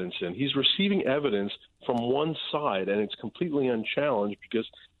receiving evidence in. He's receiving evidence from one side, and it's completely unchallenged because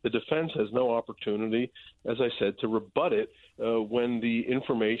the defense has no opportunity, as I said, to rebut it when the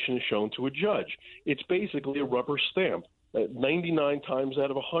information is shown to a judge. It's basically a rubber stamp. 99 times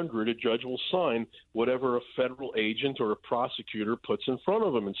out of 100, a judge will sign whatever a federal agent or a prosecutor puts in front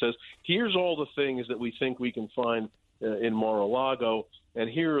of him and says, here's all the things that we think we can find in Mar-a-Lago, and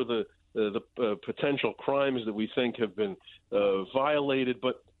here are the potential crimes that we think have been violated.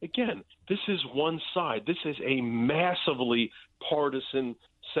 But again, this is one side. This is a massively partisan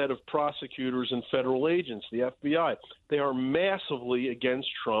set of prosecutors and federal agents, the FBI. They are massively against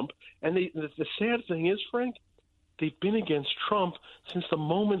Trump. And the sad thing is, Frank, they've been against Trump since the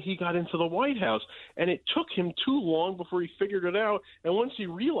moment he got into the White House. And it took him too long before he figured it out. And once he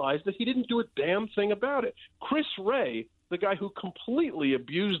realized that he didn't do a damn thing about it. Chris Wray, the guy who completely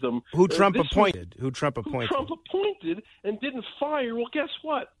abused them. Who Trump appointed and didn't fire. Well, guess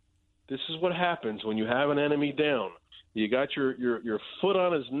what? This is what happens when you have an enemy down. You got your foot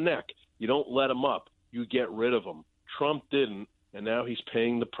on his neck. You don't let him up. You get rid of him. Trump didn't, and now he's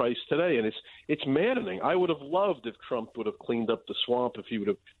paying the price today. And it's maddening. I would have loved if Trump would have cleaned up the swamp, if he would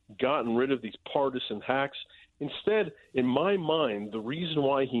have gotten rid of these partisan hacks. Instead, in my mind, the reason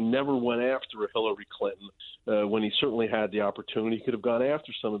why he never went after a Hillary Clinton when he certainly had the opportunity, he could have gone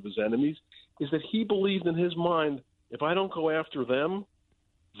after some of his enemies, is that he believed in his mind, if I don't go after them,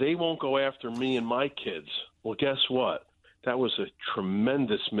 they won't go after me and my kids. Well, guess what? That was a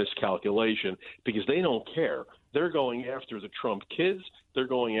tremendous miscalculation because they don't care. They're going after the Trump kids. They're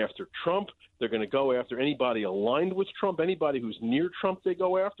going after Trump. They're going to go after anybody aligned with Trump, anybody who's near Trump they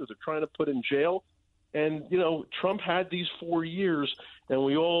go after. They're trying to put in jail. And, Trump had these 4 years, and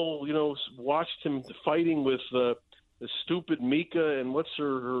we all, watched him fighting with the stupid Mika and what's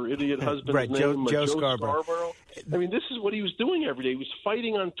her idiot husband's right, name? Joe Scarborough. I mean, this is what he was doing every day. He was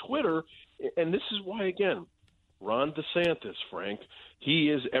fighting on Twitter, and this is why, again, Ron DeSantis, Frank, he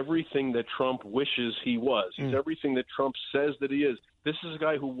is everything that Trump wishes he was. He's everything that Trump says that he is. This is a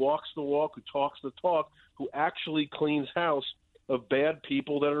guy who walks the walk, who talks the talk, who actually cleans house of bad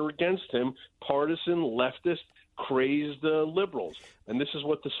people that are against him, partisan, leftist, crazed liberals. And this is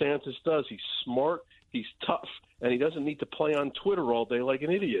what DeSantis does. He's smart, he's tough, and he doesn't need to play on Twitter all day like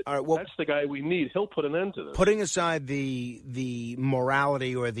an idiot. All right, well, that's the guy we need. He'll put an end to this. Putting aside the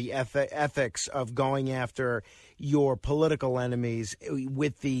morality or the ethics of going after your political enemies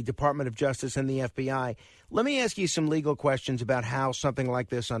with the Department of Justice and the FBI, let me ask you some legal questions about how something like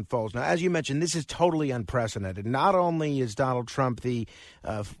this unfolds. Now, as you mentioned, this is totally unprecedented. Not only is Donald Trump the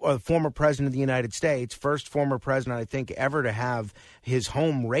former president of the United States, first former president, I think, ever to have his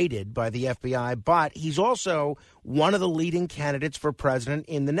home raided by the FBI, but he's also one of the leading candidates for president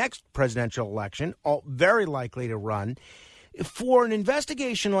in the next presidential election, very likely to run. For an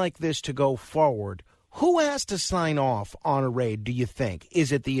investigation like this to go forward, who has to sign off on a raid, do you think?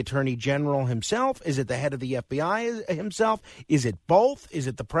 Is it the Attorney General himself? Is it the head of the FBI himself? Is it both? Is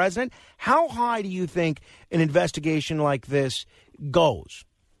it the president? How high do you think an investigation like this goes?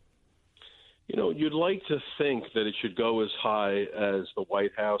 You'd like to think that it should go as high as the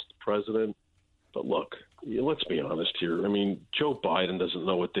White House, the president. But look, let's be honest here. I mean, Joe Biden doesn't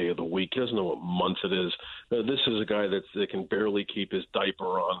know what day of the week. He doesn't know what month it is. This is a guy that can barely keep his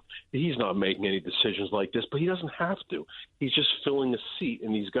diaper on. He's not making any decisions like this, but he doesn't have to. He's just filling a seat,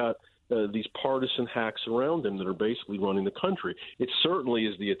 and he's got these partisan hacks around him that are basically running the country. It certainly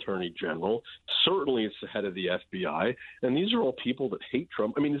is the Attorney General. Certainly it's the head of the FBI. And these are all people that hate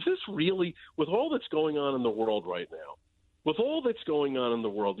Trump. I mean, is this really, with all that's going on in the world right now, with all that's going on in the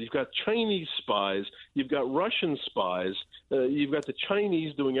world, you've got Chinese spies, you've got Russian spies, you've got the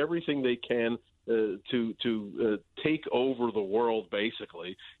Chinese doing everything they can to take over the world,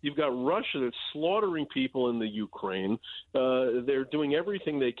 basically. You've got Russia that's slaughtering people in the Ukraine. They're doing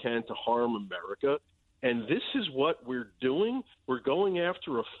everything they can to harm America. And this is what we're doing. We're going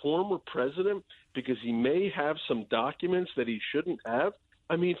after a former president because he may have some documents that he shouldn't have.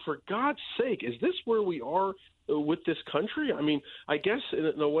 I mean, for God's sake, is this where we are with this country? I mean, I guess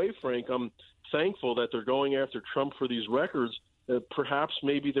in a way, Frank, I'm thankful that they're going after Trump for these records. Perhaps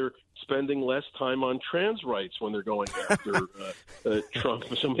maybe they're spending less time on trans rights when they're going after Trump.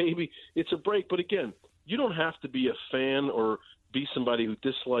 So maybe it's a break. But again, you don't have to be a fan or be somebody who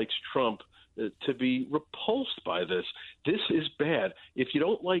dislikes Trump to be repulsed by this. This is bad. If you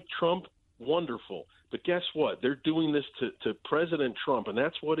don't like Trump, wonderful. But guess what? They're doing this to President Trump, and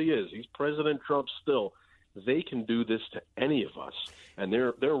that's what he is. He's President Trump still. They can do this to any of us, and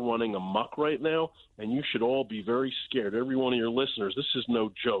they're running amok right now, and you should all be very scared. Every one of your listeners, this is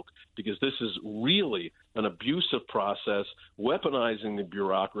no joke, because this is really an abusive process, weaponizing the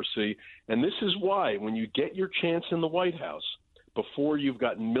bureaucracy, and this is why when you get your chance in the White House, before you've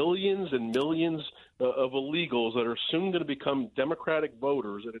got millions and millions of illegals that are soon going to become Democratic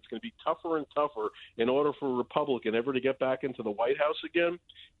voters, and it's going to be tougher and tougher in order for a Republican ever to get back into the White House again,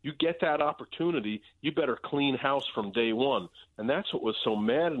 you get that opportunity, you better clean house from day one. And that's what was so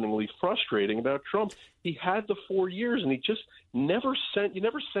maddeningly frustrating about Trump. He had the 4 years, and he just you never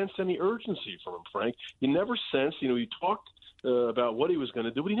sensed any urgency from him, Frank. You never sensed, he talked about what he was going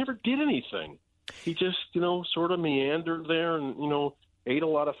to do, but he never did anything. He just, sort of meandered there and, ate a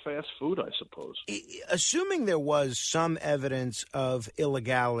lot of fast food, I suppose. Assuming there was some evidence of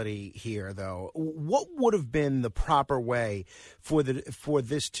illegality here, though, what would have been the proper way for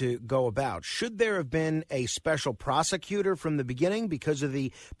this to go about? Should there have been a special prosecutor from the beginning because of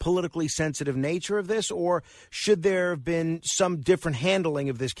the politically sensitive nature of this, or should there have been some different handling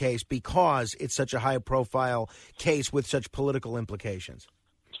of this case because it's such a high-profile case with such political implications?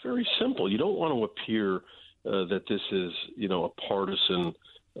 Very simple. You don't want to appear that this is, a partisan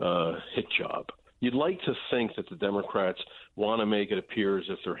hit job. You'd like to think that the Democrats want to make it appear as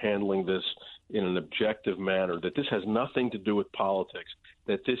if they're handling this in an objective manner, that this has nothing to do with politics,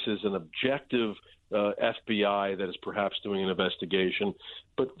 that this is an objective FBI that is perhaps doing an investigation.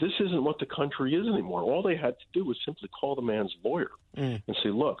 But this isn't what the country is anymore. All they had to do was simply call the man's lawyer and say,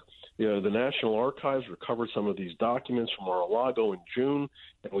 look, the National Archives recovered some of these documents from Mar-a-Lago in June,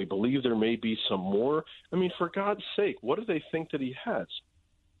 and we believe there may be some more. I mean, for God's sake, what do they think that he has?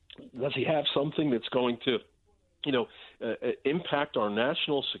 Does he have something that's going to, impact our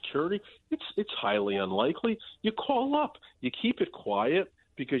national security? It's highly unlikely. You call up. You keep it quiet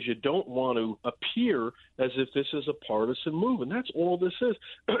because you don't want to appear as if this is a partisan move, and that's all this is.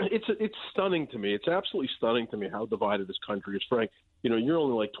 It's stunning to me. It's absolutely stunning to me how divided this country is, Frank. You're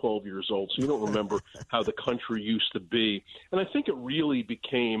only like 12 years old, so you don't remember how the country used to be. And I think it really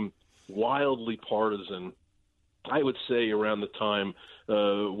became wildly partisan, I would say, around the time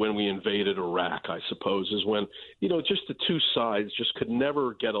when we invaded Iraq, I suppose, is when, just the two sides just could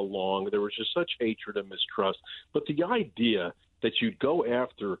never get along. There was just such hatred and mistrust. But the idea that you'd go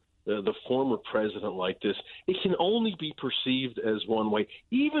after the former president like this, it can only be perceived as one way,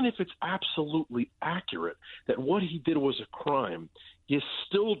 even if it's absolutely accurate that what he did was a crime. You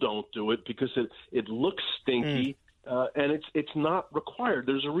still don't do it because it looks stinky, and it's not required.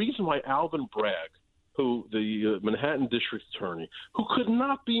 There's a reason why Alvin Bragg, who the Manhattan District Attorney, who could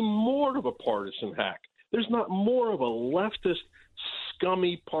not be more of a partisan hack. There's not more of a leftist,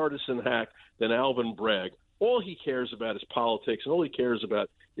 scummy partisan hack than Alvin Bragg. All he cares about is politics, and all he cares about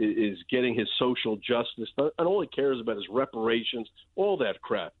is getting his social justice, and all he cares about is reparations, all that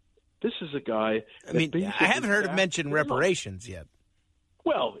crap. This is a guy. I mean, I haven't heard him mention reparations yet.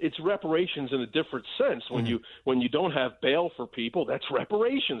 Well, it's reparations in a different sense. When you don't have bail for people, that's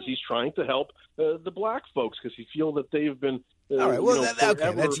reparations. He's trying to help the black folks because he feels that they've been All right. Well,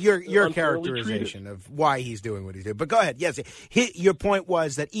 okay. That's your characterization of why he's doing what he's doing. But go ahead. Yes, your point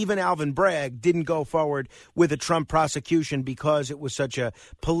was that even Alvin Bragg didn't go forward with a Trump prosecution because it was such a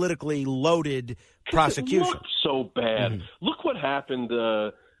politically loaded prosecution. It looked so bad. Mm-hmm. Look what happened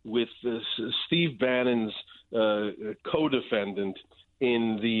with Steve Bannon's co-defendant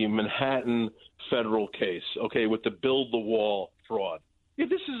in the Manhattan federal case. Okay, with the build the wall fraud. Yeah,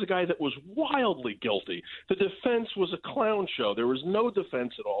 this is a guy that was wildly guilty. The defense was a clown show. There was no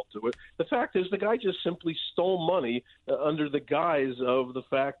defense at all to it. The fact is the guy just simply stole money under the guise of the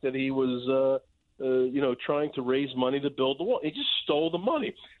fact that he was, trying to raise money to build the wall. He just stole the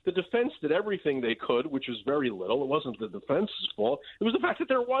money. The defense did everything they could, which was very little. It wasn't the defense's fault. It was the fact that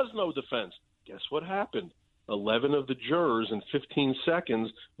there was no defense. Guess what happened? 11 of the jurors in 15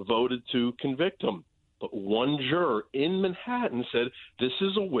 seconds voted to convict him. But one juror in Manhattan said, this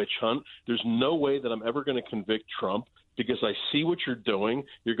is a witch hunt. There's no way that I'm ever going to convict Trump because I see what you're doing.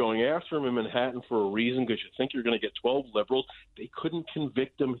 You're going after him in Manhattan for a reason because you think you're going to get 12 liberals. They couldn't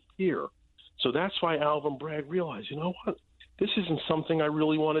convict him here. So that's why Alvin Bragg realized, you know what? This isn't something I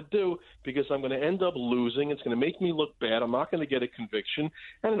really want to do because I'm going to end up losing. It's going to make me look bad. I'm not going to get a conviction.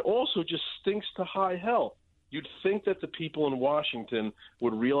 And it also just stinks to high hell. You'd think that the people in Washington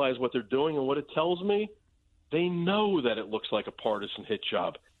would realize what they're doing, and what it tells me, they know that it looks like a partisan hit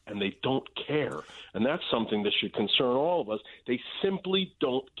job, and they don't care. And that's something that should concern all of us. They simply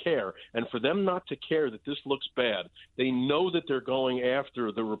don't care. And for them not to care that this looks bad, they know that they're going after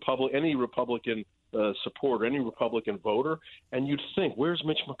any Republican supporter, any Republican voter. And you'd think, where's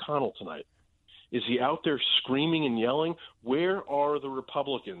Mitch McConnell tonight? Is he out there screaming and yelling? Where are the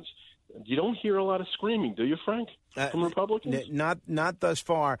Republicans? You don't hear a lot of screaming, do you, Frank, from Republicans? Not thus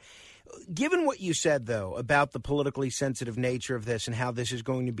far. Given what you said, though, about the politically sensitive nature of this and how this is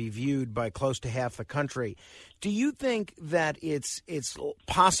going to be viewed by close to half the country, do you think that it's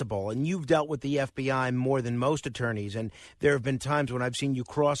possible, and you've dealt with the FBI more than most attorneys, and there have been times when I've seen you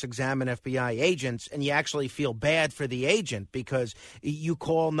cross-examine FBI agents and you actually feel bad for the agent because you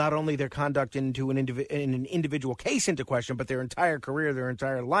call not only their conduct into an individual case into question, but their entire career, their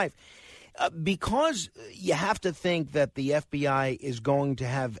entire life. Because you have to think that the FBI is going to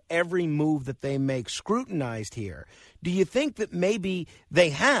have every move that they make scrutinized here, do you think that maybe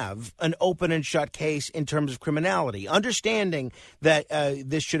they have an open and shut case in terms of criminality, understanding that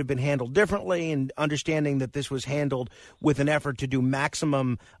this should have been handled differently and understanding that this was handled with an effort to do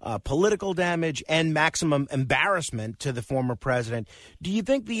maximum political damage and maximum embarrassment to the former president? Do you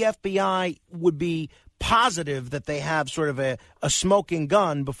think the FBI would be positive that they have sort of a smoking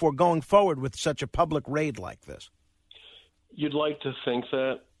gun before going forward with such a public raid like this? You'd like to think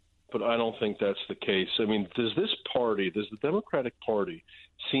that, but I don't think that's the case. I mean, does the Democratic Party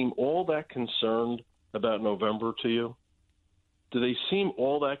seem all that concerned about November to you? Do they seem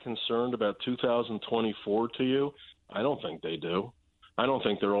all that concerned about 2024 to you? I don't think they do. I don't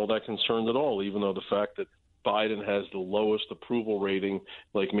think they're all that concerned at all, even though the fact that Biden has the lowest approval rating,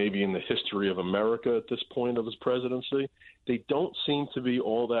 like maybe in the history of America at this point of his presidency. They don't seem to be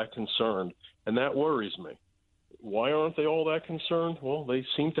all that concerned, and that worries me. Why aren't they all that concerned? Well, they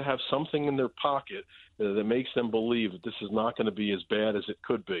seem to have something in their pocket that makes them believe that this is not going to be as bad as it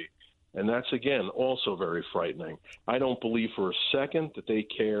could be. And that's, again, also very frightening. I don't believe for a second that they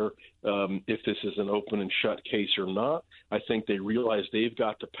care if this is an open and shut case or not. I think they realize they've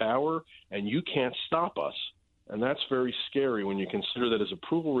got the power, and you can't stop us. And that's very scary when you consider that his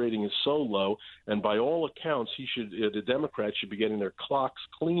approval rating is so low. And by all accounts, the Democrats should be getting their clocks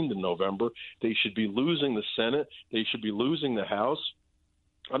cleaned in November. They should be losing the Senate. They should be losing the House.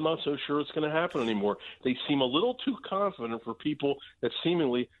 I'm not so sure it's going to happen anymore. They seem a little too confident for people that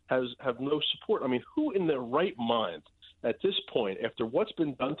seemingly have no support. I mean, who in their right mind at this point, after what's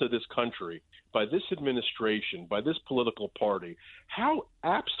been done to this country by this administration, by this political party, how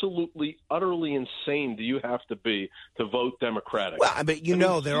absolutely, utterly insane do you have to be to vote Democratic? Well, I mean,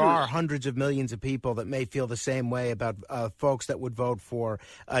 there are hundreds of millions of people that may feel the same way about folks that would vote for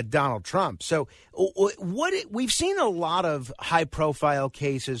Donald Trump. So we've seen a lot of high-profile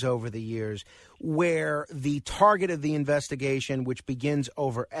cases over the years where the target of the investigation, which begins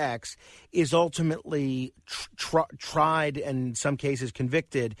over X, is ultimately tried and in some cases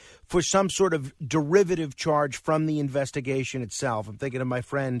convicted for some sort of derivative charge from the investigation itself. I'm thinking of my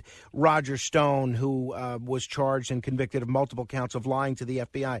friend Roger Stone, who was charged and convicted of multiple counts of lying to the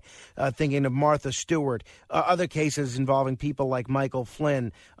FBI. Thinking of Martha Stewart. Other cases involving people like Michael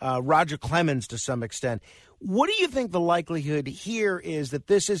Flynn, Roger Clemens to some extent. What do you think the likelihood here is that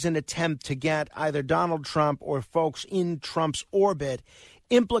this is an attempt to get either Donald Trump or folks in Trump's orbit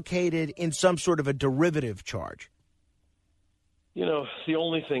implicated in some sort of a derivative charge? You know, the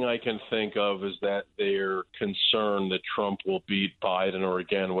only thing I can think of is that they're concerned that Trump will beat Biden or,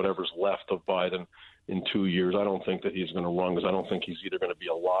 again, whatever's left of Biden in 2 years. I don't think that he's going to run because I don't think he's either going to be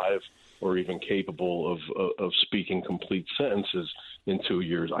alive or even capable of speaking complete sentences in 2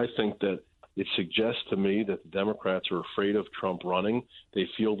 years. I think that it suggests to me that the Democrats are afraid of Trump running. They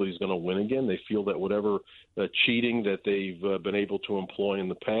feel that he's going to win again. They feel that whatever cheating that they've been able to employ in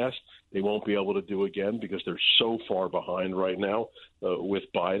the past, they won't be able to do again because they're so far behind right now with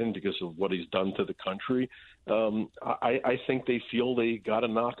Biden because of what he's done to the country. I think they feel they got to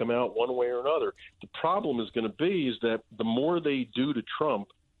knock him out one way or another. The problem is going to be is that the more they do to Trump,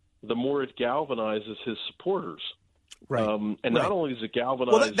 the more it galvanizes his supporters. Right. And not only does it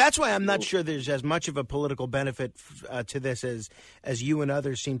galvanize... Well, that's why I'm not sure there's as much of a political benefit to this as you and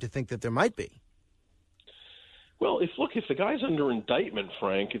others seem to think that there might be. Well, if the guy's under indictment,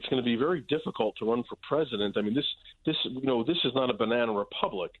 Frank, it's going to be very difficult to run for president. I mean, this is not a banana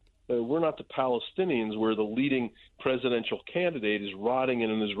republic. We're not the Palestinians where the leading presidential candidate is rotting in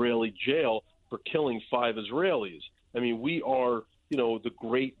an Israeli jail for killing 5 Israelis. I mean, we are, the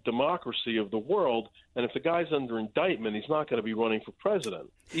great democracy of the world. And if the guy's under indictment, he's not going to be running for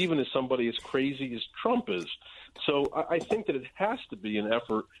president, even as somebody as crazy as Trump is. So I think that it has to be an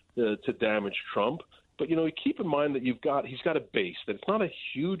effort to damage Trump. But, keep in mind that he's got a base, that it's not a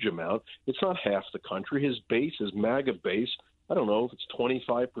huge amount. It's not half the country. His base, his MAGA base, I don't know if it's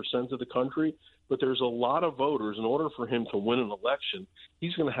 25% of the country, but there's a lot of voters. In order for him to win an election,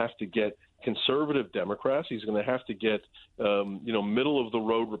 he's going to have to get conservative Democrats. He's going to have to get,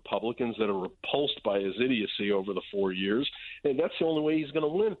 middle-of-the-road Republicans that are repulsed by his idiocy over the 4 years. And that's the only way he's going to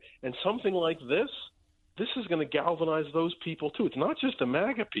win. And something like this is going to galvanize those people, too. It's not just the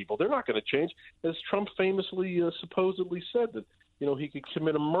MAGA people. They're not going to change. As Trump famously supposedly said that, he could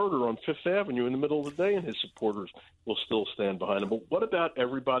commit a murder on Fifth Avenue in the middle of the day and his supporters will still stand behind him. But what about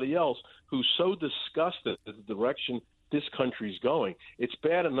everybody else who's so disgusted at the direction this country's going? It's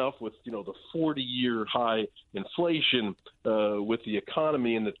bad enough with, the 40-year high inflation, with the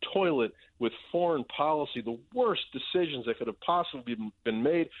economy in the toilet, with foreign policy, the worst decisions that could have possibly been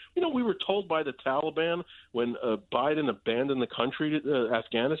made. We were told by the Taliban when Biden abandoned the country,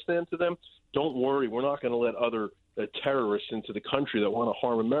 Afghanistan, to them, don't worry, we're not going to let other terrorists into the country that want to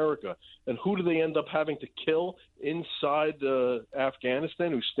harm America. And who do they end up having to kill inside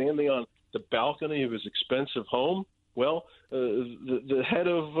Afghanistan, who's standing on the balcony of his expensive home? Well, the head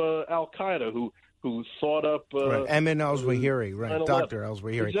of Al-Qaeda who thought up Emin al-Zawahiri, right? Dr.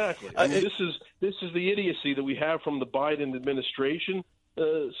 al-Zawahiri. Exactly. This is the idiocy that we have from the Biden administration.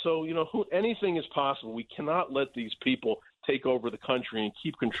 Anything is possible. We cannot let these people take over the country and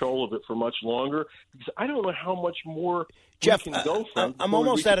keep control of it for much longer, because I don't know how much more Jeff, we can go from. I'm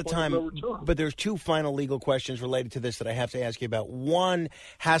almost out of time, but there's 2 final legal questions related to this that I have to ask you about. One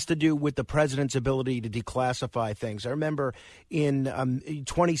has to do with the president's ability to declassify things. I remember in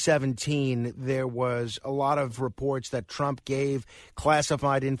 2017, there was a lot of reports that Trump gave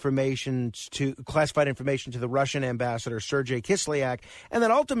classified information to the Russian ambassador, Sergei Kislyak, and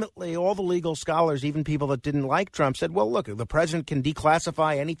then ultimately all the legal scholars, even people that didn't like Trump, said, well, look, the president can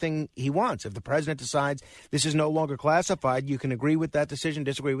declassify anything he wants. If the president decides this is no longer classified, you can agree with that decision,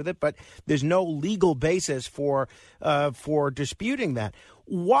 disagree with it, but there's no legal basis for disputing that.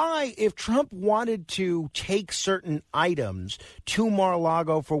 Why, if Trump wanted to take certain items to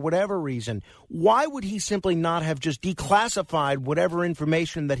Mar-a-Lago for whatever reason, why would he simply not have just declassified whatever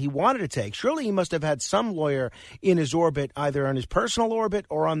information that he wanted to take? Surely he must have had some lawyer in his orbit, either on his personal orbit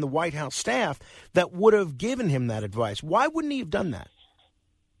or on the White House staff, that would have given him that advice. Why wouldn't he have done that?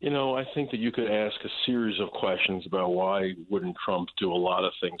 I think that you could ask a series of questions about why wouldn't Trump do a lot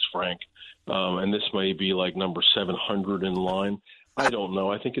of things, Frank. And this may be like number 700 in line. I don't know.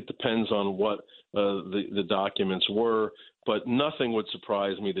 I think it depends on what the documents were, but nothing would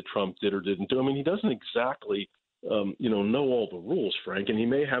surprise me that Trump did or didn't do. I mean, he doesn't exactly, know all the rules, Frank, and he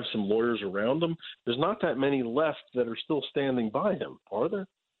may have some lawyers around him. There's not that many left that are still standing by him, are there?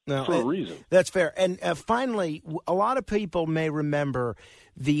 No, for a reason. That's fair. And finally, a lot of people may remember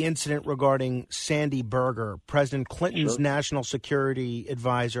the incident regarding Sandy Berger, President Clinton's national security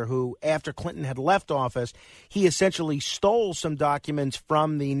advisor, who, after Clinton had left office, he essentially stole some documents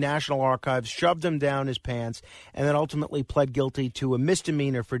from the National Archives, shoved them down his pants, and then ultimately pled guilty to a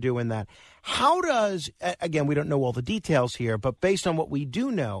misdemeanor for doing that. How does, again, we don't know all the details here, but based on what we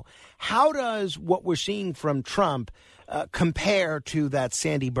do know, how does what we're seeing from Trump compare to that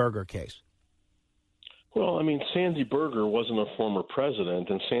Sandy Berger case? Well, I mean, Sandy Berger wasn't a former president,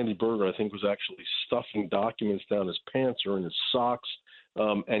 and Sandy Berger, I think, was actually stuffing documents down his pants or in his socks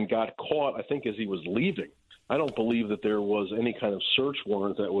and got caught, I think, as he was leaving. I don't believe that there was any kind of search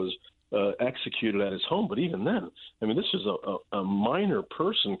warrant that was executed at his home. But even then, I mean, this is a minor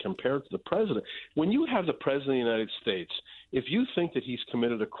person compared to the president. When you have the president of the United States, if you think that he's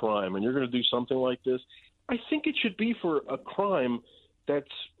committed a crime and you're going to do something like this, I think it should be for a crime that's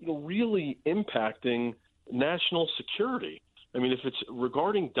really impacting national security. I mean, if it's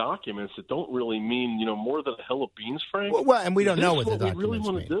regarding documents that don't really mean, more than a hill of beans, Frank. Well, and we don't know what the documents we really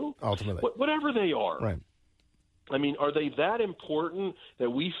documents want mean, to do. ultimately. Whatever they are. Right. I mean, are they that important that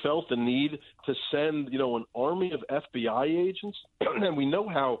we felt the need to send, an army of FBI agents? And we know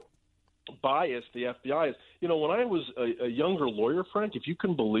how biased the FBI is. When I was a younger lawyer, Frank, if you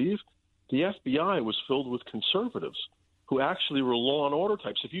can believe, the FBI was filled with conservatives who actually were law and order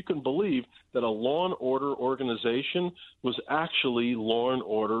types. If you can believe that a law and order organization was actually law and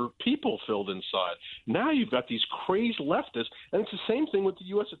order people filled inside. Now you've got these crazed leftists, and it's the same thing with the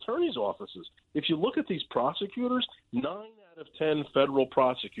U.S. attorney's offices. If you look at these prosecutors, 9 out of 10 federal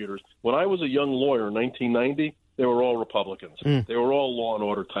prosecutors, when I was a young lawyer in 1990, they were all Republicans. They were all law and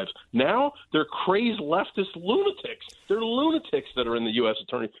order types. Now they're crazed leftist lunatics. They're lunatics that are in the U.S.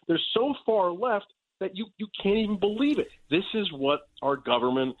 attorney. They're so far left that you can't even believe it. This is what our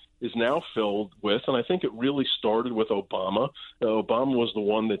government is now filled with, and I think it really started with Obama. Obama was the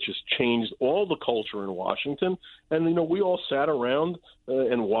one that just changed all the culture in Washington, and we all sat around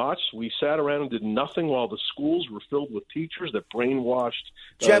and watched. We sat around and did nothing while the schools were filled with teachers that brainwashed.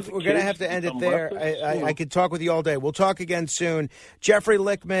 Jeff, we're going to have to end it there. I could talk with you all day. We'll talk again soon. Jeffrey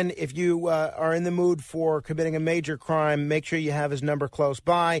Lichtman, if you are in the mood for committing a major crime, make sure you have his number close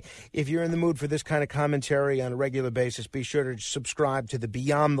by. If you're in the mood for this kind of commentary on a regular basis, be sure to subscribe to the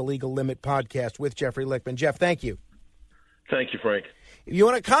Beyond the Legal Limit podcast with Jeffrey Lichtman. Jeff, thank you. Thank you, Frank. If you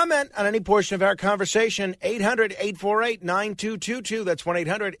want to comment on any portion of our conversation, 800-848-9222. That's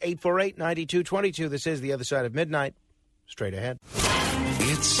 1-800-848-9222. This is The Other Side of Midnight. Straight ahead.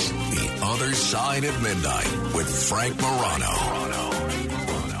 It's The Other Side of Midnight with Frank Morano.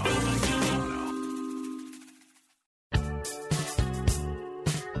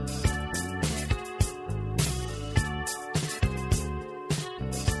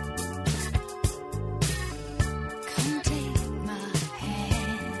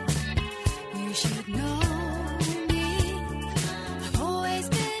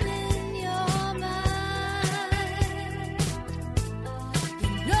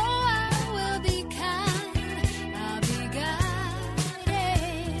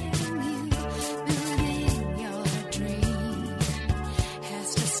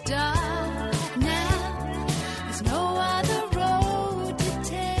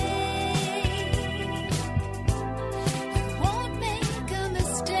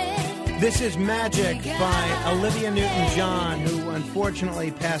 This is Magic by Olivia Newton-John, who unfortunately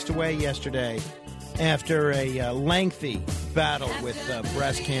passed away yesterday after a lengthy battle with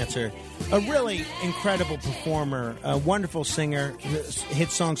breast cancer. A really incredible performer, a wonderful singer, hit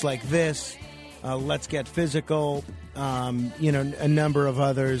songs like this, Let's Get Physical, a number of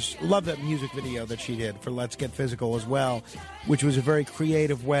others. Love that music video that she did for Let's Get Physical as well, which was a very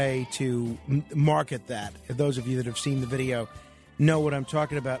creative way to market that. Those of you that have seen the video know what I'm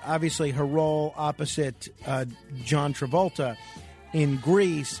talking about. Obviously, her role opposite John Travolta in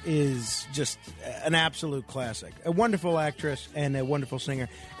Grease is just an absolute classic. A wonderful actress and a wonderful singer,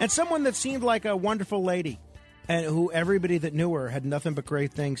 and someone that seemed like a wonderful lady, and who everybody that knew her had nothing but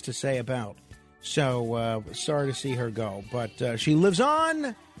great things to say about. So sorry to see her go, but she lives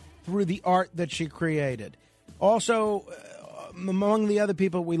on through the art that she created. Also, among the other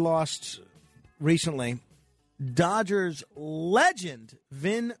people we lost recently, Dodgers legend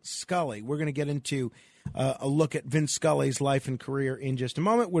Vin Scully. We're going to get into a look at Vin Scully's life and career in just a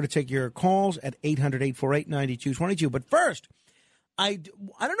moment. We're going to take your calls at 800-848-9222. But first, I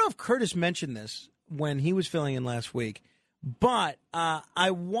don't know if Curtis mentioned this when he was filling in last week, but I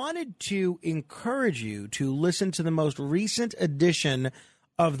wanted to encourage you to listen to the most recent edition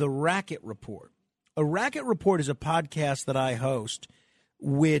of the Racket Report. A Racket Report is a podcast that I host,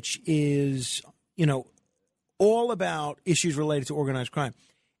 which is, all about issues related to organized crime.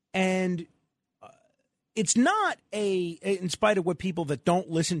 And it's not in spite of what people that don't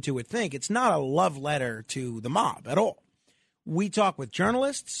listen to it think, it's not a love letter to the mob at all. We talk with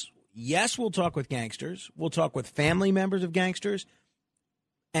journalists. Yes, we'll talk with gangsters. We'll talk with family members of gangsters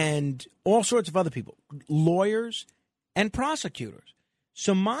and all sorts of other people, lawyers and prosecutors.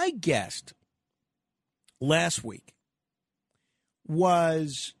 So my guest last week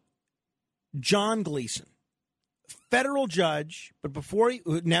was John Gleason. Federal judge, but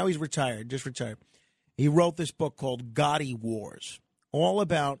now he's retired, just retired. He wrote this book called Gotti Wars, all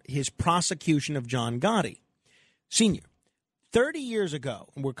about his prosecution of John Gotti. Sr., 30 years ago,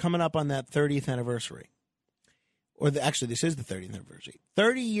 and we're coming up on that 30th anniversary, actually, this is the 30th anniversary.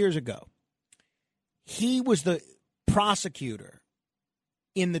 30 years ago, he was the prosecutor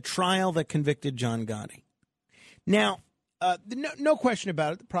in the trial that convicted John Gotti. Now, no question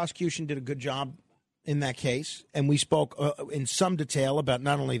about it, the prosecution did a good job in that case, and we spoke in some detail about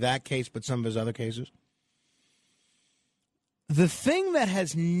not only that case, but some of his other cases. The thing that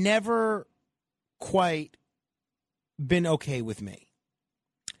has never quite been okay with me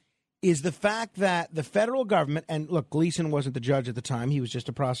is the fact that the federal government, and look, Gleason wasn't the judge at the time, he was just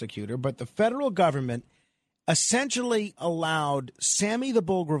a prosecutor, but the federal government essentially allowed Sammy the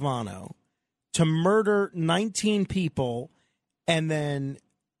Bull Gravano to murder 19 people and then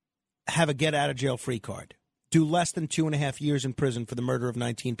have a get-out-of-jail-free card, do less than 2.5 years in prison for the murder of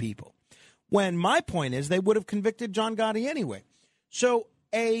 19 people. When my point is they would have convicted John Gotti anyway. So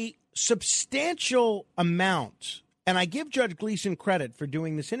a substantial amount, and I give Judge Gleason credit for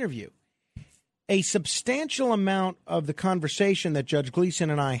doing this interview, a substantial amount of the conversation that Judge Gleason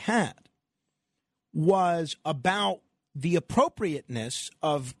and I had was about the appropriateness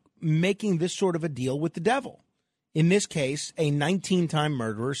of making this sort of a deal with the devil. In this case, a 19-time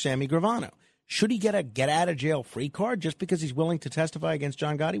murderer, Sammy Gravano. Should he get a get-out-of-jail-free card just because he's willing to testify against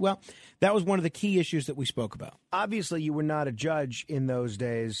John Gotti? Well, that was one of the key issues that we spoke about. Obviously, you were not a judge in those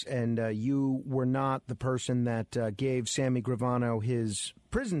days, and you were not the person that gave Sammy Gravano his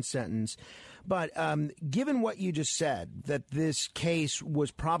prison sentence. But given what you just said, that this case was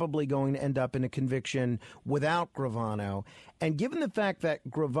probably going to end up in a conviction without Gravano, and given the fact that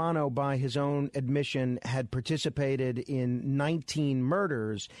Gravano, by his own admission, had participated in 19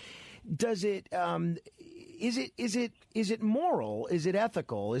 murders, does it is it moral? Is it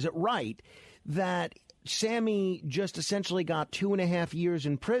ethical? Is it right that Sammy just essentially got 2.5 years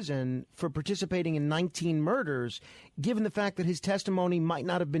in prison for participating in 19 murders, given the fact that his testimony might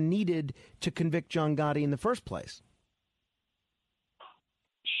not have been needed to convict John Gotti in the first place?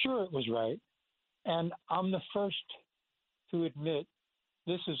 Sure, it was right. And I'm the first to admit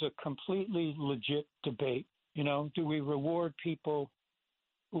this is a completely legit debate. You know, do we reward people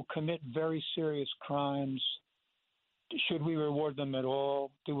who commit very serious crimes? Should we reward them at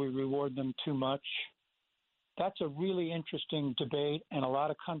all? Do we reward them too much? That's a really interesting debate, and a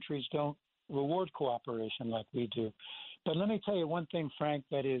lot of countries don't reward cooperation like we do. But let me tell you one thing, Frank,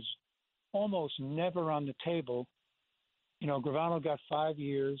 that is almost never on the table. You know, Gravano got 5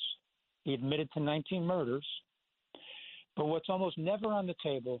 years. He admitted to 19 murders. But what's almost never on the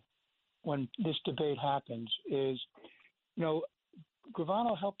table when this debate happens is, you know,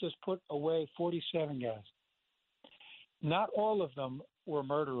 Gravano helped us put away 47 guys. Not all of them were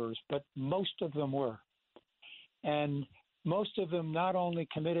murderers, but most of them were. And most of them not only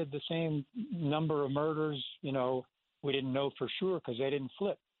committed the same number of murders, you know, we didn't know for sure because they didn't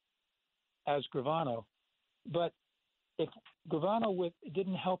flip, as Gravano. But if Gravano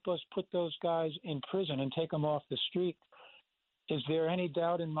didn't help us put those guys in prison and take them off the street, is there any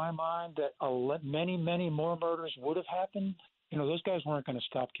doubt in my mind that many, many more murders would have happened? You know, those guys weren't going to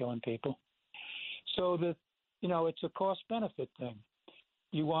stop killing people. So it's a cost-benefit thing.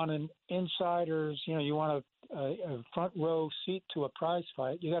 You want an insider's, you know, you want a front row seat to a prize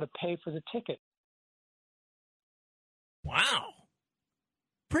fight. You got to pay for the ticket. Wow.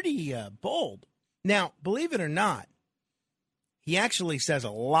 Pretty bold. Now, believe it or not, he actually says a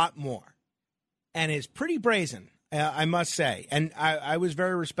lot more and is pretty brazen, I must say. And I was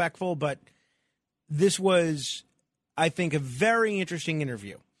very respectful, but this was, I think, a very interesting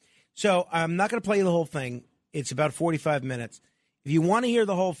interview. So I'm not going to play you the whole thing. It's about 45 minutes. If you want to hear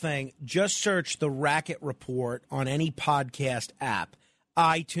the whole thing, just search The Racket Report on any podcast app,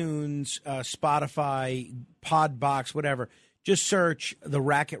 iTunes, Spotify, Podbox, whatever. Just search The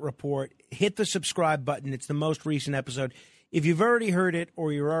Racket Report. Hit the subscribe button. It's the most recent episode. If you've already heard it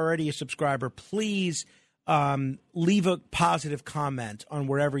or you're already a subscriber, please leave a positive comment on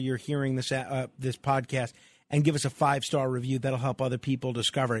wherever you're hearing this podcast and give us a 5-star review. That'll help other people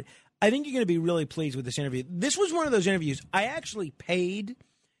discover it. I think you're going to be really pleased with this interview. This was one of those interviews I actually paid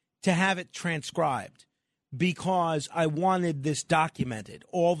to have it transcribed because I wanted this documented,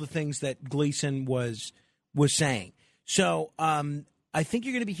 all the things that Gleason was saying. So I think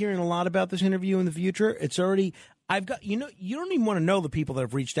you're going to be hearing a lot about this interview in the future. It's already – I've got – you know, you don't even want to know the people that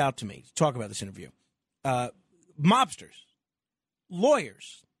have reached out to me to talk about this interview. Mobsters,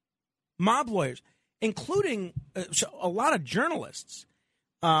 lawyers, mob lawyers, including a lot of journalists.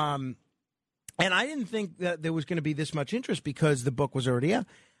 And I didn't think that there was going to be this much interest because the book was already out.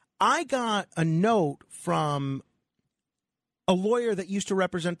 I got a note from a lawyer that used to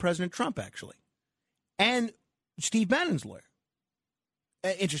represent President Trump, actually. And Steve Bannon's lawyer.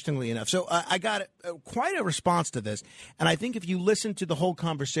 Interestingly enough. So I got quite a response to this. And I think if you listen to the whole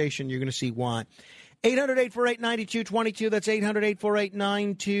conversation, you're going to see why. 800-848-9222. That's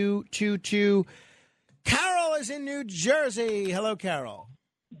 800-848-9222. Carol is in New Jersey. Hello, Carol.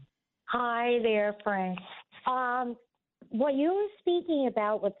 Hi there, Frank. What you were speaking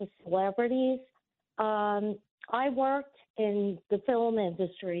about with the celebrities, I worked in the film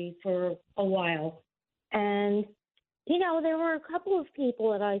industry for a while. And, you know, there were a couple of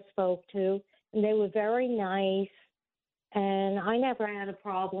people that I spoke to, and they were very nice, and I never had a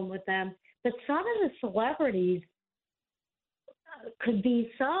problem with them. But some of the celebrities could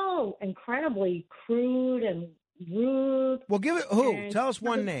be so incredibly crude and rude. Well, give it who? Tell us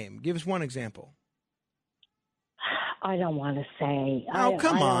one name. Give us one example. I don't want to say. Oh,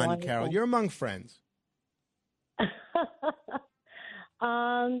 come on, Carol. You're among friends.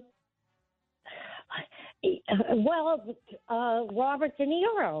 Well, Robert De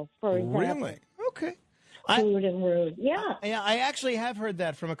Niro, for example. Really? Okay. Crude and rude. Yeah. I actually have heard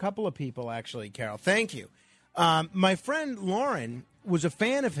that from a couple of people, actually, Carol. Thank you. My friend Lauren was a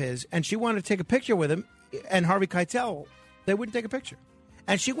fan of his, and she wanted to take a picture with him, and Harvey Keitel, they wouldn't take a picture.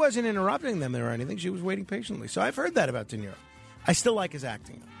 And she wasn't interrupting them or anything. She was waiting patiently. So I've heard that about De Niro. I still like his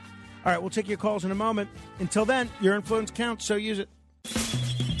acting. All right, we'll take your calls in a moment. Until then, your influence counts, so use it.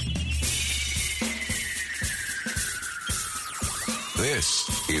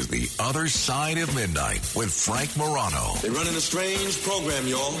 This is The Other Side of Midnight with Frank Morano. They're running a strange program,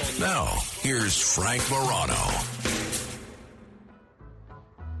 y'all. Now, here's Frank Morano.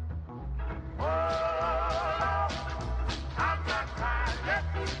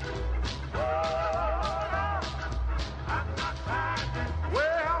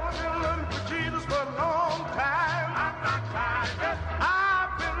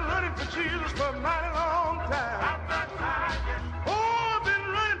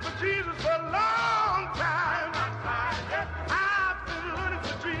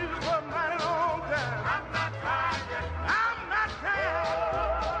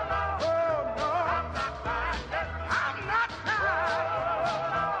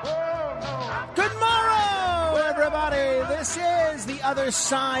 This is The Other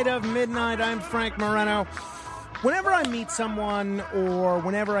Side of Midnight. I'm Frank Morano. Whenever I meet someone or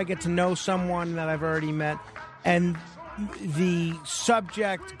whenever I get to know someone that I've already met and the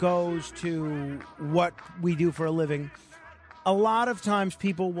subject goes to what we do for a living, a lot of times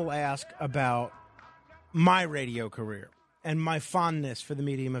people will ask about my radio career and my fondness for the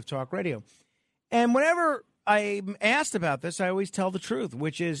medium of talk radio. And whenever I'm asked about this, I always tell the truth,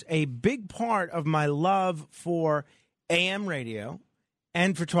 which is a big part of my love for AM radio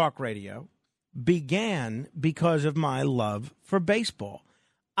and for talk radio began because of my love for baseball.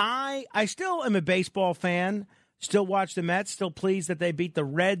 I still am a baseball fan, still watch the Mets, still pleased that they beat the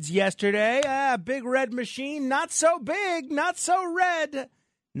Reds yesterday. Big red machine, not so big, not so red,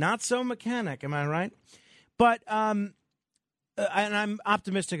 not so mechanic, am I right? But, and I'm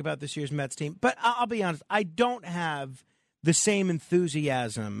optimistic about this year's Mets team, but I'll be honest, I don't have the same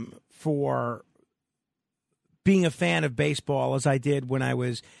enthusiasm for being a fan of baseball as I did when I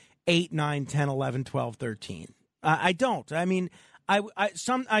was 8, 9, 10, 11, 12, 13. I don't. I mean, I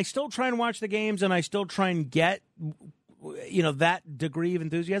still try and watch the games, and I still try and get, that degree of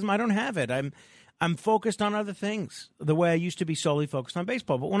enthusiasm. I don't have it. I'm focused on other things, the way I used to be solely focused on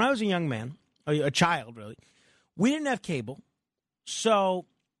baseball. But when I was a young man, a child really, we didn't have cable, so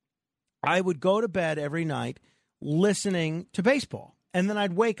I would go to bed every night listening to baseball, and then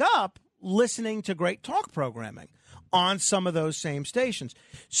I'd wake up listening to great talk programming on some of those same stations.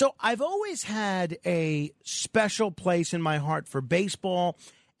 So I've always had a special place in my heart for baseball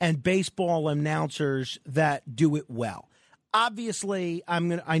and baseball announcers that do it well. Obviously,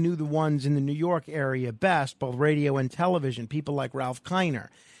 I knew the ones in the New York area best, both radio and television, people like Ralph Kiner,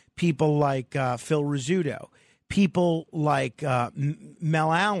 people like Phil Rizzuto, people like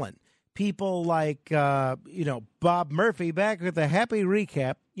Mel Allen, people like, Bob Murphy back with the happy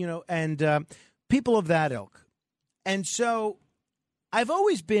recap, and people of that ilk. And so I've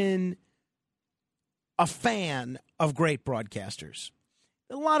always been a fan of great broadcasters.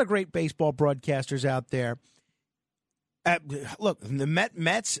 A lot of great baseball broadcasters out there. Look, the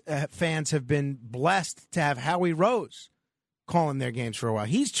Mets fans have been blessed to have Howie Rose calling their games for a while.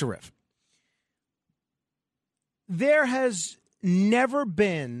 He's terrific. There has never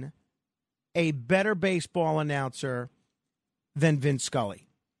been a better baseball announcer than Vince Scully.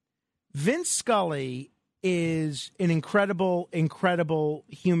 Vince Scully is an incredible, incredible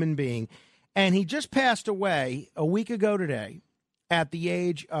human being. And he just passed away a week ago today at the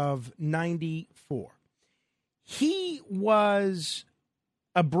age of 94. He was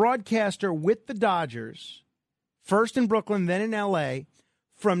a broadcaster with the Dodgers, first in Brooklyn, then in L.A.,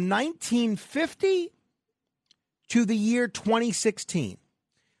 from 1950 to the year 2016.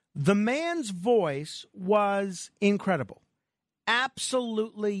 The man's voice was incredible.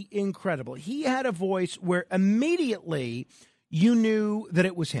 Absolutely incredible. He had a voice where immediately you knew that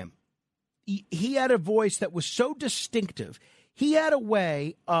it was him. He had a voice that was so distinctive. He had a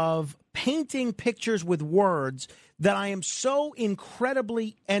way of painting pictures with words that I am so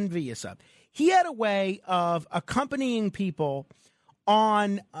incredibly envious of. He had a way of accompanying people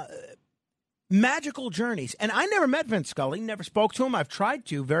on magical journeys. And I never met Vince Scully, never spoke to him. I've tried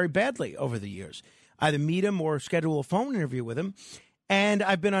to very badly over the years, either meet him or schedule a phone interview with him, and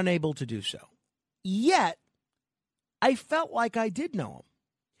I've been unable to do so. Yet, I felt like I did know him.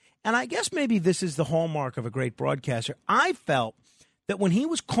 And I guess maybe this is the hallmark of a great broadcaster. I felt that when he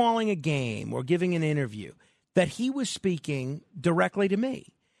was calling a game or giving an interview, that he was speaking directly to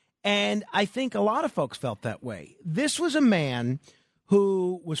me. And I think a lot of folks felt that way. This was a man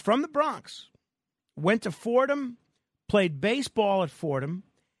who was from the Bronx, went to Fordham, played baseball at Fordham,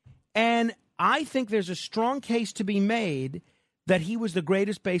 and I think there's a strong case to be made that he was the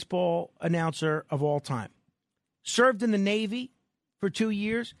greatest baseball announcer of all time. Served in the Navy for 2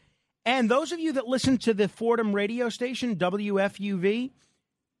 years. And those of you that listen to the Fordham radio station, WFUV,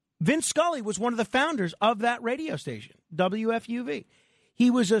 Vince Scully was one of the founders of that radio station, WFUV. He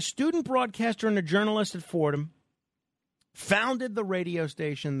was a student broadcaster and a journalist at Fordham, founded the radio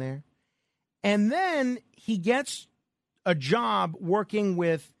station there, and then he gets a job working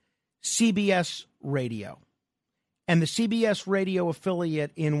with CBS Radio. And the CBS Radio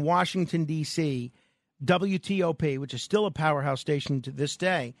affiliate in Washington, D.C., WTOP, which is still a powerhouse station to this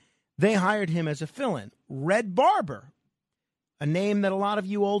day, they hired him as a fill-in. Red Barber, a name that a lot of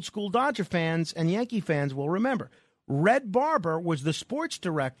you old-school Dodger fans and Yankee fans will remember. Red Barber was the sports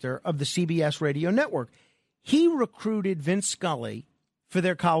director of the CBS Radio network. He recruited Vince Scully for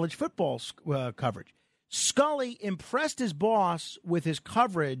their college football coverage. Scully impressed his boss with his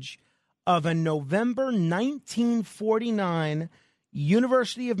coverage of a November 1949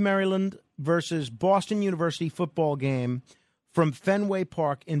 University of Maryland versus Boston University football game from Fenway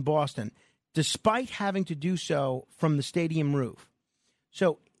Park in Boston, despite having to do so from the stadium roof.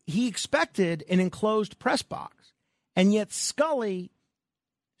 So he expected an enclosed press box, and yet Scully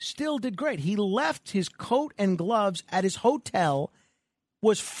still did great. He left his coat and gloves at his hotel,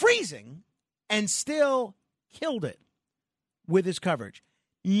 was freezing, and still killed it with his coverage.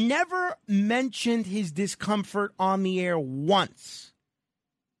 Never mentioned his discomfort on the air once.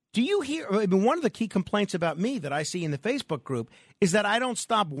 Do you hear? I mean, one of the key complaints about me that I see in the Facebook group is that I don't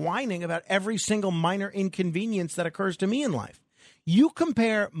stop whining about every single minor inconvenience that occurs to me in life. You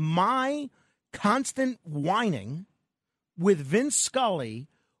compare my constant whining with Vince Scully,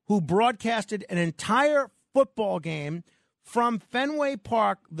 who broadcasted an entire football game from Fenway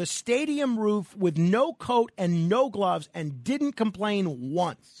Park, the stadium roof, with no coat and no gloves, and didn't complain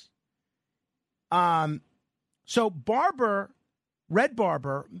once. So Red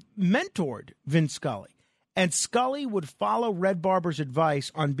Barber mentored Vince Scully, and Scully would follow Red Barber's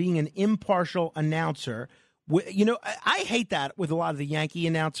advice on being an impartial announcer. You know, I hate that with a lot of the Yankee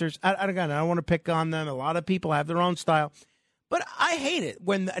announcers. I don't want to pick on them. A lot of people have their own style. But I hate it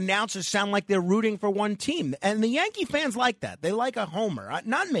when the announcers sound like they're rooting for one team. And the Yankee fans like that. They like a homer,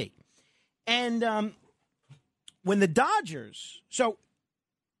 not me. And when the Dodgers... So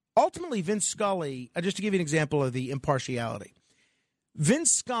ultimately, Vince Scully, just to give you an example of the impartiality,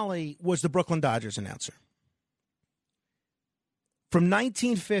 Vince Scully was the Brooklyn Dodgers announcer from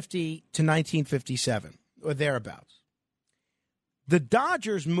 1950 to 1957, or thereabouts. The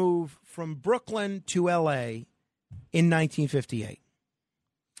Dodgers moved from Brooklyn to L.A. in 1958.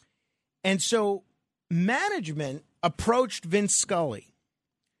 And so management approached Vince Scully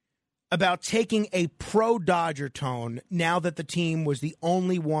about taking a pro-Dodger tone now that the team was the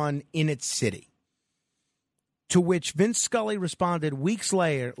only one in its city. To which Vince Scully responded weeks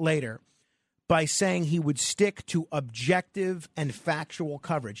later by saying he would stick to objective and factual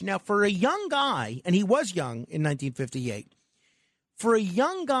coverage. Now, for a young guy, and he was young in 1958, for a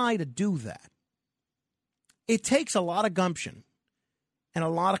young guy to do that, it takes a lot of gumption and a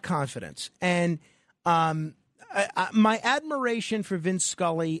lot of confidence. And my admiration for Vince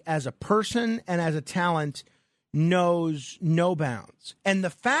Scully as a person and as a talent knows no bounds. And the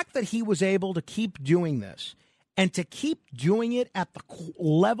fact that he was able to keep doing this and to keep doing it at the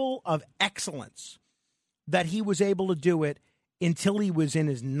level of excellence that he was able to do it until he was in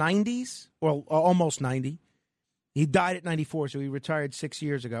his 90s, or almost 90. He died at 94, so he retired 6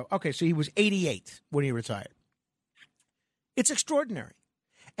 years ago. Okay, so he was 88 when he retired. It's extraordinary.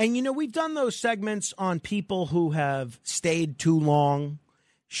 And, we've done those segments on people who have stayed too long,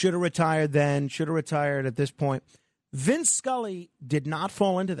 should have retired then, should have retired at this point. Vince Scully did not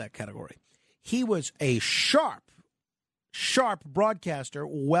fall into that category. He was a sharp broadcaster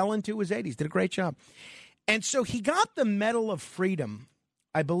well into his 80s, did a great job. And so he got the Medal of Freedom,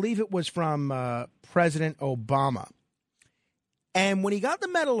 I believe it was from President Obama. And when he got the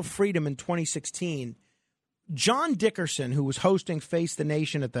Medal of Freedom in 2016, John Dickerson, who was hosting Face the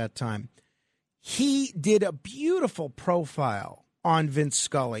Nation at that time, he did a beautiful profile on Vince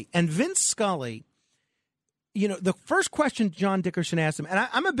Scully. And Vince Scully, the first question John Dickerson asked him, and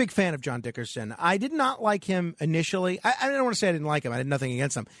I'm a big fan of John Dickerson. I did not like him initially. I don't want to say I didn't like him. I had nothing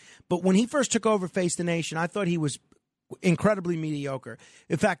against him. But when he first took over Face the Nation, I thought he was incredibly mediocre.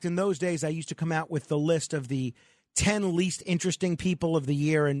 In fact, in those days, I used to come out with the list of the 10 least interesting people of the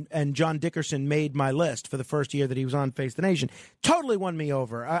year, and John Dickerson made my list for the first year that he was on Face the Nation. Totally won me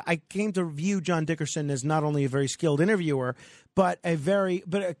over. I came to view John Dickerson as not only a very skilled interviewer, but a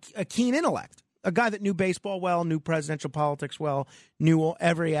keen intellect, a guy that knew baseball well, knew presidential politics well, knew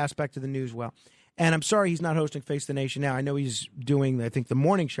every aspect of the news well. And I'm sorry he's not hosting Face the Nation now. I know he's doing, I think, the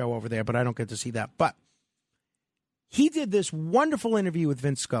morning show over there, but I don't get to see that. But he did this wonderful interview with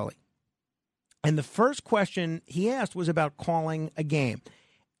Vince Scully. And the first question he asked was about calling a game.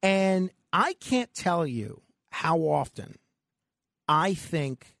 And I can't tell you how often I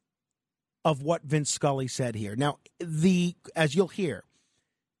think of what Vince Scully said here. Now, as you'll hear,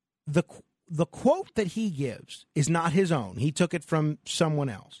 the quote that he gives is not his own. He took it from someone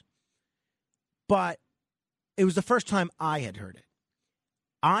else. But it was the first time I had heard it.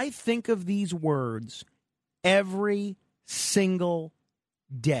 I think of these words every single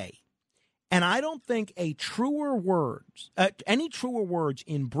day. And I don't think any truer words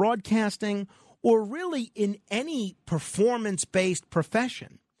in broadcasting or really in any performance-based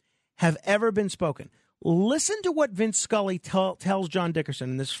profession have ever been spoken. Listen to what Vince Scully tells John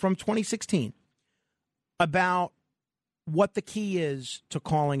Dickerson, and this is from 2016, about what the key is to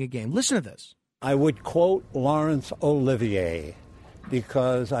calling a game. Listen to this. I would quote Laurence Olivier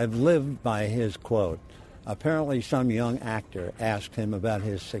because I've lived by his quote. Apparently some young actor asked him about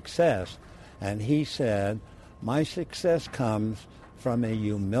his success, and he said, "My success comes from a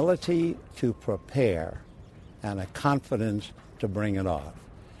humility to prepare and a confidence to bring it off."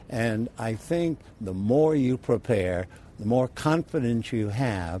 And I think the more you prepare, the more confidence you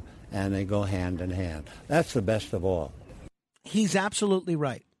have, and they go hand in hand. That's the best of all. He's absolutely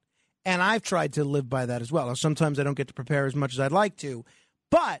right. And I've tried to live by that as well. Sometimes I don't get to prepare as much as I'd like to.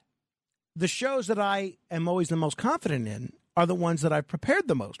 But the shows that I am always the most confident in are the ones that I've prepared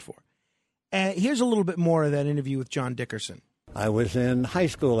the most for. And here's a little bit more of that interview with John Dickerson. I was in high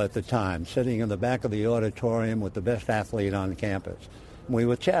school at the time, sitting in the back of the auditorium with the best athlete on campus. We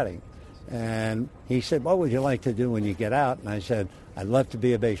were chatting, and he said, "What would you like to do when you get out?" And I said, "I'd love to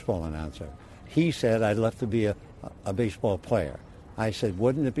be a baseball announcer." He said, "I'd love to be a baseball player." I said,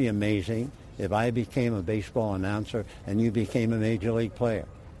 "Wouldn't it be amazing if I became a baseball announcer and you became a major league player?"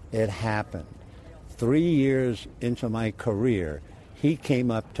 It happened. 3 years into my career, he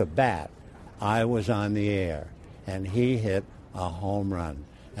came up to bat. I was on the air, and he hit a home run.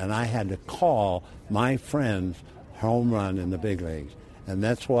 And I had to call my friend's home run in the big leagues. And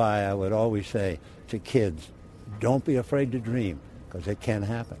that's why I would always say to kids, don't be afraid to dream, because it can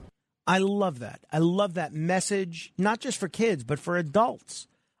happen. I love that. I love that message, not just for kids, but for adults.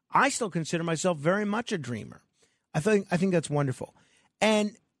 I still consider myself very much a dreamer. I think that's wonderful.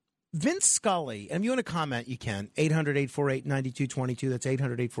 And Vince Scully, and if you want to comment, you can. 800-848-9222. That's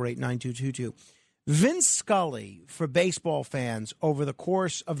 800-848-9222. Vince Scully, for baseball fans, over the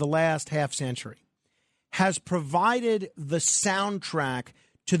course of the last half century, has provided the soundtrack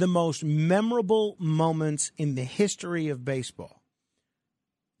to the most memorable moments in the history of baseball.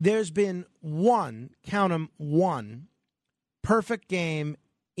 There's been one, count 'em, one perfect game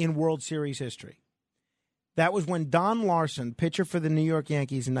in World Series history. That was when Don Larson, pitcher for the New York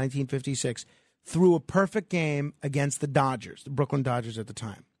Yankees in 1956, threw a perfect game against the Dodgers, the Brooklyn Dodgers at the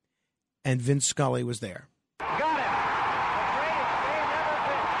time. And Vince Scully was there. Got him. The greatest game ever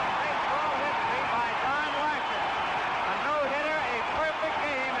pitched in baseball history by Don Larson. A no-hitter, a perfect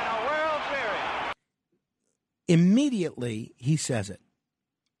game in a World Series. Immediately, he says it.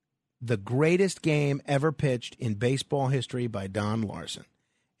 The greatest game ever pitched in baseball history by Don Larson.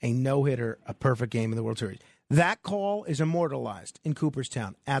 A no-hitter, a perfect game in the World Series. That call is immortalized in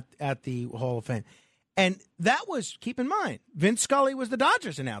Cooperstown at the Hall of Fame. And that was, keep in mind, Vince Scully was the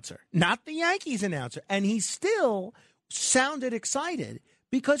Dodgers announcer, not the Yankees announcer. And he still sounded excited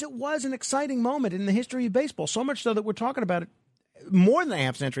because it was an exciting moment in the history of baseball, so much so that we're talking about it more than a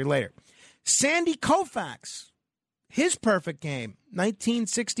half century later. Sandy Koufax, his perfect game,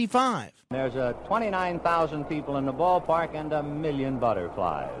 1965. There's 29,000 people in the ballpark and 1 million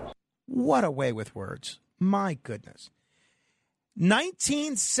butterflies. What a way with words. My goodness.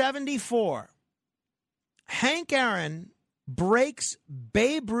 1974. Hank Aaron breaks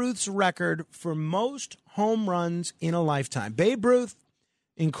Babe Ruth's record for most home runs in a lifetime. Babe Ruth,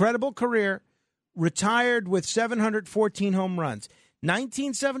 incredible career, retired with 714 home runs.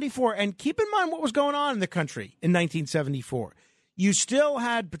 1974, and keep in mind what was going on in the country in 1974. You still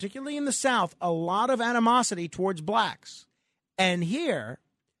had, particularly in the South, a lot of animosity towards blacks. And here,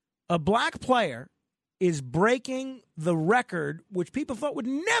 a black player is breaking the record, which people thought would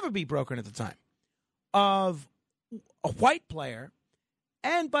never be broken at the time, of a white player,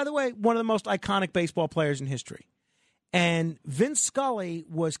 and, by the way, one of the most iconic baseball players in history. And Vince Scully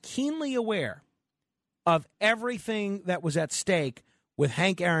was keenly aware of everything that was at stake with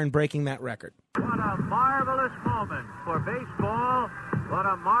Hank Aaron breaking that record. What a marvelous moment for baseball. What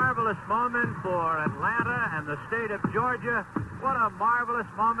a marvelous moment for Atlanta and the state of Georgia. What a marvelous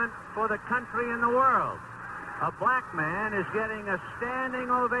moment for the country and the world. A black man is getting a standing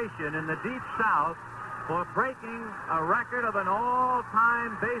ovation in the Deep South for breaking a record of an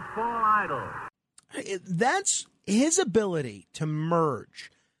all-time baseball idol. That's his ability to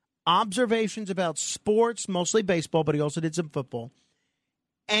merge observations about sports, mostly baseball, but he also did some football,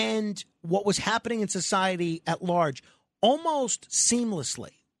 and what was happening in society at large almost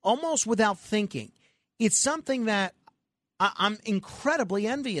seamlessly, almost without thinking. It's something that I'm incredibly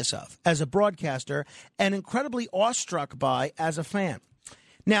envious of as a broadcaster and incredibly awestruck by as a fan.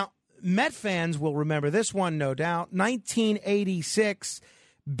 Now, Met fans will remember this one, no doubt. 1986,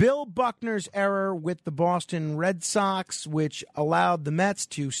 Bill Buckner's error with the Boston Red Sox, which allowed the Mets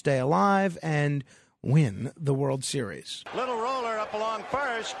to stay alive and win the World Series. Little roller up along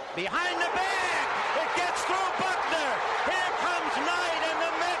first, behind the bag. It gets through Buckner. Here comes Knight, and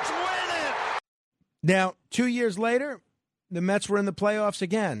the Mets win it. Now, 2 years later, the Mets were in the playoffs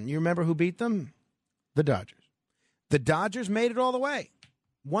again. You remember who beat them? The Dodgers. The Dodgers made it all the way.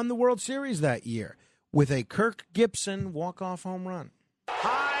 Won the World Series that year with a Kirk Gibson walk-off home run.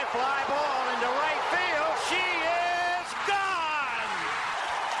 High fly ball into right field. She is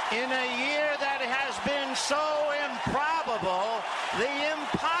gone. In a year that has been so improbable, the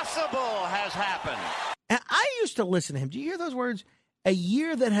impossible has happened. And I used to listen to him. Do you hear those words? A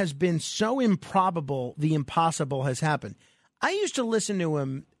year that has been so improbable, the impossible has happened. I used to listen to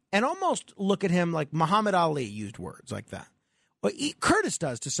him and almost look at him like Muhammad Ali used words like that. Well, Curtis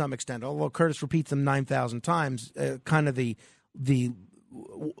does to some extent, although Curtis repeats them 9,000 times. Kind of the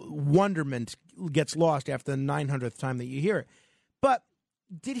wonderment gets lost after the 900th time that you hear it. But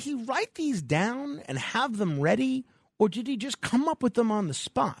did he write these down and have them ready, or did he just come up with them on the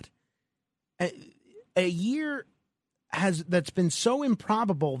spot? A year that's been so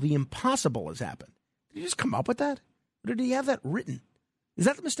improbable, the impossible has happened. Did he just come up with that? Or did he have that written? Is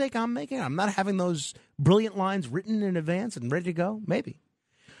that the mistake I'm making? I'm not having those brilliant lines written in advance and ready to go? Maybe.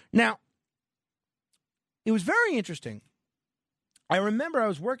 Now, it was very interesting. I remember I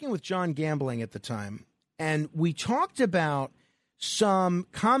was working with John Gambling at the time, and we talked about some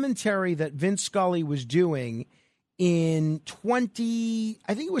commentary that Vince Scully was doing in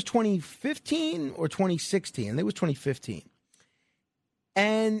 2015 or 2016. I think it was 2015.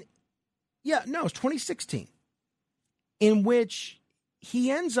 And, it was 2016, in which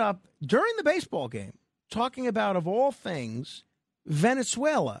he ends up, during the baseball game, talking about, of all things,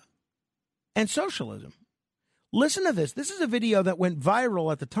 Venezuela and socialism. Listen to this. This is a video that went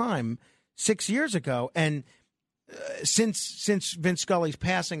viral at the time, 6 years ago, and since Vince Scully's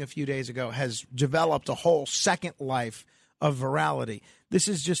passing a few days ago, has developed a whole second life of virality. This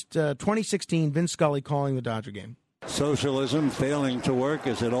is just 2016, Vince Scully calling the Dodger game. Socialism failing to work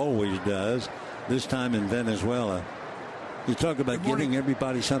as it always does, this time in Venezuela. You talk about giving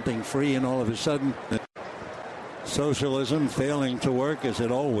everybody something free, and all of a sudden, socialism failing to work as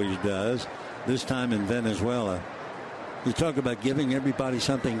it always does, this time in Venezuela. You talk about giving everybody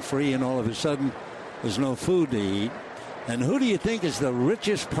something free, and all of a sudden, there's no food to eat. And who do you think is the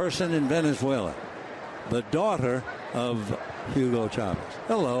richest person in Venezuela? The daughter of Hugo Chavez.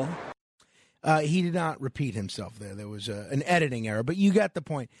 Hello. He did not repeat himself there. There was an editing error, but you got the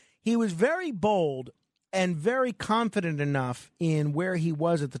point. He was very bold and very confident enough in where he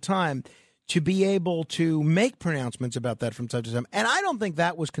was at the time to be able to make pronouncements about that from time to time. And I don't think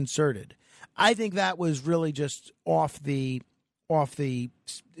that was concerted. I think that was really just off the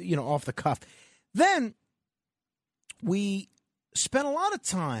cuff. Then we spent a lot of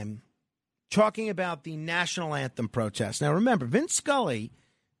time talking about the national anthem protest. Now, remember, Vince Scully,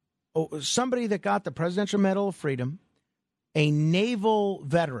 somebody that got the Presidential Medal of Freedom, a naval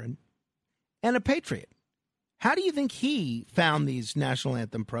veteran, and a patriot. How do you think he found these national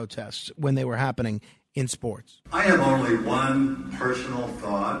anthem protests when they were happening in sports? I have only one personal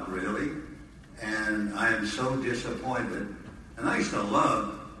thought, really, and I am so disappointed. And I used to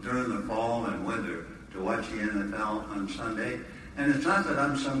love, during the fall and winter, to watch the NFL on Sunday. And it's not that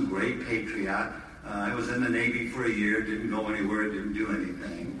I'm some great patriot. I was in the Navy for a year, didn't go anywhere, didn't do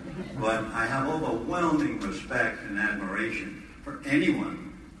anything. But I have overwhelming respect and admiration for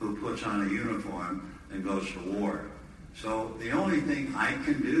anyone who puts on a uniform and goes to war. So the only thing I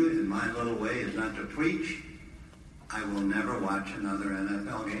can do in my little way is not to preach. I will never watch another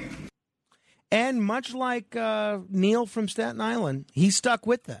NFL game. And much like Neil from Staten Island, he stuck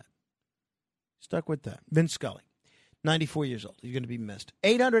with that. Vince Scully, 94 years old. He's going to be missed.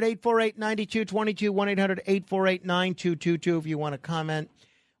 800-848-9222, 1-800-848-9222 if you want to comment.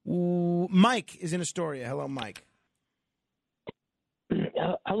 Mike is in Astoria. Hello, Mike.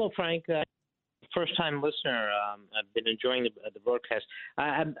 Hello, Frank. First-time listener. I've been enjoying the broadcast.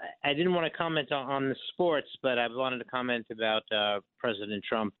 I didn't want to comment on the sports, but I wanted to comment about President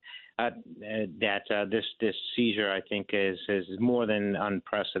Trump. This seizure, I think, is more than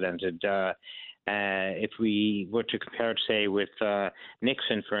unprecedented. If we were to compare it, say, with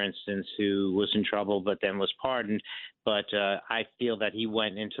Nixon, for instance, who was in trouble but then was pardoned, but I feel that he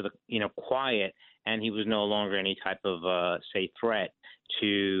went into the quiet, and he was no longer any type of say threat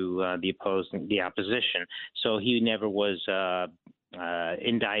to the opposition. So he never was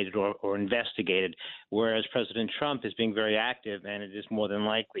indicted or investigated, whereas President Trump is being very active, and it is more than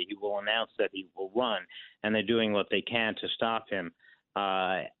likely he will announce that he will run, and they're doing what they can to stop him.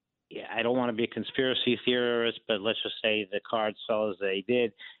 I don't want to be a conspiracy theorist, but let's just say the cards fell as they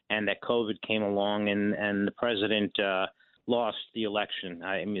did, and that COVID came along, and the president lost the election.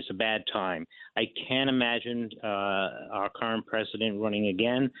 I mean, it's a bad time. I can't imagine our current president running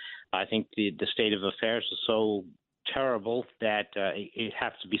again. I think the state of affairs is so terrible that it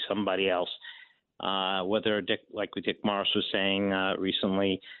has to be somebody else. Whether Dick Morris was saying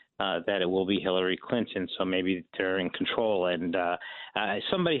recently, that it will be Hillary Clinton, so maybe they're in control. And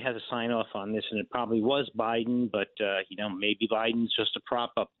somebody has to sign off on this, and it probably was Biden, but, maybe Biden's just a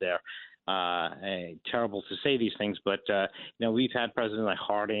prop up there. Terrible to say these things, but, we've had presidents like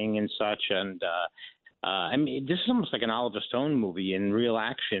Harding and such, and I mean, this is almost like an Oliver Stone movie in real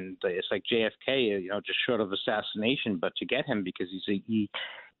action. It's like JFK, just short of assassination, but to get him because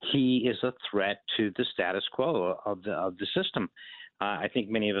he is a threat to the status quo of the system. I think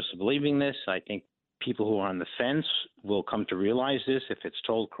many of us are believing this. I think people who are on the fence will come to realize this if it's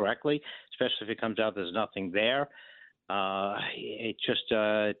told correctly, especially if it comes out there's nothing there.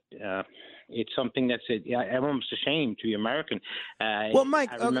 It's something that's I'm almost ashamed to be American. Well,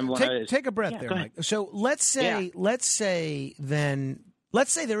 Mike, take a breath there, Mike. So let's say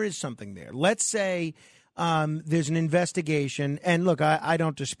there is something there. Let's say there's an investigation, and look, I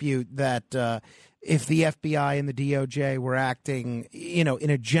don't dispute that. If the FBI and the DOJ were acting, in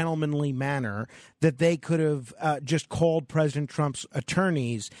a gentlemanly manner, that they could have just called President Trump's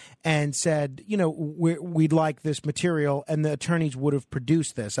attorneys and said, we'd like this material, and the attorneys would have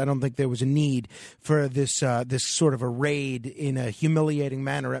produced this. I don't think there was a need for this sort of a raid in a humiliating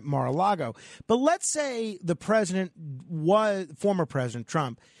manner at Mar-a-Lago. But let's say the former President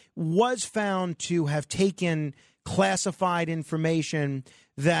Trump was found to have taken classified information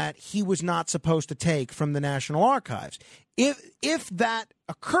that he was not supposed to take from the National Archives. If that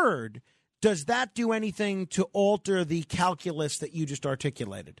occurred, does that do anything to alter the calculus that you just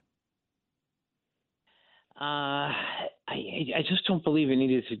articulated? I just don't believe it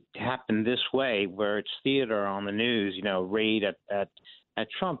needed to happen this way, where it's theater on the news, raid at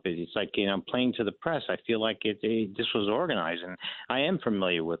Trump. It's like, playing to the press. I feel like this was organized, and I am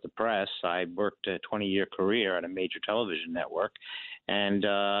familiar with the press. I worked a 20-year career at a major television network, and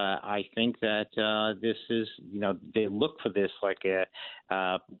I think that this is, they look for this like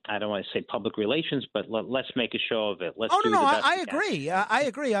I don't want to say public relations, but let's make a show of it. I agree. I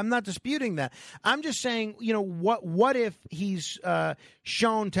agree. I'm not disputing that. I'm just saying, what if he's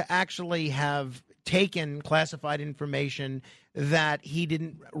shown to actually have taken classified information that he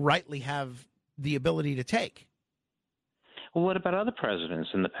didn't rightly have the ability to take? Well, what about other presidents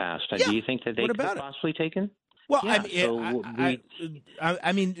in the past? Do you think that they could have possibly taken? Well,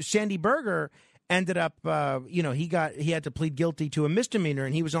 I mean, Sandy Berger ended up, he had to plead guilty to a misdemeanor,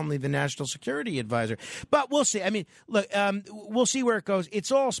 and he was only the national security advisor. But we'll see. I mean, look, we'll see where it goes.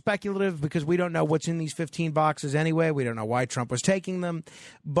 It's all speculative because we don't know what's in these 15 boxes anyway. We don't know why Trump was taking them.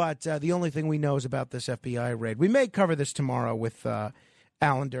 But the only thing we know is about this FBI raid. We may cover this tomorrow with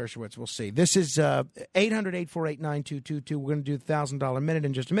Alan Dershowitz. We'll see. This is 800-848-9222. We're going to do the $1,000 minute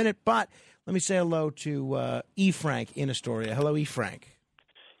in just a minute. But let me say hello to E. Frank in Astoria. Hello, E. Frank.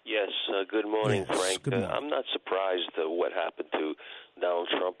 Yes, good morning, Yes, Frank. good morning. I'm not surprised what happened to Donald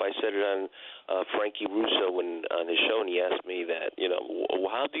Trump. I said it on Frankie Russo on his show, and he asked me that,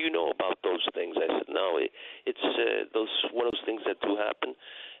 how do you know about those things? I said, no, it's one of those things that do happen.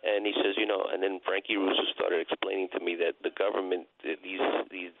 And he says, and then Frankie Russo started explaining to me that the government, these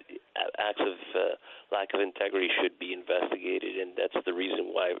acts of lack of integrity should be investigated, and that's the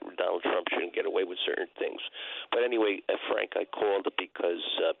reason why Donald Trump shouldn't get away with certain things. But anyway, Frank, I called because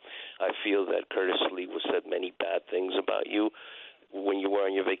I feel that Curtis Lee said many bad things about you when you were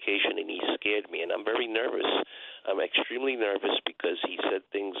on your vacation, and he scared me, and I'm very nervous. I'm extremely nervous because he said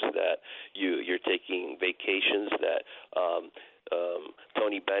things that you're taking vacations that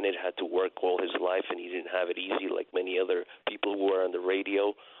Tony Bennett had to work all his life, and he didn't have it easy like many other people who were on the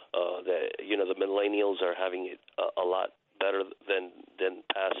radio. That the millennials are having it a lot better than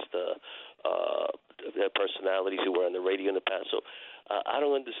past their personalities who were on the radio in the past. So I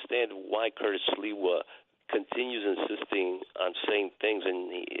don't understand why Curtis Lee continues insisting on saying things,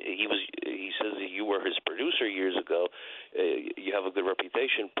 and he says that you were his producer years ago. You have a good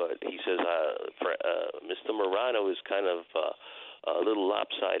reputation, but he says Mr. Morano is kind of a little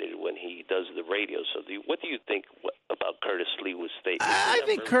lopsided when he does the radio. So what do you think about Curtis Lee's statement? I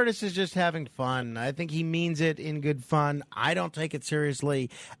think Curtis is just having fun. I think he means it in good fun. I don't take it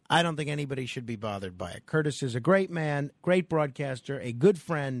seriously. I don't think anybody should be bothered by it. Curtis is a great man, great broadcaster, a good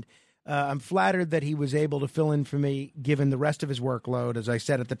friend. I'm flattered that he was able to fill in for me, given the rest of his workload, as I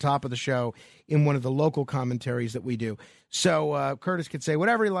said at the top of the show, in one of the local commentaries that we do. So Curtis could say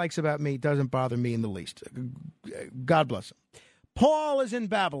whatever he likes about me. It doesn't bother me in the least. God bless him. Paul is in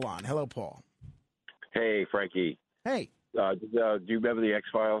Babylon. Hello, Paul. Hey, Frankie. Hey. Do you remember the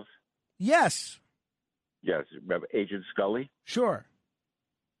X-Files? Yes. Yes. Remember Agent Scully? Sure.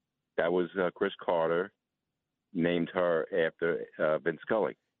 That was Chris Carter named her after Vince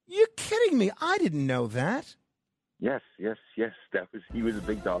Scully. You're kidding me. I didn't know that. Yes. He was a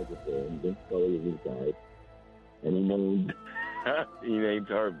big dog fan. Vince Scully was his guy. And he named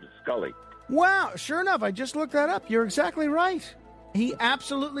her Scully. Wow. Sure enough, I just looked that up. You're exactly right. He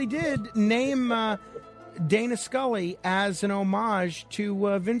absolutely did name Dana Scully as an homage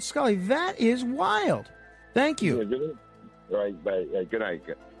to Vince Scully. That is wild. Thank you. Yeah, good night. All right, bye. Good night.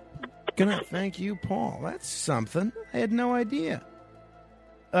 Good night. Thank you, Paul. That's something. I had no idea.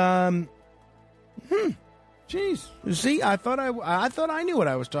 Jeez. You see, I thought I knew what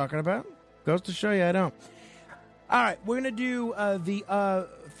I was talking about. Goes to show you I don't. All right, we're going to do the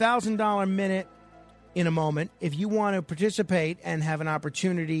 $1,000 minute in a moment. If you want to participate and have an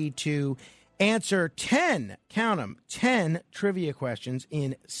opportunity to answer 10, count them, 10 trivia questions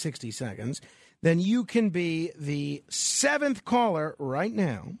in 60 seconds, then you can be the 7th caller right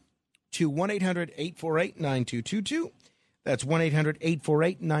now to 1-800-848-9222. That's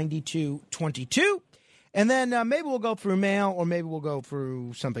 1-800-848-9222. And then maybe we'll go through mail, or maybe we'll go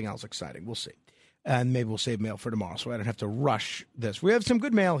through something else exciting. We'll see. And maybe we'll save mail for tomorrow, so I don't have to rush this. We have some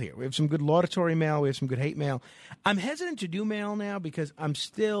good mail here. We have some good laudatory mail. We have some good hate mail. I'm hesitant to do mail now because I'm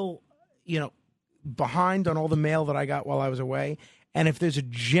still, behind on all the mail that I got while I was away. And if there's a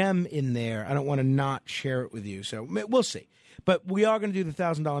gem in there, I don't want to not share it with you. So we'll see. But we are going to do the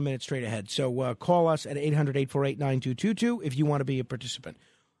 $1,000 minute straight ahead. So call us at 800-848-9222 if you want to be a participant.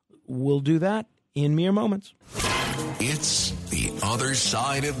 We'll do that in mere moments. It's The Other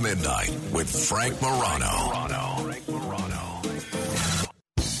Side of Midnight with Frank Morano.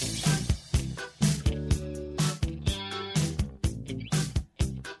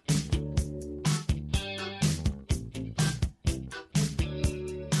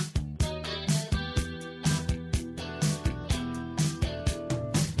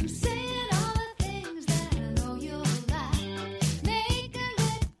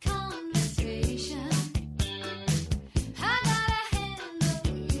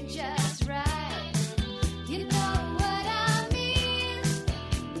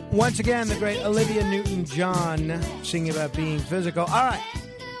 Once again, the great Olivia Newton-John singing about being physical. All right,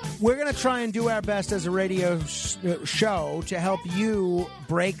 we're going to try and do our best as a radio show to help you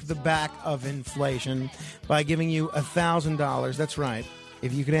break the back of inflation by giving you $1,000. That's right.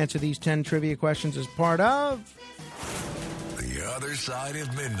 If you can answer these 10 trivia questions as part of The Other Side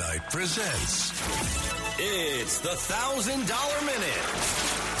of Midnight presents. It's the $1,000 Minute.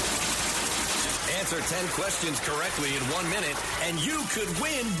 Answer 10 questions correctly in 1 minute, and you could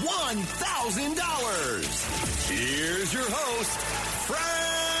win $1,000. Here's your host,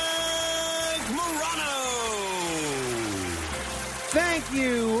 Frank Morano. Thank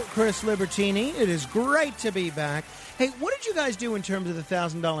you, Chris Libertini. It is great to be back. Hey, what did you guys do in terms of the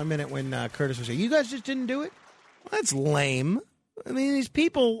 $1,000 minute when Curtis was here? You guys just didn't do it? Well, that's lame. I mean, these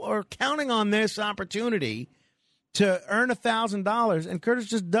people are counting on this opportunity to earn $1,000, and Curtis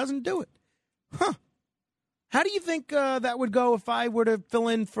just doesn't do it. Huh. How do you think that would go if I were to fill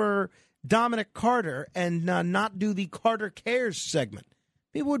in for Dominic Carter and not do the Carter Cares segment?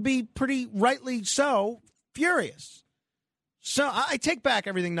 People would be pretty rightly so furious. So I take back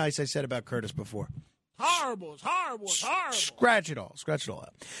everything nice I said about Curtis before. Horrible. It's horrible. It's horrible. Scratch it all out.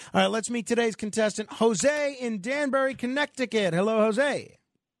 All right, let's meet today's contestant, Jose in Danbury, Connecticut. Hello, Jose.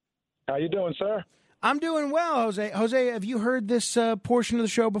 How you doing, sir? I'm doing well, Jose. Jose, have you heard this portion of the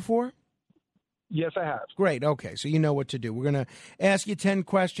show before? Yes, I have. Great. Okay, so you know what to do. We're going to ask you 10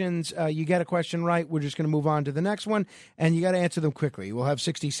 questions. You get a question right, we're just going to move on to the next one, and you got to answer them quickly. We'll have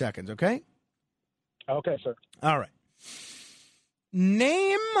 60 seconds, okay? Okay, sir. All right.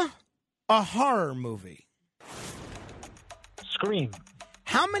 Name a horror movie. Scream.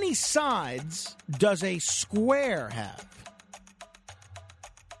 How many sides does a square have?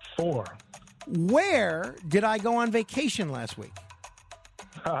 4. Where did I go on vacation last week?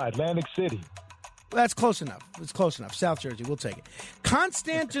 Atlantic City. That's close enough. It's close enough. South Jersey. We'll take it.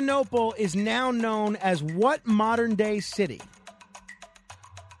 Constantinople is now known as what modern-day city?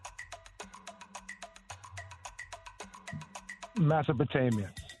 Mesopotamia.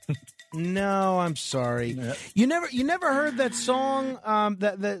 No, I'm sorry. Yeah. You never heard that song,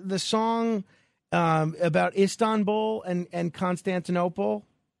 the song about Istanbul and Constantinople?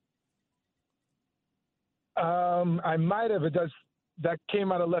 I might have. That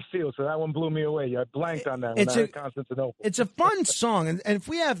came out of left field, so that one blew me away. I blanked on that one. Constantinople. It's a fun song, and if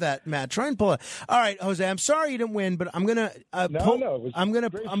we have that, Matt, try and pull it. All right, Jose, I'm sorry you didn't win, but I'm gonna I'm gonna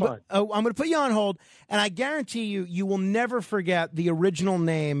put you on hold, and I guarantee you will never forget the original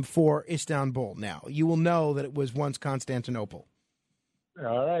name for Istanbul. Now you will know that it was once Constantinople.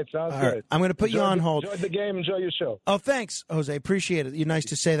 All right, sounds All good. right, I'm going to put you on hold. Enjoy the game. Enjoy your show. Oh, thanks, Jose. Appreciate it. You're nice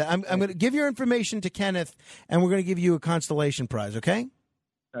to say that. I'm going to give your information to Kenneth, and we're going to give you a constellation prize, okay?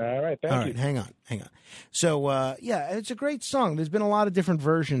 All right, thank All you. right, hang on. So, yeah, it's a great song. There's been a lot of different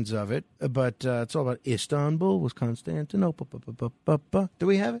versions of it, but it's all about Istanbul was Constantinople. Do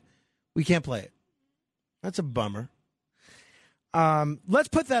we have it? We can't play it. That's a bummer. Let's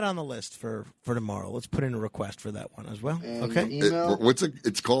put that on the list for tomorrow. Let's put in a request for that one as well. Okay.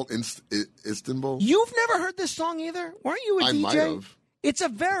 It's called Istanbul. You've never heard this song either? Weren't you a DJ? I might have. It's a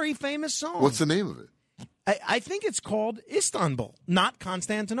very famous song. What's the name of it? I think it's called Istanbul, not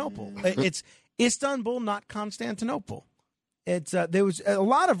Constantinople. It's Istanbul, not Constantinople. It's there was a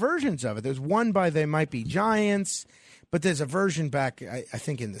lot of versions of it. There's one by They Might Be Giants, but there's a version back I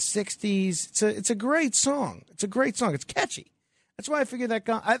think in the 60s. It's a great song. It's a great song. It's catchy. That's why I figured that.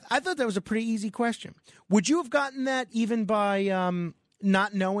 I thought that was a pretty easy question. Would you have gotten that even by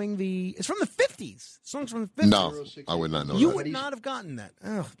not knowing the? It's from the 50s. The song's from the 50s. No, I would not know. You that. would not have gotten that.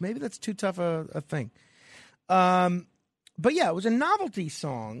 Oh, maybe that's too tough a thing. But yeah, it was a novelty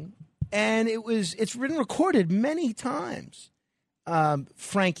song, and it's been recorded many times.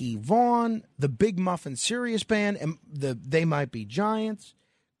 Frankie Vaughan, the Big Muffin Sirius Band, and They Might Be Giants,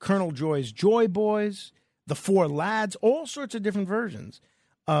 Colonel Joy's Joy Boys. The Four Lads, all sorts of different versions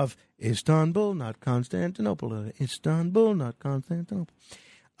of Istanbul, not Constantinople. Istanbul, not Constantinople.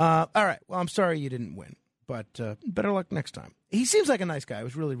 All right. Well, I'm sorry you didn't win, but better luck next time. He seems like a nice guy. I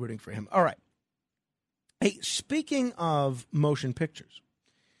was really rooting for him. All right. Hey, speaking of motion pictures,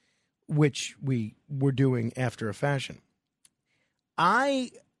 which we were doing after a fashion,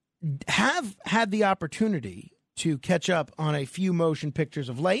 I have had the opportunity to catch up on a few motion pictures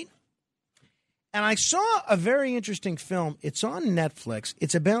of late. And I saw a very interesting film. It's on Netflix.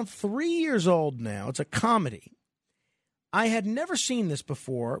 It's about 3 years old now. It's a comedy. I had never seen this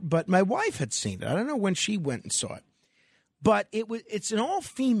before, but my wife had seen it. I don't know when she went and saw it. But it's an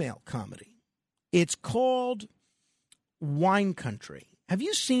all-female comedy. It's called Wine Country. Have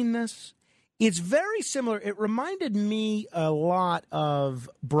you seen this? It's very similar. It reminded me a lot of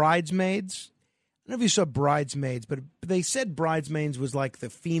Bridesmaids. I don't know if you saw Bridesmaids, but they said Bridesmaids was like the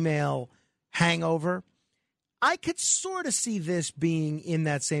female Hangover. I could sort of see this being in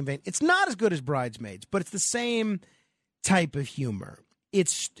that same vein. It's not as good as Bridesmaids, but it's the same type of humor.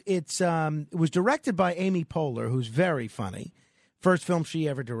 It was directed by Amy Poehler, who's very funny. first film she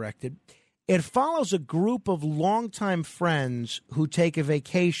ever directed. It follows a group of longtime friends who take a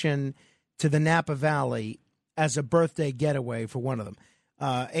vacation to the Napa Valley as a birthday getaway for one of them.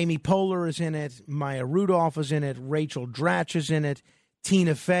 Amy Poehler is in it. Maya Rudolph is in it. Rachel Dratch is in it.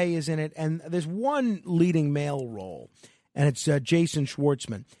 Tina Fey is in it. And there's one leading male role, and it's Jason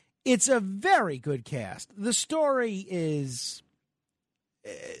Schwartzman. It's a very good cast. The story is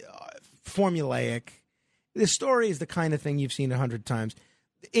formulaic. The story is the kind of thing you've seen 100 times.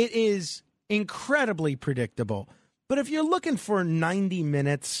 It is incredibly predictable. But if you're looking for 90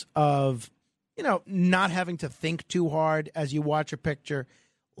 minutes of, not having to think too hard as you watch a picture,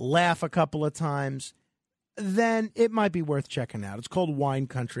 laugh a couple of times, then it might be worth checking out. It's called Wine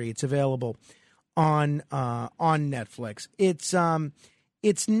Country. It's available on Netflix.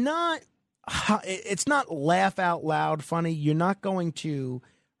 It's not laugh out loud funny. You're not going to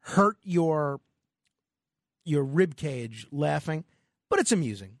hurt your rib cage laughing, but it's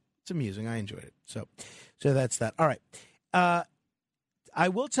amusing. It's amusing. I enjoyed it. So that's that. All right. I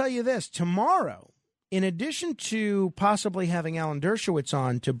will tell you this. Tomorrow, in addition to possibly having Alan Dershowitz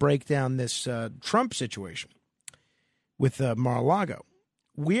on to break down this Trump situation with Mar-a-Lago,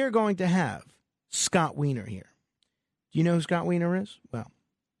 we're going to have Scott Wiener here. Do you know who Scott Wiener is? Well,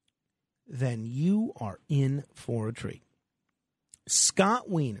 then you are in for a treat. Scott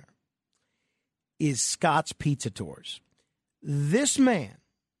Wiener is Scott's Pizza Tours. This man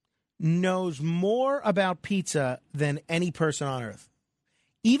knows more about pizza than any person on earth,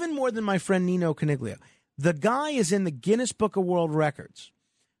 even more than my friend Nino Coniglio. The guy is in the Guinness Book of World Records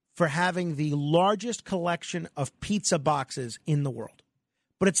for having the largest collection of pizza boxes in the world.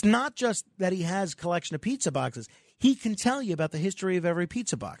 But it's not just that he has a collection of pizza boxes. He can tell you about the history of every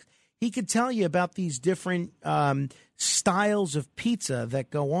pizza box. He could tell you about these different styles of pizza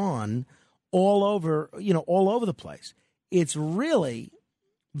that go on all over the place. It's really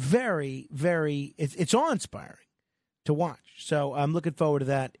very, very, it's awe-inspiring to watch. So I'm looking forward to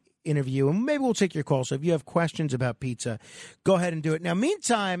that interview, and maybe we'll take your call. So if you have questions about pizza, go ahead and do it. Now,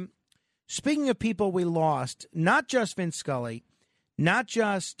 meantime, speaking of people we lost, not just Vince Scully, not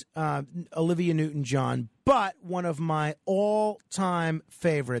just Olivia Newton-John, but one of my all-time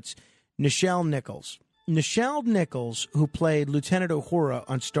favorites, Nichelle Nichols. Nichelle Nichols, who played Lieutenant Uhura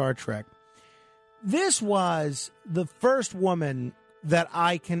on Star Trek. This was the first woman that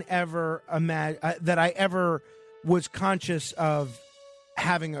I can ever imagine, that I ever was conscious of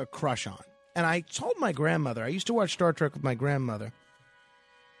having a crush on. And I told my grandmother, I used to watch Star Trek with my grandmother,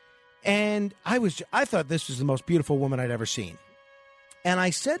 and I thought this was the most beautiful woman I'd ever seen. And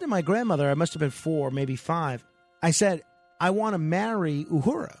I said to my grandmother, I must have been 4, maybe 5, I said, I want to marry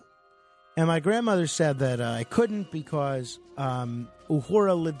Uhura. And my grandmother said that I couldn't because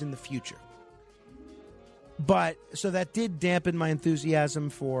Uhura lived in the future. But so that did dampen my enthusiasm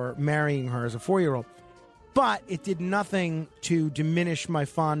for marrying her as a 4-year-old. But it did nothing to diminish my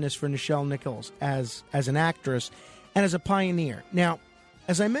fondness for Nichelle Nichols as an actress and as a pioneer. Now,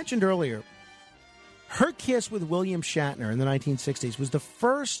 as I mentioned earlier, her kiss with William Shatner in the 1960s was the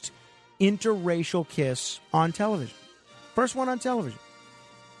first interracial kiss on television. First one on television.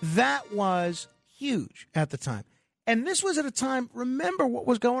 That was huge at the time. And this was at a time, remember what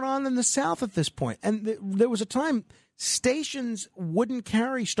was going on in the South at this point. And there was a time stations wouldn't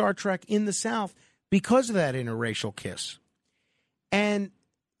carry Star Trek in the South because of that interracial kiss. And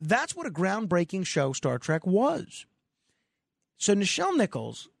that's what a groundbreaking show Star Trek was. So Nichelle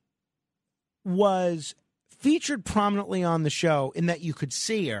Nichols was featured prominently on the show in that you could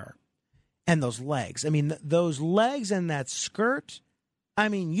see her and those legs. I mean, those legs and that skirt, I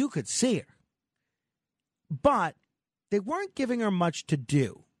mean, you could see her. But they weren't giving her much to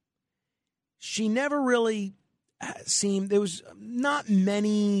do. She never really seemed, there was not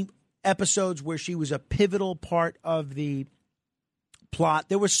many episodes where she was a pivotal part of the plot.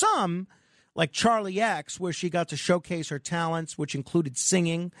 There were some, like Charlie X, where she got to showcase her talents, which included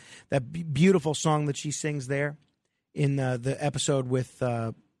singing, that beautiful song that she sings there in the episode with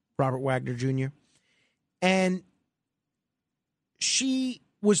Robert Wagner Jr. And she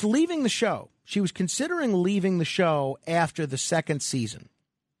was leaving the show. She was considering leaving the show after the second season.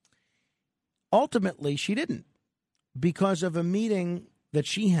 Ultimately, she didn't, because of a meeting that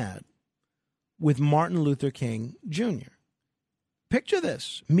she had with Martin Luther King Jr. Picture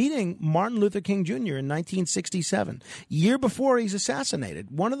this, meeting Martin Luther King Jr. in 1967, year before he's assassinated,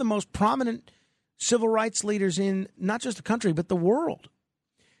 one of the most prominent civil rights leaders in not just the country, but the world.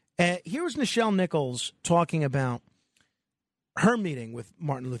 Here was Nichelle Nichols talking about her meeting with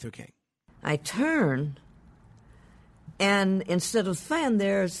Martin Luther King. I turn, and instead of fan,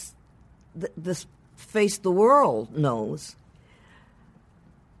 there's this face the world knows,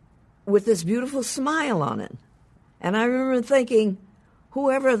 with this beautiful smile on it. And I remember thinking,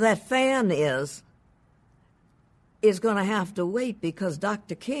 whoever that fan is going to have to wait, because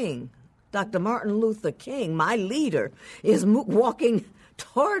Dr. Martin Luther King, my leader, is walking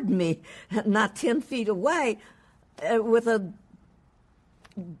toward me, not 10 feet away, with a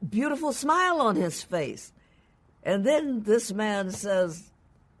beautiful smile on his face. And then this man says,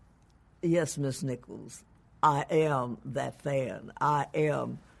 yes, Miss Nichols, I am that fan. I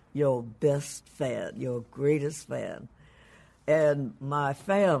am your best fan, your greatest fan. And my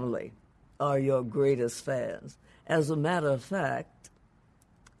family are your greatest fans. As a matter of fact,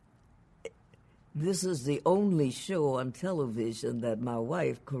 this is the only show on television that my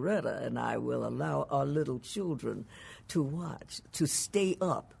wife, Coretta, and I will allow our little children to watch, to stay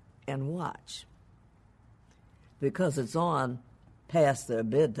up and watch, because it's on past their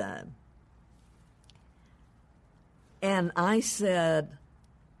bedtime. And I said,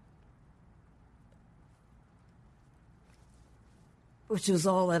 which was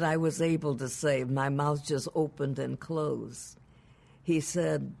all that I was able to say. My mouth just opened and closed. He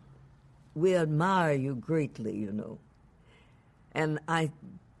said, we admire you greatly, you know. And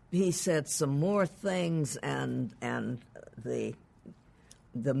he said some more things, and the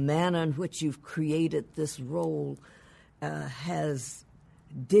manner in which you've created this role has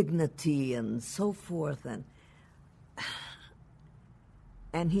dignity and so forth.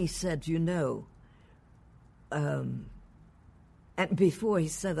 And he said, you know, and before he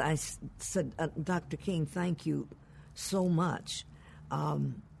said, I said, Dr. King, thank you so much.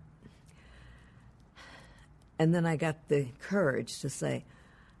 And then I got the courage to say,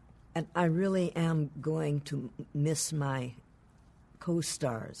 and I really am going to miss my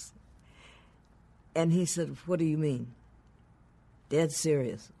co-stars. And he said, what do you mean? Dead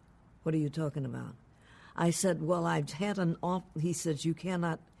serious. What are you talking about? I said, well, I've had an off. He said, you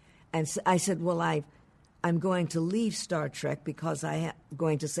cannot. And I said, well, I'm going to leave Star Trek because I'm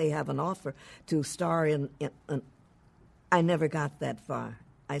going to say have an offer to star in I never got that far.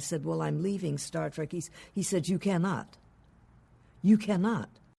 I said, well, I'm leaving Star Trek. He said, you cannot. You cannot.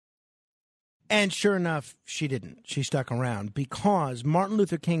 And sure enough, she didn't. She stuck around because Martin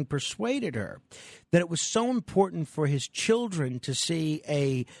Luther King persuaded her that it was so important for his children to see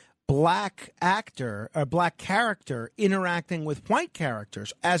a black actor, a black character interacting with white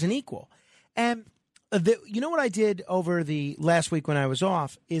characters as an equal. And you know what I did over the last week when I was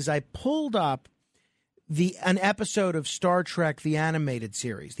off is I pulled up an episode of Star Trek, the animated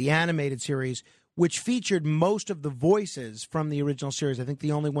series, which featured most of the voices from the original series. I think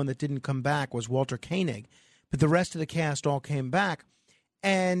the only one that didn't come back was Walter Koenig, but the rest of the cast all came back.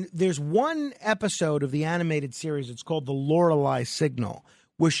 And there's one episode of the animated series, it's called The Lorelei Signal,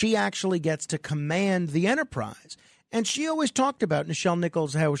 where she actually gets to command the Enterprise. And she always talked about, Nichelle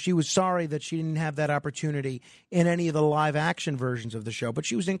Nichols, how she was sorry that she didn't have that opportunity in any of the live-action versions of the show. But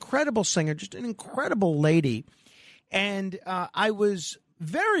she was an incredible singer, just an incredible lady. And I was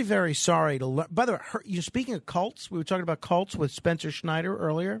very, very sorry to learn. By the way, you're speaking of cults. We were talking about cults with Spencer Schneider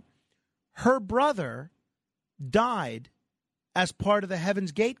earlier. Her brother died as part of the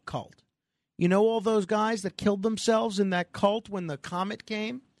Heaven's Gate cult. You know all those guys that killed themselves in that cult when the comet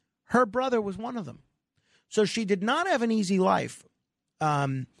came? Her brother was one of them. So she did not have an easy life.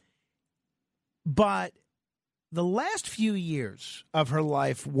 But the last few years of her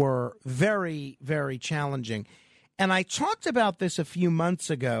life were very, very challenging. And I talked about this a few months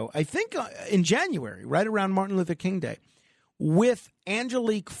ago, I think in January, right around Martin Luther King Day, with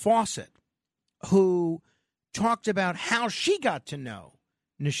Angelique Fawcett, who talked about how she got to know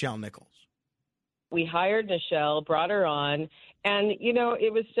Nichelle Nichols. We hired Nichelle, brought her on, and, you know,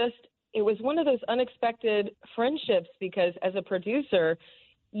 it was one of those unexpected friendships because as a producer,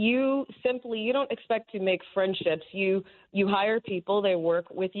 you don't expect to make friendships. You hire people, they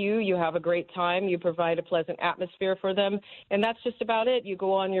work with you, you have a great time, you provide a pleasant atmosphere for them, and that's just about it. You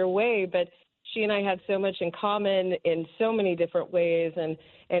go on your way, but she and I had so much in common in so many different ways,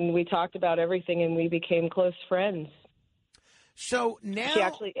 and we talked about everything, and we became close friends. So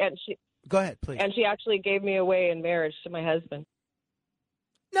now... Go ahead, please. And she actually gave me away in marriage to my husband.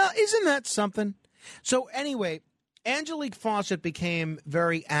 Now, isn't that something? So anyway, Angelique Fawcett became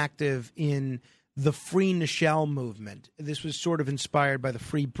very active in the Free Nichelle movement. This was sort of inspired by the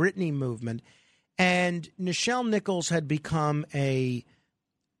Free Britney movement. And Nichelle Nichols had become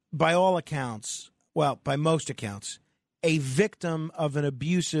by all accounts, well, by most accounts, a victim of an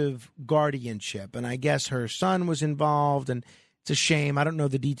abusive guardianship. And I guess her son was involved, and it's a shame. I don't know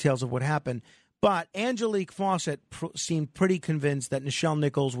the details of what happened. But Angelique Fawcett seemed pretty convinced that Nichelle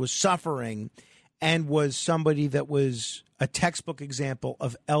Nichols was suffering and was somebody that was a textbook example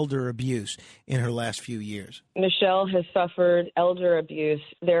of elder abuse in her last few years. Nichelle has suffered elder abuse.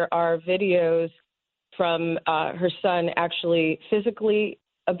 There are videos from her son actually physically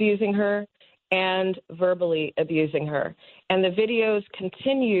abusing her and verbally abusing her. And the videos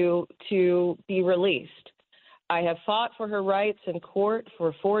continue to be released. I have fought for her rights in court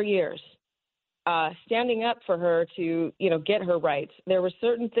for 4 years, standing up for her to, get her rights. There were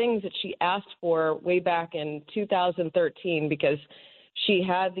certain things that she asked for way back in 2013 because she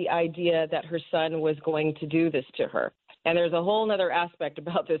had the idea that her son was going to do this to her. And there's a whole other aspect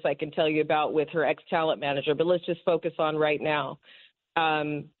about this I can tell you about with her ex-talent manager, but let's just focus on right now.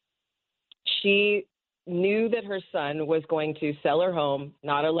 She knew that her son was going to sell her home,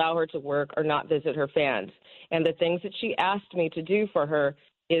 not allow her to work, or not visit her fans. And the things that she asked me to do for her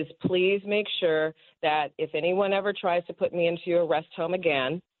is please make sure that if anyone ever tries to put me into a rest home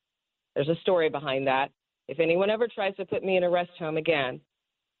again, there's a story behind that. If anyone ever tries to put me in a rest home again,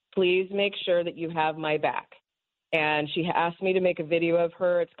 please make sure that you have my back. And she asked me to make a video of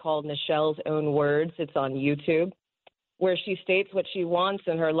her. It's called Nichelle's Own Words. It's on YouTube, where she states what she wants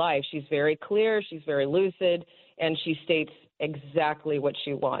in her life. She's very clear, she's very lucid, and she states exactly what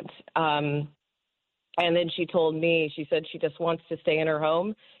she wants. And then she told me, she said she just wants to stay in her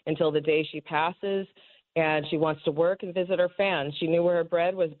home until the day she passes, and she wants to work and visit her fans. She knew where her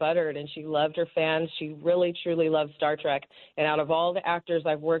bread was buttered, and she loved her fans. She really, truly loves Star Trek. And out of all the actors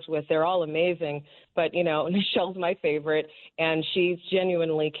I've worked with, they're all amazing. But, Nichelle's my favorite, and she's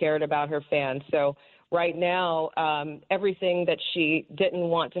genuinely cared about her fans. So right now, everything that she didn't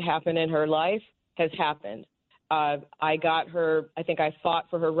want to happen in her life has happened. I got her, I think I fought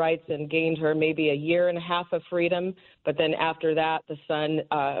for her rights and gained her maybe a year and a half of freedom. But then after that, the son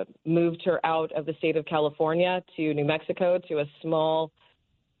moved her out of the state of California to New Mexico, to a small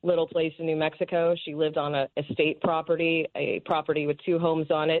little place in New Mexico. She lived on a estate property, a property with 2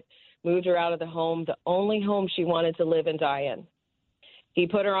 homes on it, moved her out of the home, the only home she wanted to live and die in. He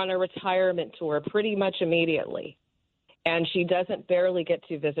put her on a retirement tour pretty much immediately, and she doesn't barely get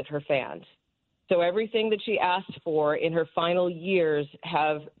to visit her fans. So everything that she asked for in her final years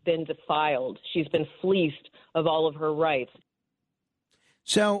have been defiled. She's been fleeced of all of her rights.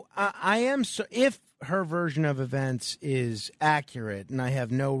 So if her version of events is accurate, and I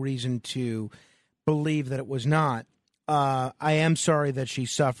have no reason to believe that it was not, I am sorry that she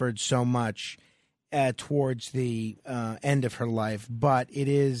suffered so much towards the end of her life. But it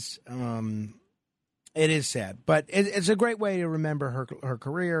is sad. But it's a great way to remember her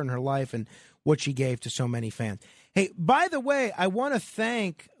career and her life and what she gave to so many fans. Hey, by the way, I want to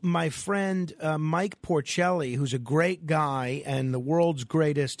thank my friend Mike Porcelli, who's a great guy and the world's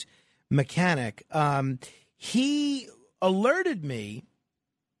greatest mechanic. He alerted me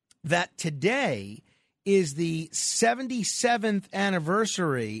that today is the 77th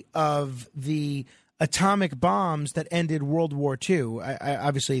anniversary of the atomic bombs that ended World War II.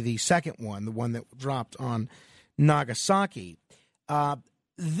 Obviously, the second one, the one that dropped on Nagasaki.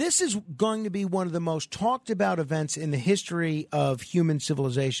 This is going to be one of the most talked about events in the history of human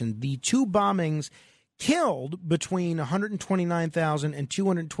civilization. The 2 bombings killed between 129,000 and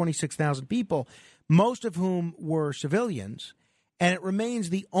 226,000 people, most of whom were civilians, and it remains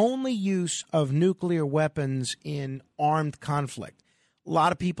the only use of nuclear weapons in armed conflict. A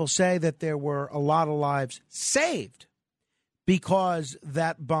lot of people say that there were a lot of lives saved because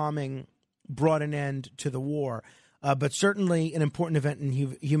that bombing brought an end to the war. But certainly an important event in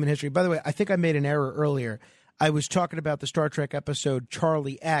human history. By the way, I think I made an error earlier. I was talking about the Star Trek episode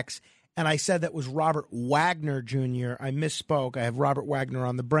Charlie X, and I said that was Robert Wagner Jr. I misspoke. I have Robert Wagner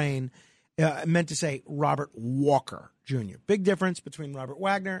on the brain. I meant to say Robert Walker Jr. Big difference between Robert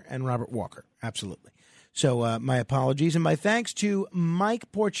Wagner and Robert Walker. Absolutely. So my apologies, and my thanks to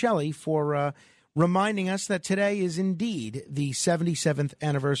Mike Porcelli for reminding us that today is indeed the 77th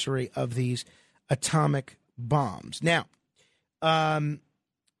anniversary of these atomic bombs. Now, and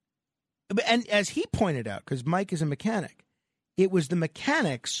as he pointed out, because Mike is a mechanic, it was the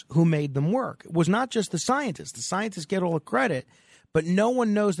mechanics who made them work. It was not just the scientists. The scientists get all the credit, but no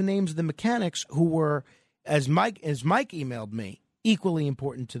one knows the names of the mechanics who were, as Mike emailed me, equally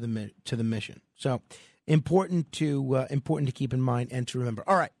important to the mission. So important to keep in mind and to remember.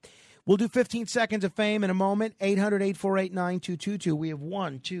 All right. We'll do 15 seconds of fame in a moment. 800-848-9222. We have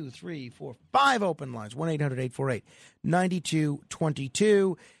 5 open lines.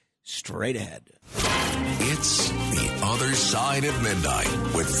 1-800-848-9222. Straight ahead. It's The Other Side of Midnight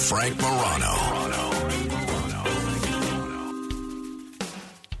with Frank Morano.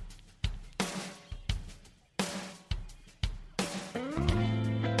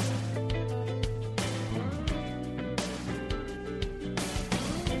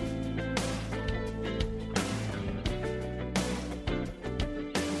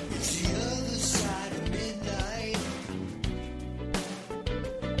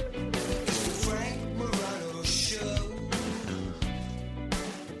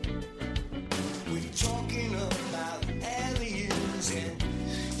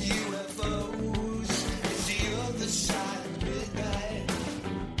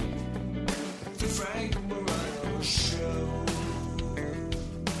 Frank Morano Show.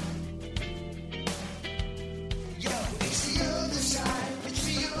 Yo, it's the other side. It's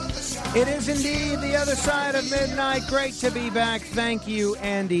the other side. It is indeed the other side of midnight. Great to be back. Thank you,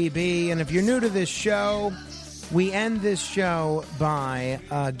 Andy B. And if you're new to this show, we end this show by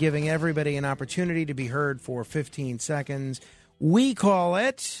giving everybody an opportunity to be heard for 15 seconds. We call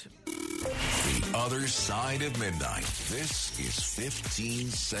it The Other Side of Midnight. This is 15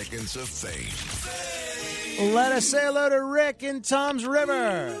 Seconds of Fame. Let us say hello to Rick in Tom's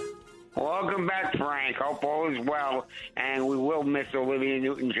River. Welcome back, Frank. Hope all is well. And we will miss Olivia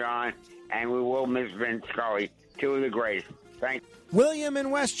Newton-John, and we will miss Vince Scully. Two of the greats. Thanks. William in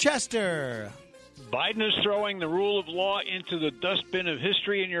Westchester. Biden is throwing the rule of law into the dustbin of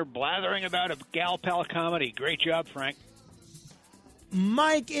history, and you're blathering about a gal pal comedy. Great job, Frank.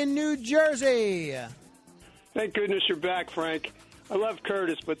 Mike in New Jersey. Thank goodness you're back, Frank. I love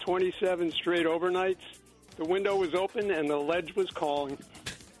Curtis, but 27 straight overnights. The window was open and the ledge was calling.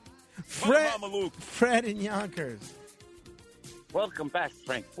 Fred in Yonkers. Welcome back,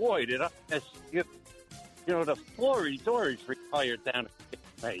 Frank. Boy, did I miss you. You know, the Flory-Dories retired down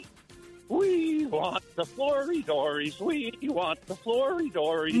at Bay. We want the Flory-Dories. We want the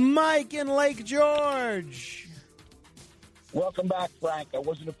Flory-Dories. Mike in Lake George. Welcome back, Frank. I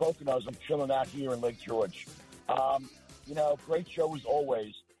wasn't in Poconos. I'm chilling out here in Lake George. Great show as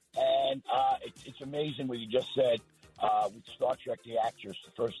always. And it's amazing what you just said with Star Trek, the actress,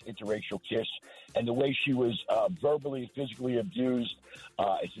 the first interracial kiss, and the way she was verbally, physically abused.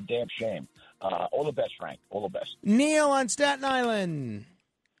 It's a damn shame. All the best, Frank. All the best. Neil on Staten Island.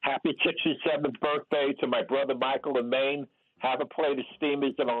 Happy 67th birthday to my brother Michael in Maine. Have a plate of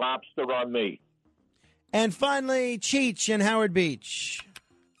steamers and a lobster on me. And finally, Cheech in Howard Beach.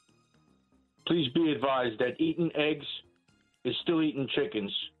 Please be advised that eating eggs is still eating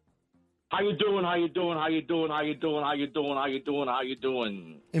chickens. How you doing? How you doing? How you doing? How you doing? How you doing? How you doing? How you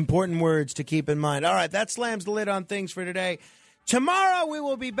doing? Important words to keep in mind. All right, that slams the lid on things for today. Tomorrow we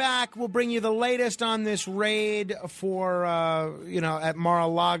will be back. We'll bring you the latest on this raid for, at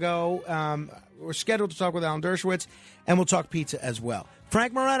Mar-a-Lago. We're scheduled to talk with Alan Dershowitz, and we'll talk pizza as well.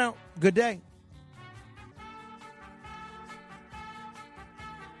 Frank Morano, good day.